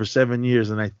Society for 7 years,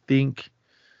 and I think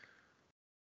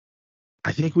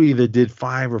I think we either did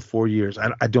 5 or 4 years.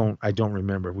 I don't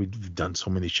remember. We've done so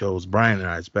many shows, Brian and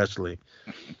I especially.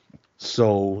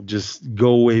 So just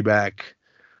go way back.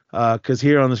 Because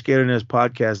here on the Skater Nest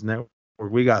Podcast Network,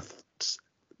 we got,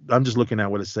 I'm just looking at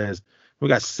what it says. We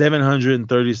got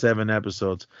 737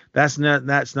 episodes. That's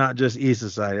not just East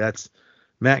Society. That's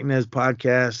MacNez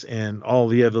Podcast and all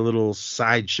the other little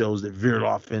side shows that veered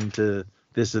off into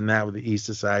this and that with the East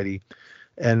Society.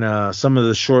 And some of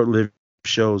the short-lived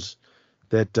shows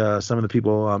that some of the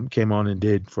people came on and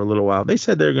did for a little while. They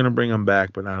said they're going to bring them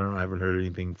back, but I don't know. I haven't heard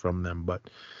anything from them. But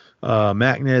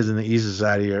MacNez and the East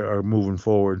Society are moving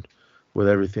forward with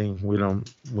everything. We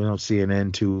don't see an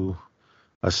end to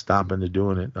us stopping to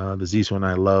doing it. The Ziso and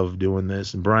I love doing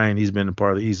this. And Brian, he's been a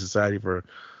part of the East Society for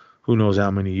who knows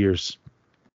how many years.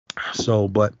 So,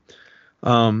 but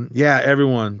yeah,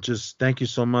 everyone, just thank you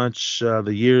so much.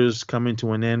 The year's coming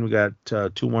to an end. We got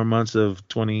 2 more months of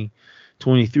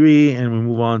 2023 and we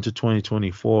move on to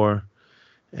 2024.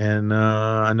 And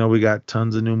I know we got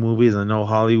tons of new movies. I know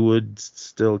Hollywood's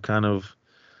still kind of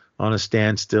on a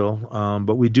standstill,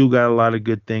 but we do got a lot of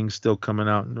good things still coming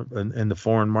out in the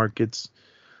foreign markets.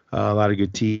 A lot of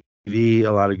good TV,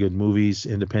 a lot of good movies,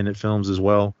 independent films as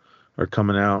well are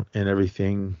coming out and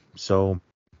everything. So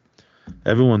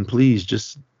everyone, please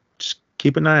just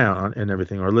keep an eye out on and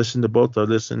everything, or listen to both, or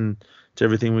listen to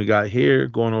everything we got here,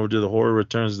 going over to the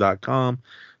horrorreturns.com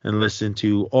and listen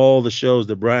to all the shows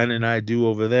that Brian and I do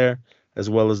over there, as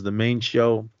well as the main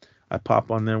show. I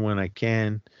pop on there when I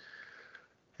can.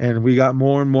 And we got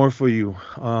more and more for you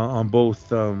on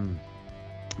both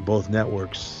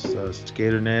networks,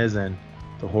 Skater Nez and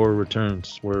the Horror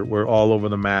Returns. We're all over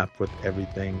the map with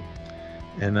everything.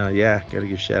 And yeah, got to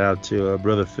give shout out to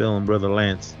Brother Phil and Brother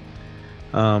Lance.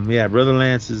 Yeah, Brother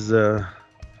Lance is the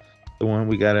one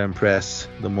we got to impress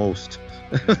the most.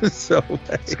 So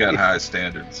he's got high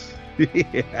standards.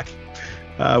 Yeah.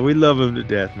 We love him to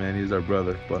death, man. He's our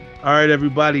brother. But all right,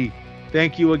 everybody,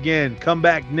 thank you again. Come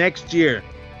back next year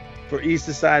for East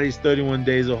Society's 31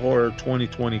 Days of Horror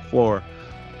 2024.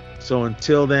 So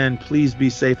until then, please be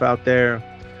safe out there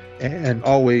and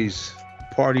always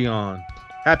party on.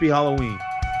 Happy Halloween.